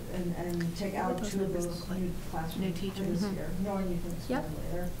limit and take out those 2 of numbers those look like? new classrooms New for teachers. this Mhm. year, knowing you can Yep.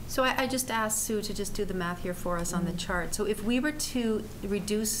 explain later. So I just asked Sue to just do the math here for us on the chart. So if we were to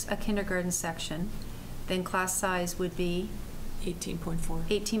reduce a kindergarten section, then class size would be 18.4.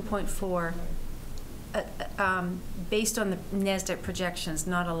 18.4. Based on the NESDEC projections,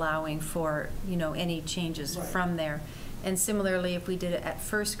 not allowing for, any changes Right. from there. And similarly, if we did it at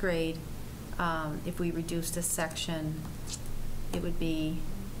first grade, if we reduced a section, it would be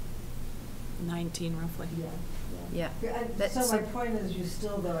 19 roughly. Yeah. So my point is, you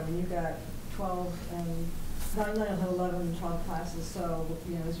still though, you got 12 and, not 11 and 12 classes, so,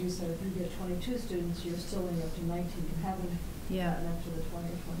 as you said, if you get 22 students, you're still only up to 19, you haven't gotten up to the 20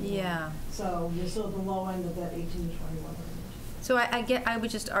 or 21. Yeah. So you're still at the low end of that 18 to 21 range. So I would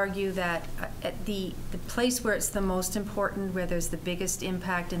just argue that at the place where it's the most important, where there's the biggest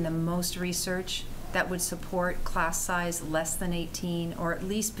impact and the most research that would support class size less than 18, or at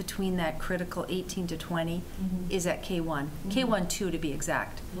least between that critical 18 to 20, is at K1. K1-2 to be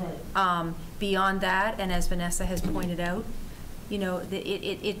exact. Right. Beyond that, and as Vanessa has pointed out,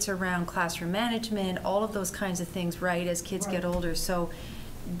 it's around classroom management, all of those kinds of things, right, as kids get older. So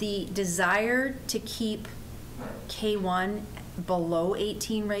the desire to keep K1 below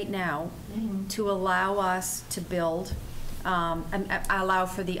 18 right now, to allow us to build, allow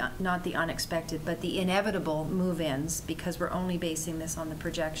for not the unexpected, but the inevitable move-ins, because we're only basing this on the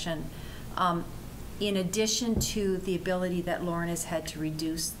projection. In addition to the ability that Lauren has had to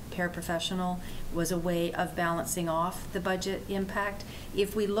reduce paraprofessional, was a way of balancing off the budget impact.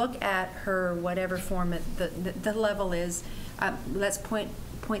 If we look at her, whatever form the level is, let's point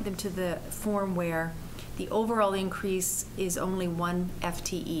them to the form where the overall increase is only 1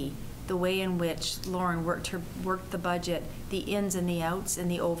 FTE. The way in which Lauren worked the budget, the ins and the outs and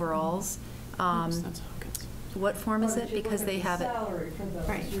the overalls. What form is it? Because they have it. Salary for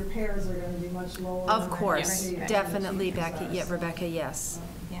those, your pairs are going to be much lower. Of than course, the definitely, teachers Becky. are, Yeah, so. Rebecca, yes.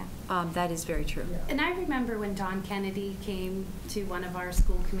 Yeah. That is very true. And I remember when Don Kennedy came to one of our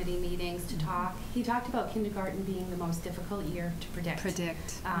school committee meetings to talk, he talked about kindergarten being the most difficult year to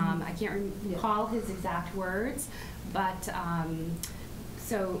predict. I can't recall his exact words, but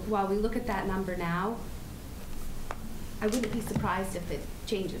so while we look at that number now, I wouldn't be surprised if it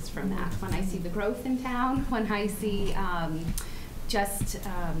changes from that. When I see the growth in town, when I see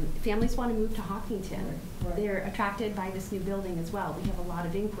families want to move to Hopkinton. Right. They're attracted by this new building as well. We have a lot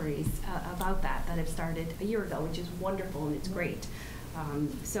of inquiries about that have started a year ago, which is wonderful and it's great.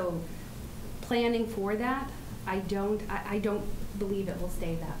 So planning for that, I don't believe it will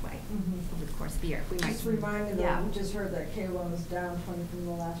stay that way over the course of the year. We Just remind me that we just heard that K1 was down 20 from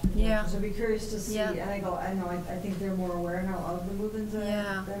the last projection. Yeah. So I'd be curious to see, Yeah. and I think they're more aware now of the movements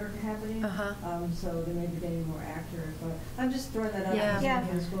that are happening. So they may be getting more accurate, but I'm just throwing that out. Yeah.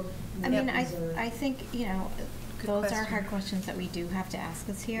 Because we'll- I mean, we'll- I think, those are hard questions that we do have to ask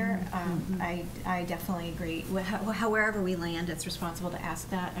this year. I definitely agree. However we land, it's responsible to ask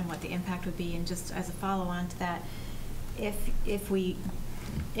that and what the impact would be. And just as a follow-on to that, if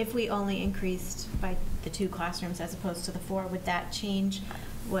we only increased by the 2 classrooms as opposed to the 4, would that change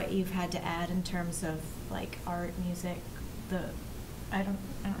what you've had to add in terms of like art, music, I don't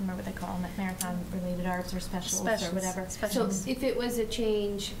remember what they call them, marathon-related arts or specials or whatever. So if it was a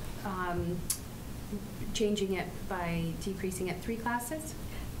change, changing it by decreasing it 3 classes?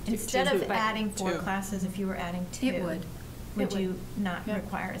 Instead of adding 4 classes, if you were adding 2, It would. would you not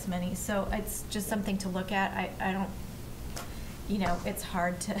require as many? So it's just something to look at. I don't, it's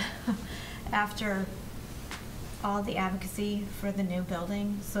hard to, after all the advocacy for the new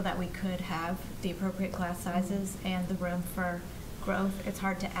building so that we could have the appropriate class sizes and the room for growth, it's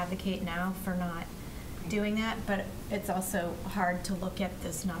hard to advocate now for not doing that, but it's also hard to look at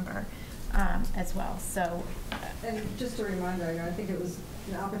this number as well. So, and just a reminder, I think it was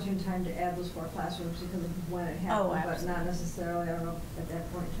an opportune time to add those 4 classrooms because of when it happened, but not necessarily, I don't know, at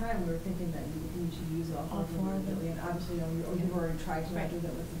that point in time, we were thinking that you should use all 4 of them immediately, and obviously, you've already tried to not do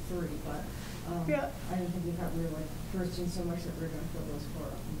that with the 3, but, I didn't think we were like bursting so much that we were gonna fill those 4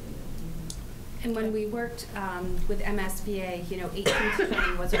 up immediately. And when we worked with MSBA, 18 to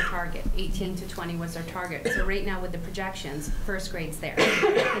 20 was our target. 18 to 20 was our target. So right now with the projections, first grade's there.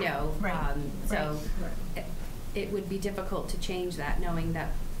 So it would be difficult to change that, knowing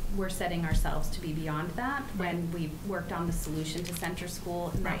that we're setting ourselves to be beyond that. When we worked on the solution to center school,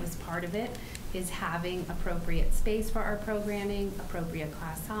 and that was part of it, is having appropriate space for our programming, appropriate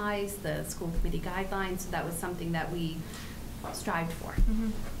class size, the school committee guidelines. So that was something that we strived for.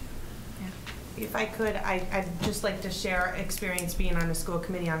 If I could, I'd just like to share experience being on a school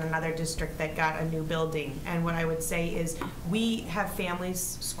committee on another district that got a new building. And what I would say is we have families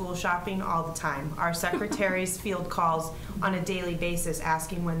school shopping all the time. Our secretaries field calls on a daily basis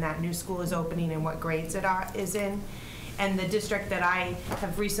asking when that new school is opening and what grades it is in. And the district that I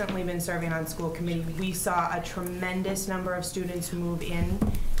have recently been serving on school committee, we saw a tremendous number of students move in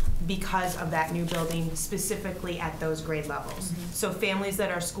because of that new building, specifically at those grade levels. So families that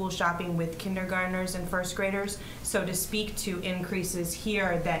are school shopping with kindergartners and first graders, so to speak to increases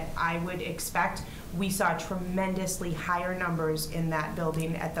here that I would expect, we saw tremendously higher numbers in that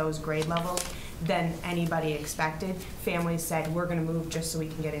building at those grade levels than anybody expected. Families said, we're gonna move just so we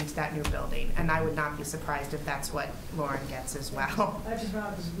can get into that new building. And I would not be surprised if that's what Lauren gets as well. I just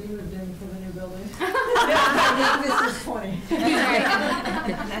found because we moved in for the new building. This is 20.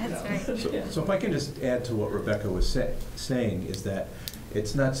 That's right. So if I can just add to what Rebecca was saying, is that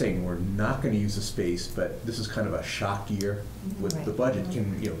it's not saying we're not going to use the space, but this is kind of a shock year with the budget.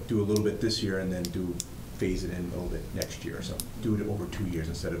 Can do a little bit this year and then phase it in a little bit next year or something. Do it over 2 years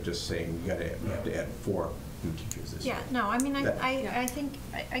instead of just saying we have to add 4 new teachers this year. Yeah, no, I mean, I think,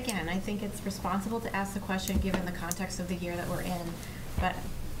 again, I think it's responsible to ask the question given the context of the year that we're in, but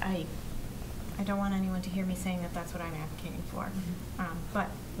I don't want anyone to hear me saying that that's what I'm advocating for. But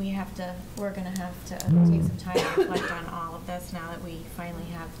we're gonna have to take some time to reflect on all of this now that we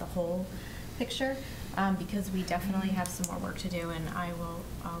finally have the whole picture, because we definitely have some more work to do, and I will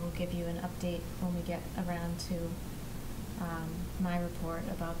give you an update when we get around to my report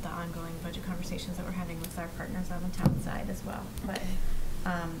about the ongoing budget conversations that we're having with our partners on the town side as well. But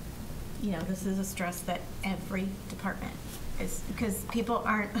this is a stress that every department is, because people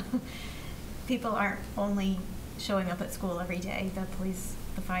aren't only showing up at school every day. The police,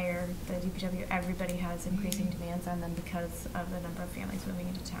 the fire, the DPW, everybody has increasing demands on them because of the number of families moving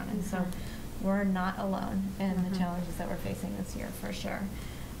into town. And so we're not alone in the challenges that we're facing this year, for sure.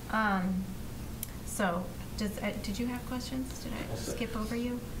 So did you have questions? Did I skip over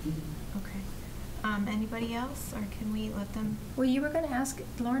you? Okay. Anybody else, or can we let them? Well, you were going to ask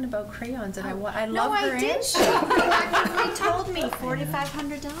Lauren about crayons, and I love her no, I did. answer. They told me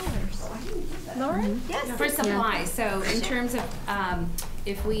 $4,500. Lauren? Yes. For supplies, so in terms of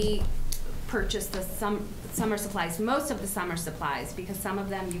if we purchase the summer supplies, most of the summer supplies, because some of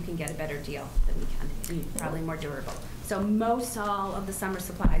them you can get a better deal than we can, probably more durable. So most all of the summer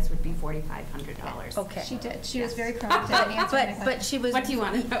supplies would be $4,500. Okay. She did. She was very proactive in answering. But she was. What do you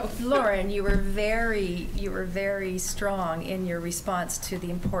want to know, Lauren? You were very strong in your response to the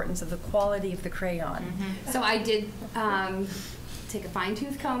importance of the quality of the crayon. So I did take a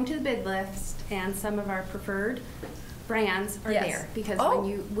fine-tooth comb to the bid list, and some of our preferred brands are there, because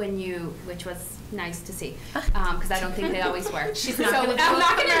when you, which was nice to see, because I don't think they always work. She's not I'm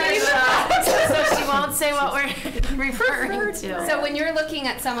not going to use so she won't say what we're referring to. So when you're looking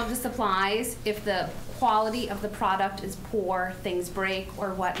at some of the supplies, if the quality of the product is poor, things break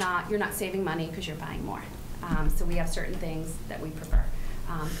or whatnot, you're not saving money because you're buying more. So we have certain things that we prefer,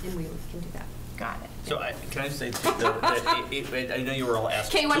 and we can do that. Got it. So can I say that I know you were all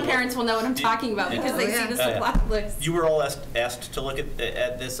asked. K-1 parents will know what I'm talking about because they see the supply list. You were all asked to look at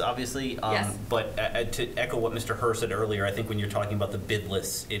this, obviously. Yes. But to echo what Mr. Herr said earlier, I think when you're talking about the bid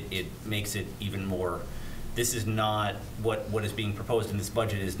lists, it makes it even more. This is not what is being proposed in this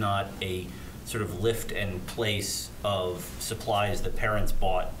budget is not a sort of lift and place of supplies that parents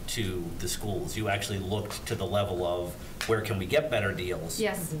bought to the schools. You actually looked to the level of where can we get better deals?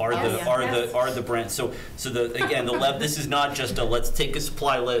 Yes. Are the brands this is not just a let's take a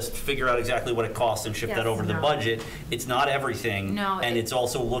supply list, figure out exactly what it costs and shift that over to the budget. It's not everything. No, and it's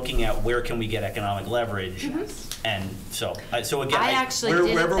also looking at where can we get economic leverage. And so again,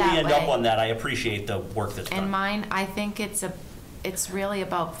 wherever we end up on that, I appreciate the work that's done. In mine, I think it's really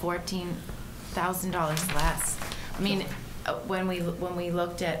about $14,000 less. I mean, when we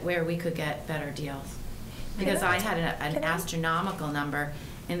looked at where we could get better deals. because I had an astronomical number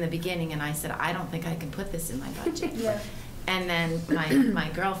in the beginning, and I said, I don't think I can put this in my budget. Yeah. And then my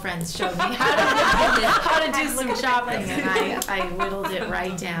girlfriends showed me how to do some shopping, and I whittled it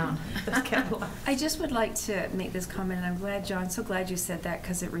right down. I just would like to make this comment, and I'm glad, John, so glad you said that,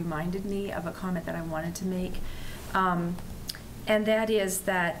 because it reminded me of a comment that I wanted to make. And that is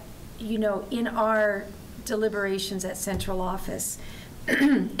that, you know, in our deliberations at central office,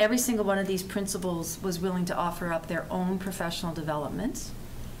 every single one of these principals was willing to offer up their own professional development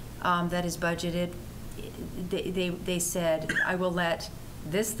that is budgeted. They said, I will let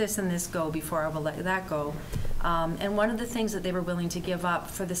this, and this go before I will let that go. And one of the things that they were willing to give up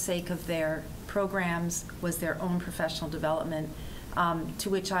for the sake of their programs was their own professional development, to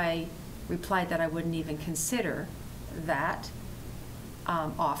which I replied that I wouldn't even consider that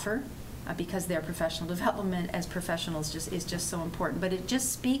offer, because their professional development as professionals is just so important. But it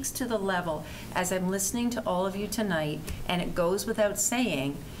just speaks to the level, as I'm listening to all of you tonight, and it goes without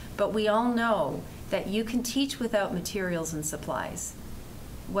saying, but we all know that you can teach without materials and supplies.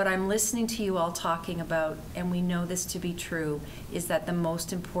 What I'm listening to you all talking about, and we know this to be true, is that the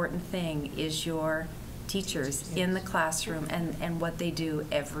most important thing is your teachers in the classroom and what they do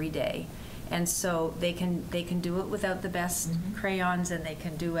every day. And so they can do it without the best crayons, and they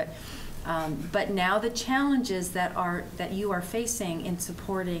can do it. But now the challenges that you are facing in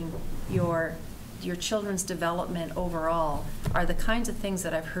supporting your children's development overall are the kinds of things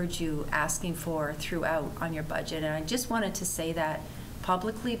that I've heard you asking for throughout on your budget. And I just wanted to say that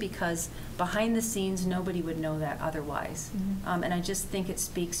publicly, because behind the scenes nobody would know that otherwise. And I just think it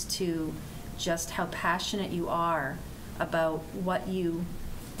speaks to just how passionate you are about what you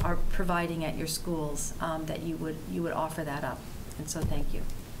are providing at your schools, that you would offer that up. And so thank you.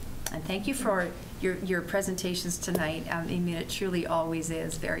 And thank you for your presentations tonight. I mean, it truly always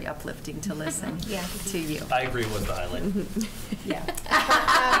is very uplifting to listen to you. I agree with the highlight. Yeah.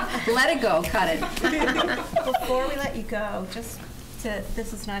 Let it go, cut it. Before we let you go, this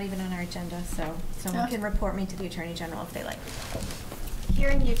is not even on our agenda, so someone can report me to the Attorney General if they like.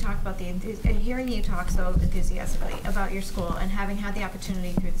 Hearing you talk so enthusiastically about your school, and having had the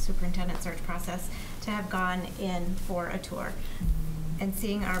opportunity through the superintendent search process to have gone in for a tour, and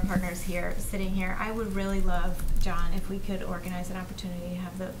seeing our partners here, sitting here, I would really love, John, if we could organize an opportunity to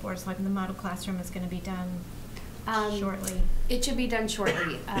have the Board of Selectmen. The model classroom is going to be done shortly. It should be done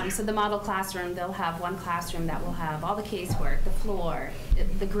shortly. So the model classroom, they'll have one classroom that will have all the casework, the floor,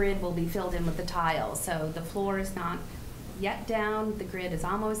 the grid will be filled in with the tiles. So the floor is not yet down, the grid is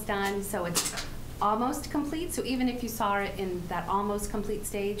almost done, so it's almost complete. So even if you saw it in that almost complete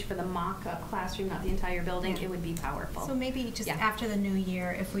stage for the mock-up classroom, not the entire building, it would be powerful. So maybe just after the new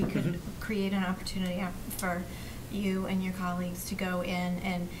year, if we could create an opportunity for you and your colleagues to go in,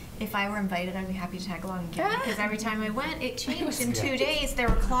 and if I were invited, I'd be happy to tag along again, because every time I went, it changed in 2 days. There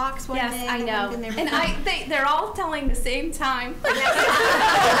were clocks one day. Yes, I know. And they're all telling the same time.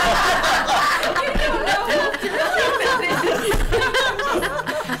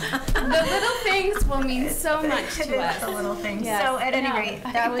 The little things will mean so much to us. The little things. Yes, So at any I know. rate,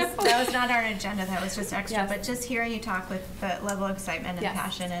 that was not our agenda. That was just extra. Yes. But just hearing you talk with the level of excitement and Yes.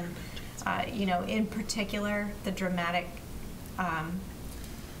 passion, and in particular, the dramatic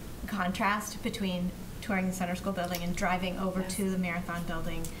contrast between touring the Center School building and driving over to the Marathon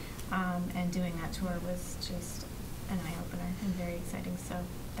building, and doing that tour was just an eye-opener and very exciting. So.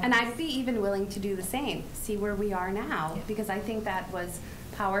 And I'd be even willing to do the same, see where we are now, because I think that was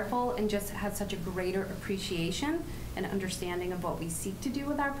powerful and just had such a greater appreciation and understanding of what we seek to do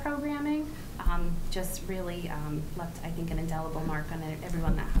with our programming. Just really left, I think, an indelible mark on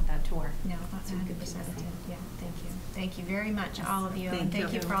everyone that had that tour. No, that's 100%. Yeah, thank you. Thank you very much, all of you. And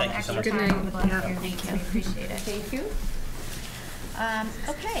thank you for all the extra time with last year. Thank you. We appreciate it. Thank you.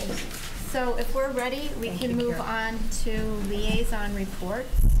 Okay, so if we're ready, we can move on to liaison reports.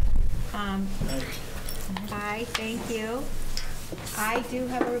 Hi, thank you. I do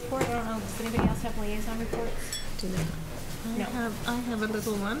have a report. I don't know, does anybody else have liaison reports? No. I have a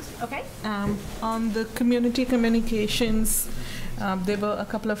little one. Okay. On the community communications, there were a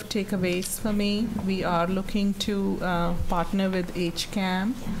couple of takeaways for me. We are looking to partner with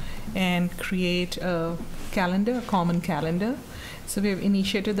HCAM and create a calendar, a common calendar. So we have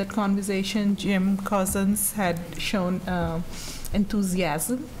initiated that conversation. Jim Cousins had shown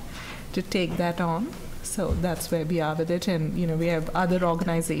enthusiasm to take that on. So that's where we are with it. And, we have other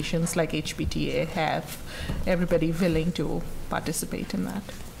organizations like HPTA have everybody willing to participate in that.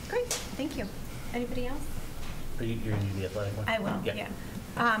 Great, thank you. Anybody else? Are you going to do the athletic one? I will, yeah.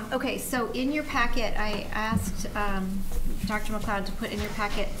 Okay, so in your packet, I asked Dr. McLeod to put in your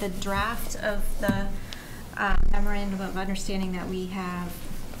packet the draft of the memorandum of understanding that we have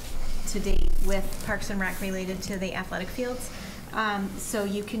to date with Parks and Rec related to the athletic fields. So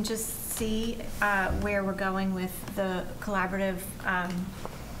you can just see where we're going with the collaborative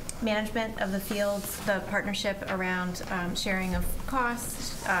management of the fields, the partnership around sharing of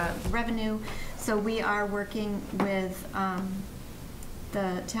costs, revenue. So we are working with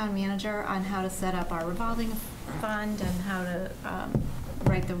the town manager on how to set up our revolving fund and how to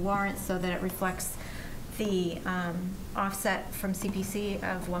write the warrant so that it reflects the offset from CPC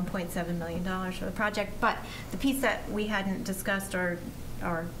of $1.7 million for the project. But the piece that we hadn't discussed or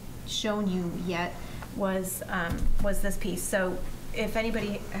shown you yet was this piece. So if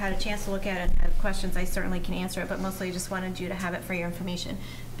anybody had a chance to look at it and had questions, I certainly can answer it, but mostly I just wanted you to have it for your information.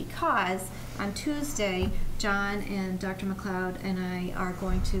 Because on Tuesday, John and Dr. McLeod and I are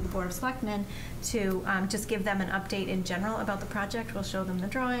going to the Board of Selectmen to just give them an update in general about the project. We'll show them the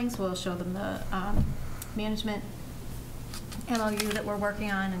drawings, we'll show them the management MOU that we're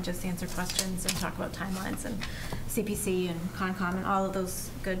working on, and just answer questions and talk about timelines and CPC and Concom and all of those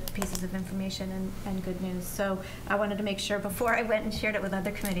good pieces of information and good news. So I wanted to make sure before I went and shared it with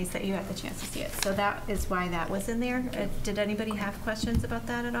other committees that you had the chance to see it. So that is why that was in there. Did anybody have questions about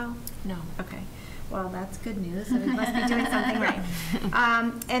that at all? No. Okay. Well, that's good news. So we must be doing something right.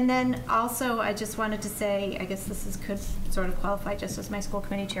 And then also, I just wanted to say, I guess this could sort of qualify just as my school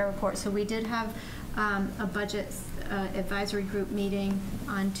committee chair report. So we did have a budget advisory group meeting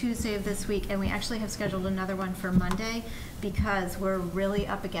on Tuesday of this week, and we actually have scheduled another one for Monday because we're really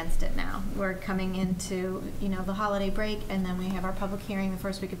up against it now. We're coming into, the holiday break, and then we have our public hearing the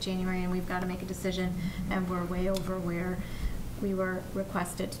first week of January, and we've got to make a decision, and we're way over where we were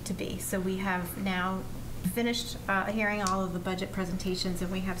requested to be. So we have now finished hearing all of the budget presentations,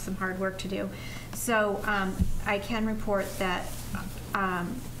 and we have some hard work to do. So I can report that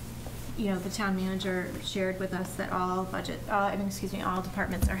the town manager shared with us that all all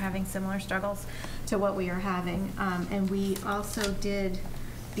departments are having similar struggles to what we are having. And we also did,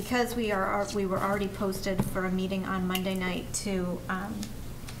 because we were already posted for a meeting on Monday night to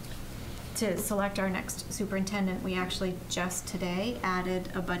select our next superintendent, we actually just today added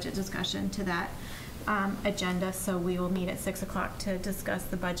a budget discussion to that agenda. So we will meet at 6 o'clock to discuss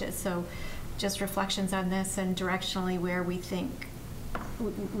the budget. So just reflections on this and directionally where we think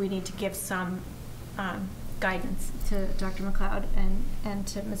we need to give some guidance to Dr. McLeod and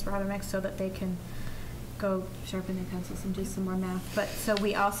to Ms. Rothermich so that they can go sharpen their pencils and do some more math. But so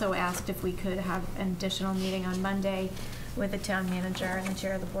we also asked if we could have an additional meeting on Monday with the town manager and the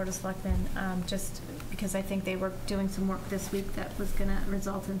chair of the Board of Selectmen, just because I think they were doing some work this week that was going to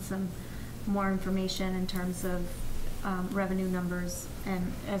result in some more information in terms of revenue numbers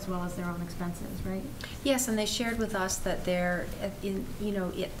and as well as their own expenses, right? Yes, and they shared with us that they're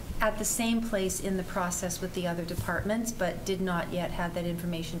at the same place in the process with the other departments, but did not yet have that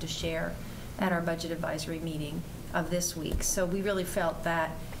information to share at our budget advisory meeting of this week. So we really felt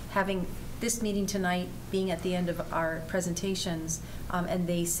that having this meeting tonight being at the end of our presentations, and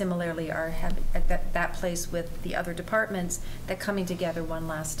they similarly are at that place with the other departments, that coming together one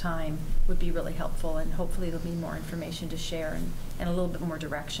last time would be really helpful, and hopefully there'll be more information to share and a little bit more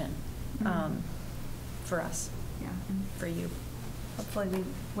direction for us, and for you. Hopefully we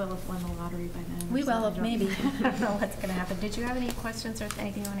will have won the lottery by then. We will have, maybe. I don't know what's going to happen. Did you have any questions or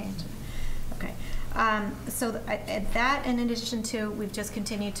anything you want to answer? Okay. So that, in addition to, we've just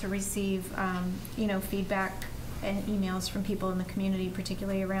continued to receive, feedback and emails from people in the community,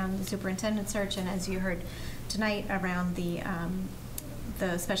 particularly around the superintendent search, and as you heard tonight, around the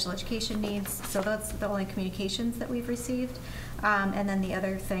special education needs. So that's the only communications that we've received. And then the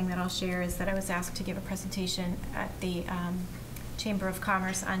other thing that I'll share is that I was asked to give a presentation at the Chamber of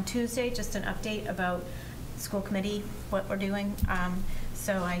Commerce on Tuesday, just an update about school committee, what we're doing.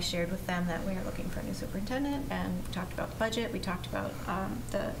 So I shared with them that we are looking for a new superintendent, and we talked about the budget, we talked about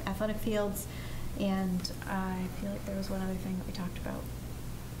the athletic fields, and I feel like there was one other thing that we talked about.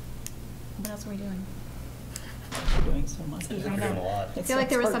 What else are we doing? We're doing so much. I know. I feel like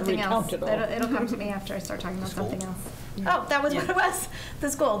there was something else. It'll come to me after I start talking about something else. Oh, that was what it was. The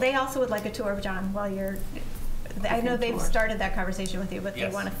school. They also would like a tour of John while you're, I know they've started that conversation with you, but they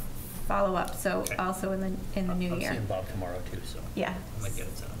want to follow up, so also in the new year. I'm seeing Bob tomorrow too, so yeah, I might get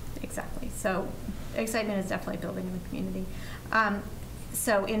it set up. Exactly. So excitement is definitely building in the community.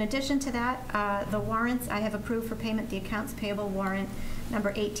 So in addition to that, the warrants, I have approved for payment the accounts payable warrant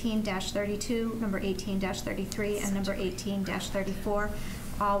number 18-32, number 18-33, and number 18-34.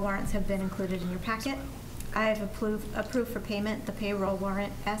 All warrants have been included in your packet. I have approved for payment the payroll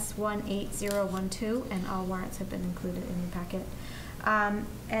warrant S18012, and all warrants have been included in your packet. And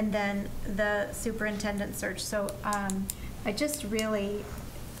then the superintendent search. So I just really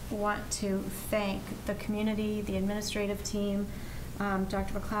want to thank the community, the administrative team,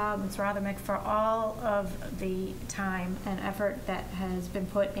 Dr. McLeod, Ms. Rothermick, for all of the time and effort that has been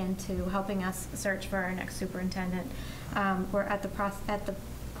put into helping us search for our next superintendent. We're at the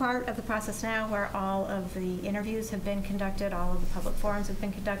part of the process now where all of the interviews have been conducted, all of the public forums have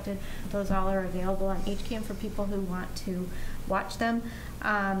been conducted. Those all are available on HCAM for people who want to watch them.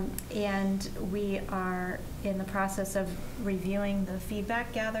 And we are in the process of reviewing the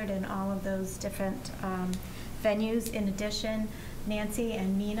feedback gathered in all of those different venues. In addition, Nancy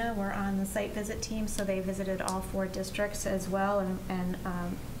and Mina were on the site visit team, so they visited all 4 districts as well, and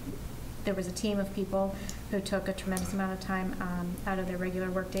there was a team of people who took a tremendous amount of time out of their regular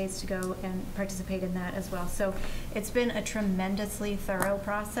work days to go and participate in that as well. So it's been a tremendously thorough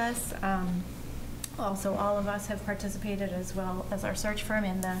process. Also, all of us have participated, as well as our search firm,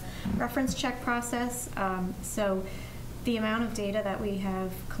 in the reference check process. So the amount of data that we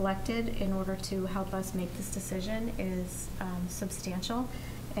have collected in order to help us make this decision is substantial,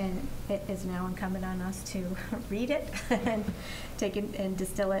 and it is now incumbent on us to read it and take it and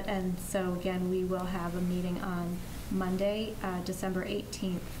distill it. And so again, we will have a meeting on Monday, December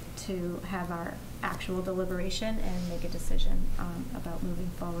 18th, to have our actual deliberation and make a decision about moving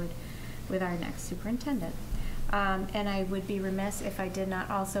forward with our next superintendent. And I would be remiss if I did not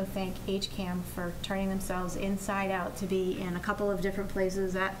also thank HCAM for turning themselves inside out to be in a couple of different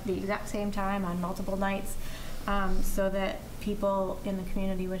places at the exact same time on multiple nights, so that people in the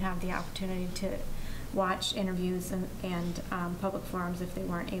community would have the opportunity to watch interviews and public forums if they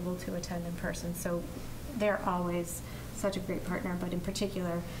weren't able to attend in person. So they're always such a great partner, but in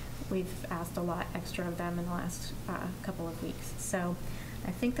particular, we've asked a lot extra of them in the last couple of weeks. So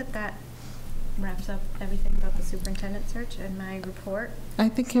I think that wraps up everything about the superintendent search and my report. I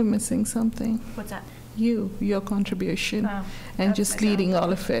think you're missing something. What's that? Your contribution, and just leading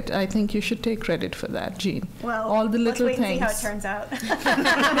all of it. I think you should take credit for that, Jean. Well, all the little let's wait things. and see how it turns out.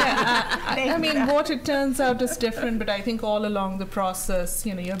 I mean, what it turns out is different, but I think all along the process,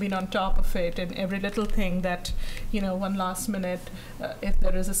 you've been on top of it, and every little thing that, one last minute, if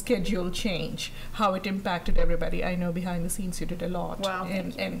there is a schedule change, how it impacted everybody. I know behind the scenes you did a lot. Well,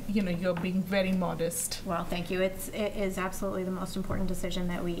 and you're being very modest. Well, thank you. It is absolutely the most important decision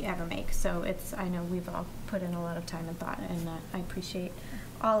that we ever make. So I know we've all put in a lot of time and thought, and I appreciate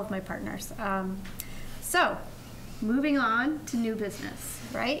all of my partners. So, moving on to new business,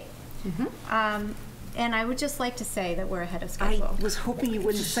 right? Mm-hmm. And I would just like to say that we're ahead of schedule. I was hoping you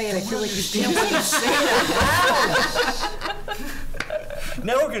wouldn't say it. I feel like you didn't want to say that.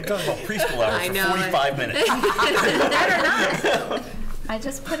 Now we're going to talk about preschool hours for 45 minutes. That or not. I'm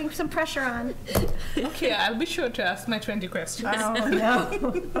just putting some pressure on. Okay, I'll be sure to ask my 20 questions. Oh, no.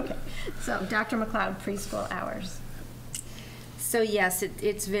 Okay. So, Dr. McLeod, preschool hours. So yes,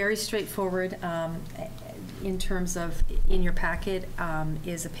 it's very straightforward. In terms of, in your packet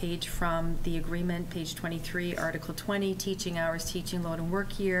is a page from the agreement, page 23, Article 20, teaching hours, teaching load and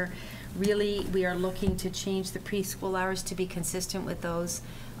work year. Really, we are looking to change the preschool hours to be consistent with those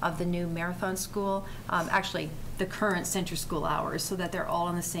of the new Marathon School, actually the current Center School hours, so that they're all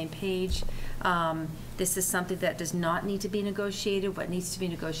on the same page. This is something that does not need to be negotiated. What needs to be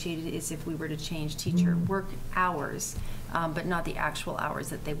negotiated is if we were to change teacher work hours, but not the actual hours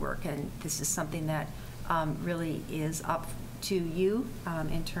that they work. And this is something that really is up to you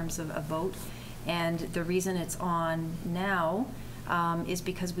in terms of a vote. And the reason it's on now is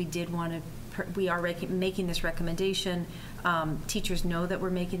because we did want to, we are making this recommendation. Teachers know that we're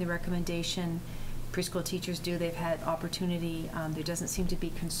making the recommendation. Preschool teachers do. They've had opportunity. There doesn't seem to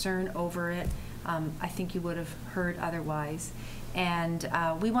be concern over it. I think you would have heard otherwise. And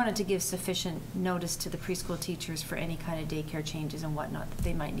we wanted to give sufficient notice to the preschool teachers for any kind of daycare changes and whatnot that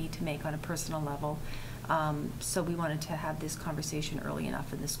they might need to make on a personal level. So we wanted to have this conversation early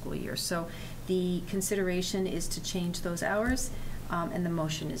enough in the school year. So the consideration is to change those hours, and the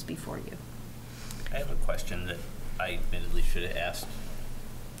motion is before you. I have a question that I admittedly should have asked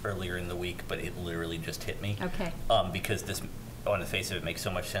earlier in the week, but it literally just hit me. Okay. Because this, on the face of it, makes so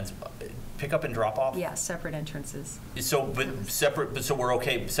much sense. Pick up and drop off? Yeah, separate entrances. So, so we're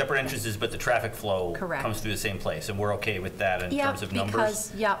okay, separate entrances, but the traffic flow Correct. comes through the same place, and we're okay with that in terms of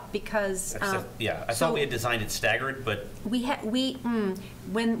numbers? Because I thought we had designed it staggered, but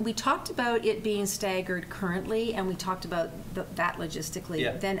when we talked about it being staggered currently, and we talked about that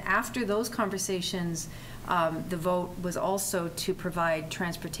logistically, then after those conversations, the vote was also to provide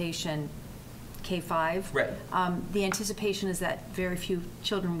transportation K-5. Right. The anticipation is that very few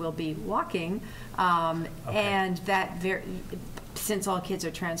children will be walking, and that since all kids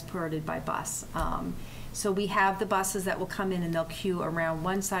are transported by bus. So we have the buses that will come in and they'll queue around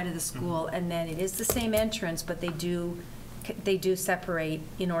one side of the school, and then it is the same entrance, but they do separate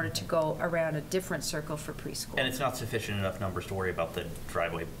in order to go around a different circle for preschool. And it's not sufficient enough numbers to worry about the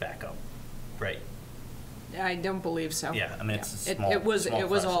driveway backup, right? I don't believe so. Yeah, I mean, it's a It- small it was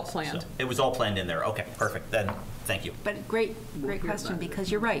all process, planned. so it was all planned in there. Okay, perfect. Then, thank you. But great question,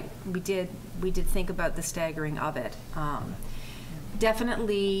 because you're right. We did think about the staggering of it.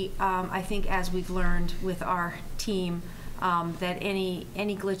 Definitely, I think as we've learned with our team, that any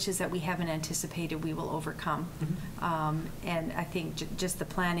glitches that we haven't anticipated, we will overcome. And I think just the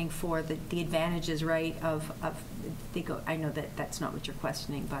planning for the advantages, right, I know that that's not what you're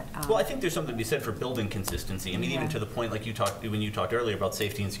questioning, but. Well, I think there's something to be said for building consistency. I mean, even to the point, like when you talked earlier about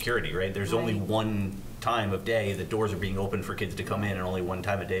safety and security, right? There's only one time of day that doors are being open for kids to come in, and only one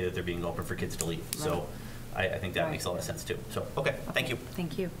time of day that they're being open for kids to leave. Right. So I think that makes a lot of sense too. So, okay, thank you.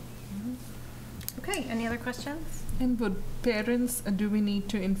 Thank you. Okay, any other questions? And would parents, do we need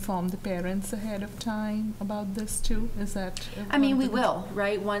to inform the parents ahead of time about this too? Is that? I mean, we will,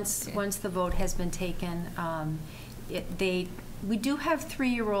 right? Once the vote has been taken, we do have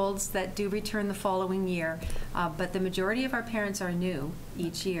 3-year-olds that do return the following year, but the majority of our parents are new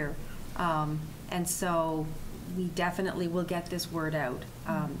each year. And so we definitely will get this word out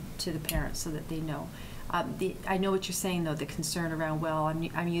to the parents so that they know. I know what you're saying, though, the concern around, well,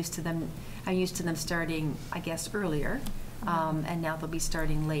 I'm used to them starting, I guess, earlier, and now they'll be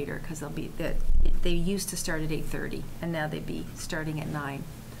starting later, because they used to start at 8:30, and now they'd be starting at 9.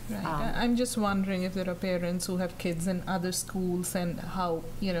 Right. I'm just wondering if there are parents who have kids in other schools and how,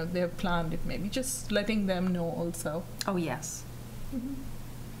 they've planned it, maybe just letting them know also. Oh, yes.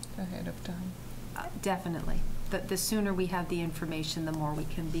 Ahead of time. Definitely. The sooner we have the information, the more we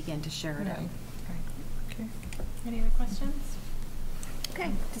can begin to share it out. Okay. Any other questions?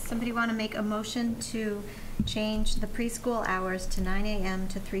 Okay, does somebody want to make a motion to change the preschool hours to 9 a.m.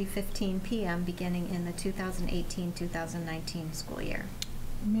 to 3:15 p.m. beginning in the 2018-2019 school year?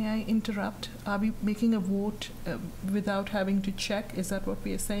 May I interrupt? Are we making a vote without having to check? Is that what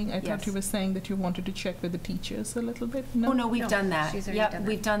we are saying? I thought you were saying that you wanted to check with the teachers a little bit. No? Oh, no, we've done that. She's already done that.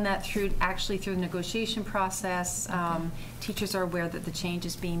 We've done that through the negotiation process. Okay. Teachers are aware that the change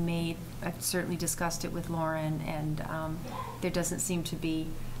is being made. I've certainly discussed it with Lauren, and there doesn't seem to be.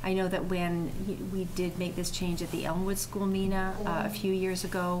 I know that when we did make this change at the Elmwood School, Mina, a few years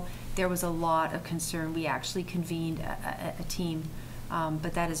ago, there was a lot of concern. We actually convened a team.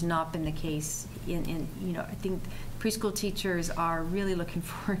 But that has not been the case. I think preschool teachers are really looking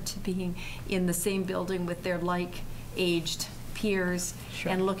forward to being in the same building with their like-aged peers,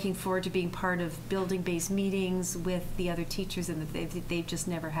 and looking forward to being part of building-based meetings with the other teachers, and they've just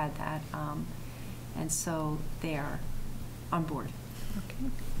never had that. And so they are on board.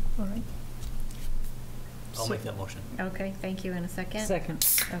 Okay, all right. I'll make that motion. Okay, thank you. In a second? Second.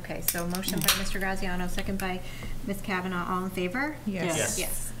 Okay, so motion by Mr. Graziano, second by Ms. Kavanaugh. All in favor? Yes.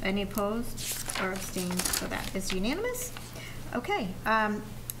 Yes. Any opposed or abstained? So that is unanimous. Okay,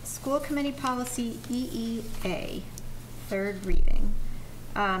 school committee policy EEA, third reading.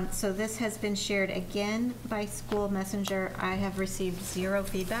 So this has been shared again by School Messenger. I have received 0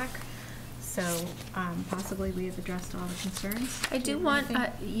 feedback. So possibly we have addressed all the concerns. I do want,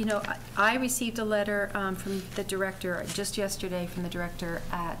 I received a letter from the director just yesterday, from the director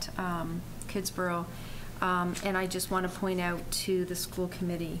at Kidsborough, and I just want to point out to the school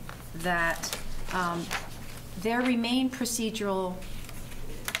committee that there remain procedural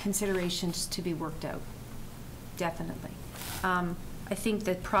considerations to be worked out, definitely. I think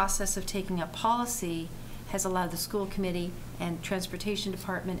the process of taking up policy has allowed the school committee and transportation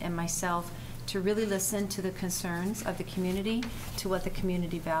department and myself to really listen to the concerns of the community, to what the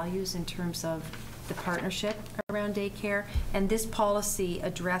community values in terms of the partnership around daycare. And this policy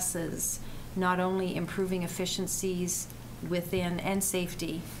addresses not only improving efficiencies within and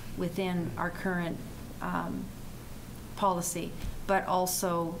safety within our current policy, but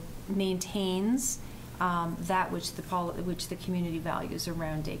also maintains that which the community values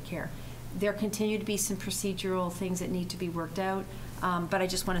around daycare. There continue to be some procedural things that need to be worked out, but I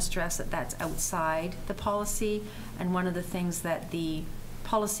just want to stress that that's outside the policy, and one of the things that the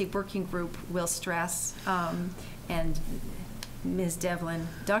policy working group will stress, and Ms. Devlin,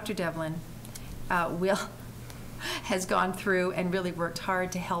 Dr. Devlin, has gone through and really worked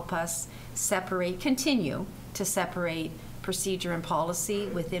hard to help us continue to separate procedure and policy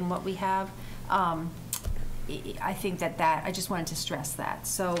within what we have. I think that I just wanted to stress that.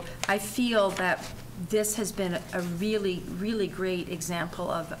 So I feel that this has been a really, really great example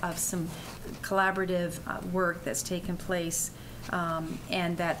of some collaborative work that's taken place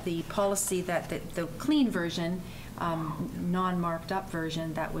and that the policy, that the clean version, non-marked up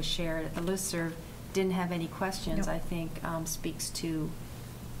version that was shared at the listserv didn't have any questions, Nope. I think speaks to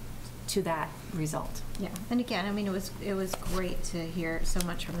that result. Yeah, and again, I mean, it was great to hear so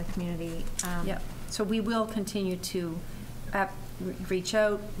much from the community. Yep. So we will continue to reach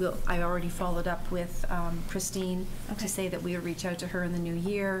out. I already followed up with Christine to say that we would reach out to her in the new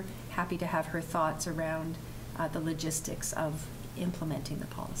year. Happy to have her thoughts around the logistics of implementing the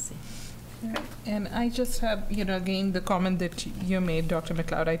policy. And I just have, again, the comment that you made, Dr.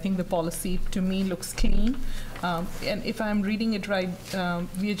 McLeod. I think the policy, to me, looks clean. And if I'm reading it right,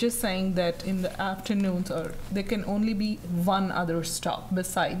 we're just saying that in the afternoons, or there can only be one other stop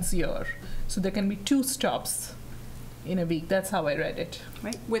besides your. So there can be 2 stops in a week. That's how I read it.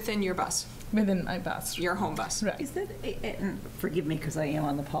 Right. Within your bus. Within my bus. Your home bus. Right. Is that, forgive me because I am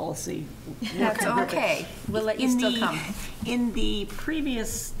on the policy. That's okay. We'll let you still come. In the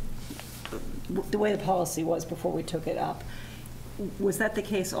previous, the way the policy was before we took it up, was that the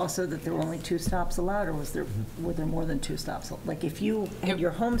case also that there were only 2 stops allowed, or were there more than 2 stops? Like if you had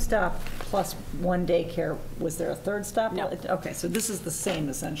your home stop plus 1 daycare, was there a 3rd stop? No. Okay, so this is the same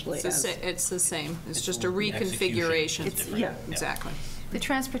essentially. It's the same. It's just a reconfiguration. Yeah, exactly. The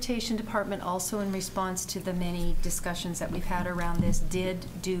Transportation Department also, in response to the many discussions that we've had around this, did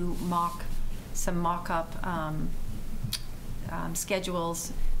do some mock-up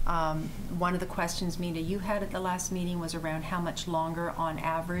schedules. One of the questions, Mina, you had at the last meeting was around how much longer on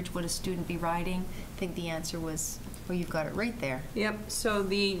average would a student be riding. I think the answer was, well, you've got it right there. Yep, so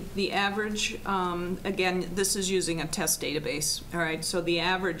the average, again, this is using a test database, all right? So the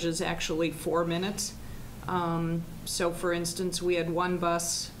average is actually 4 minutes. So for instance, we had one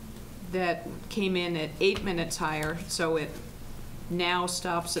bus that came in at 8 minutes higher, so it now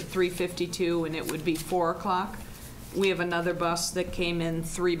stops at 3:52 and it would be 4 o'clock. We have another bus that came in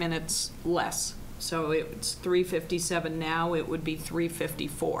 3 minutes less. So it's 3:57 now, it would be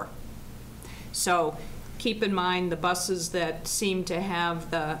 3:54. So keep in mind the buses that seem to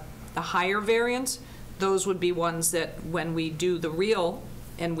have the higher variance, those would be ones that when we do the real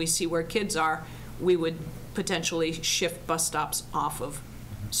and we see where kids are, we would potentially shift bus stops off of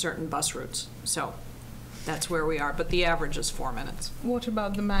certain bus routes. So that's where we are, but the average is 4 minutes. What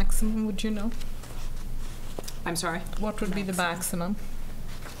about the maximum, would you know? I'm sorry? What would be the maximum?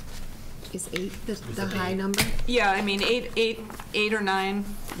 Is 8 the high number? Yeah, I mean, 8 or 9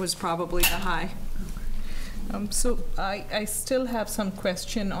 was probably the high. So I still have some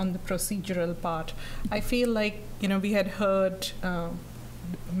question on the procedural part. I feel like, we had heard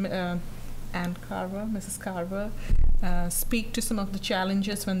Ann Carver, Mrs. Carver, speak to some of the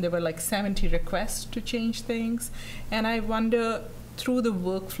challenges when there were like 70 requests to change things. And I wonder, through the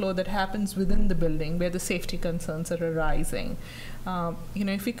workflow that happens within the building where the safety concerns are arising,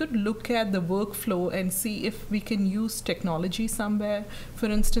 if we could look at the workflow and see if we can use technology somewhere. For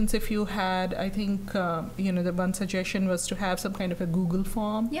instance, if you had, I think, the one suggestion was to have some kind of a Google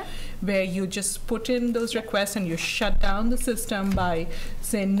form where you just put in those requests and you shut down the system by,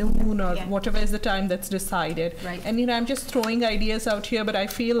 say, noon or whatever is the time that's decided. Right. And, I'm just throwing ideas out here, but I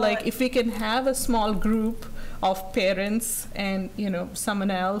feel like if we can have a small group of parents and,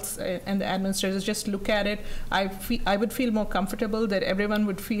 someone else and the administrators just look at it, I would feel more comfortable that everyone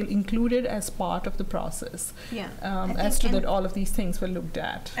would feel included as part of the process. Yeah. As to that all of these things were looked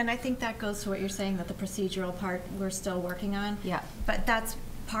at. And I think that goes to what you're saying, that the procedural part we're still working on. Yeah. But that's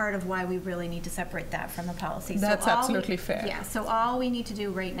part of why we really need to separate that from the policy. That's absolutely fair. Yeah, so all we need to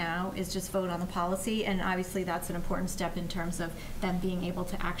do right now is just vote on the policy, and obviously that's an important step in terms of them being able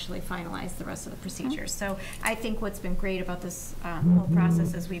to actually finalize the rest of the procedures. So I think what's been great about this whole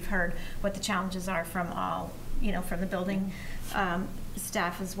process is we've heard what the challenges are from all, from the building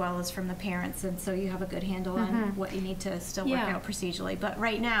staff as well as from the parents, and so you have a good handle on what you need to still work out procedurally. But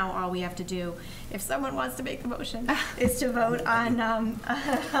right now, all we have to do, if someone wants to make the motion, is to vote on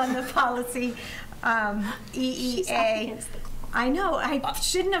the policy EEA. I know, I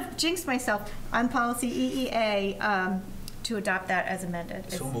shouldn't have jinxed myself. On policy EEA, to adopt that as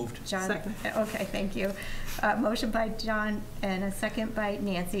amended. So moved. John, second. Okay, thank you. Motion by John and a second by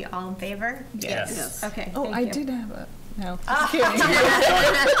Nancy. All in favor? Yes. Okay. Oh, thank I you. did have a. No, just kidding.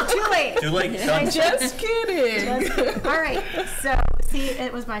 Too late. Too late. Done. Just kidding. All right. So, see,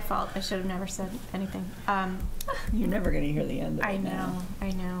 it was my fault. I should have never said anything. You're never going to hear the end of it.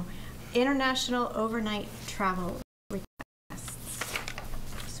 I know. International overnight travel requests.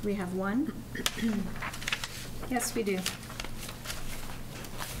 So we have one. Yes, we do.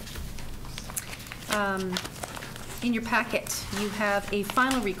 In your packet, you have a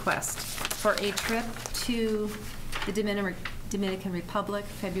final request for a trip to the Dominican Republic,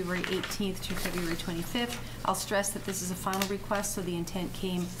 February 18th to February 25th. I'll stress that this is a final request, so the intent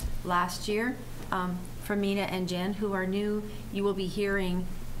came last year. For Mina and Jen, who are new, you will be hearing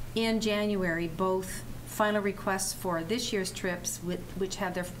in January both final requests for this year's trips, which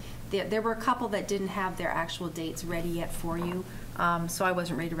have there were a couple that didn't have their actual dates ready yet for you, so I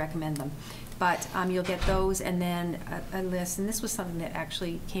wasn't ready to recommend them. But you'll get those, and then a list, and this was something that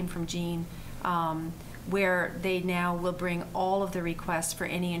actually came from Jean, where they now will bring all of the requests for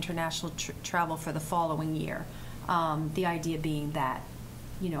any international travel for the following year. The idea being that,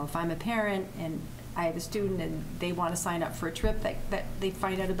 you know, if I'm a parent and I have a student and they want to sign up for a trip that they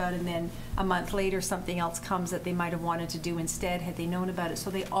find out about, and then a month later something else comes that they might have wanted to do instead had they known about it. So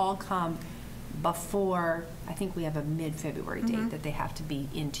they all come before, I think we have a mid-February date that they have to be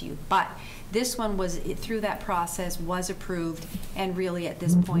into you. But this one was, through that process, was approved, and really at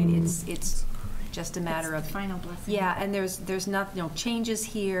this point it's just a matter of final blessing. Yeah, and there's no changes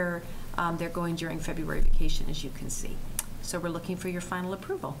here. They're going during February vacation, as you can see. So we're looking for your final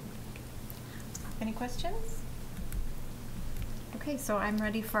approval. Any questions? Okay, so I'm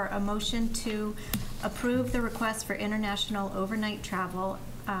ready for a motion to approve the request for international overnight travel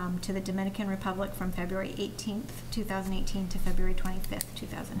to the Dominican Republic from February 18th, 2018 to February 25th,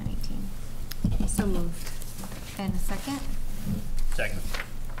 2018. So moved. And a second? Second.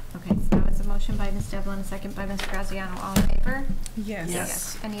 Okay, so that was a motion by Ms. Devlin, a second by Mr. Graziano. All in favor? Yes.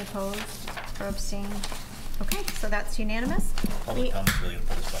 Yes. Any opposed or abstained? Okay, so that's unanimous. Public comment's really going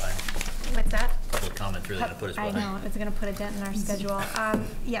to put us behind. What's that? Public comment's really going to put us behind. I know, it's going to put a dent in our schedule.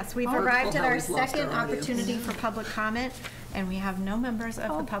 Yes, we've Our arrived at our always lost second our audience. opportunity for public comment, and we have no members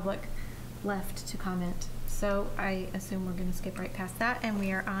of the public left to comment. So I assume we're going to skip right past that, and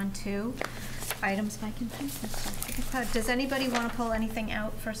we are on to items by consensus. Does anybody want to pull anything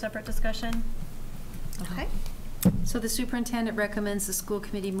out for separate discussion? Okay. So the superintendent recommends the school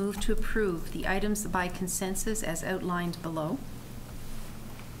committee move to approve the items by consensus as outlined below.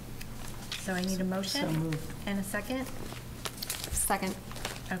 So I need a motion. So moved. And a second? Second.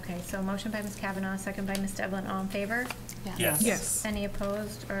 Okay, so a motion by Ms. Kavanaugh, second by Ms. Devlin. All in favor? Yes. Yes. Any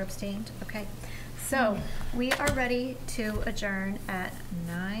opposed or abstained? Okay. So we are ready to adjourn at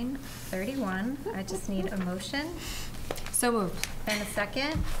 9:31. I just need a motion. So moved. And a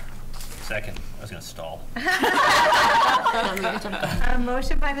second. Second. I was going to stall. A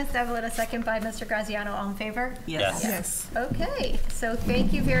motion by Ms. Devlin, a second by Mr. Graziano. All in favor? Yes. Yes. Okay, so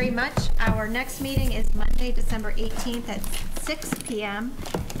thank you very much. Our next meeting is Monday, December 18th at 6 p.m.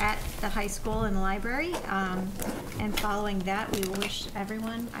 at the high school in the library. And following that, we wish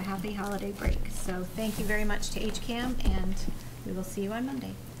everyone a happy holiday break. So thank you very much to HCAM, and we will see you on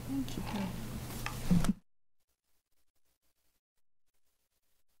Monday. Thank you.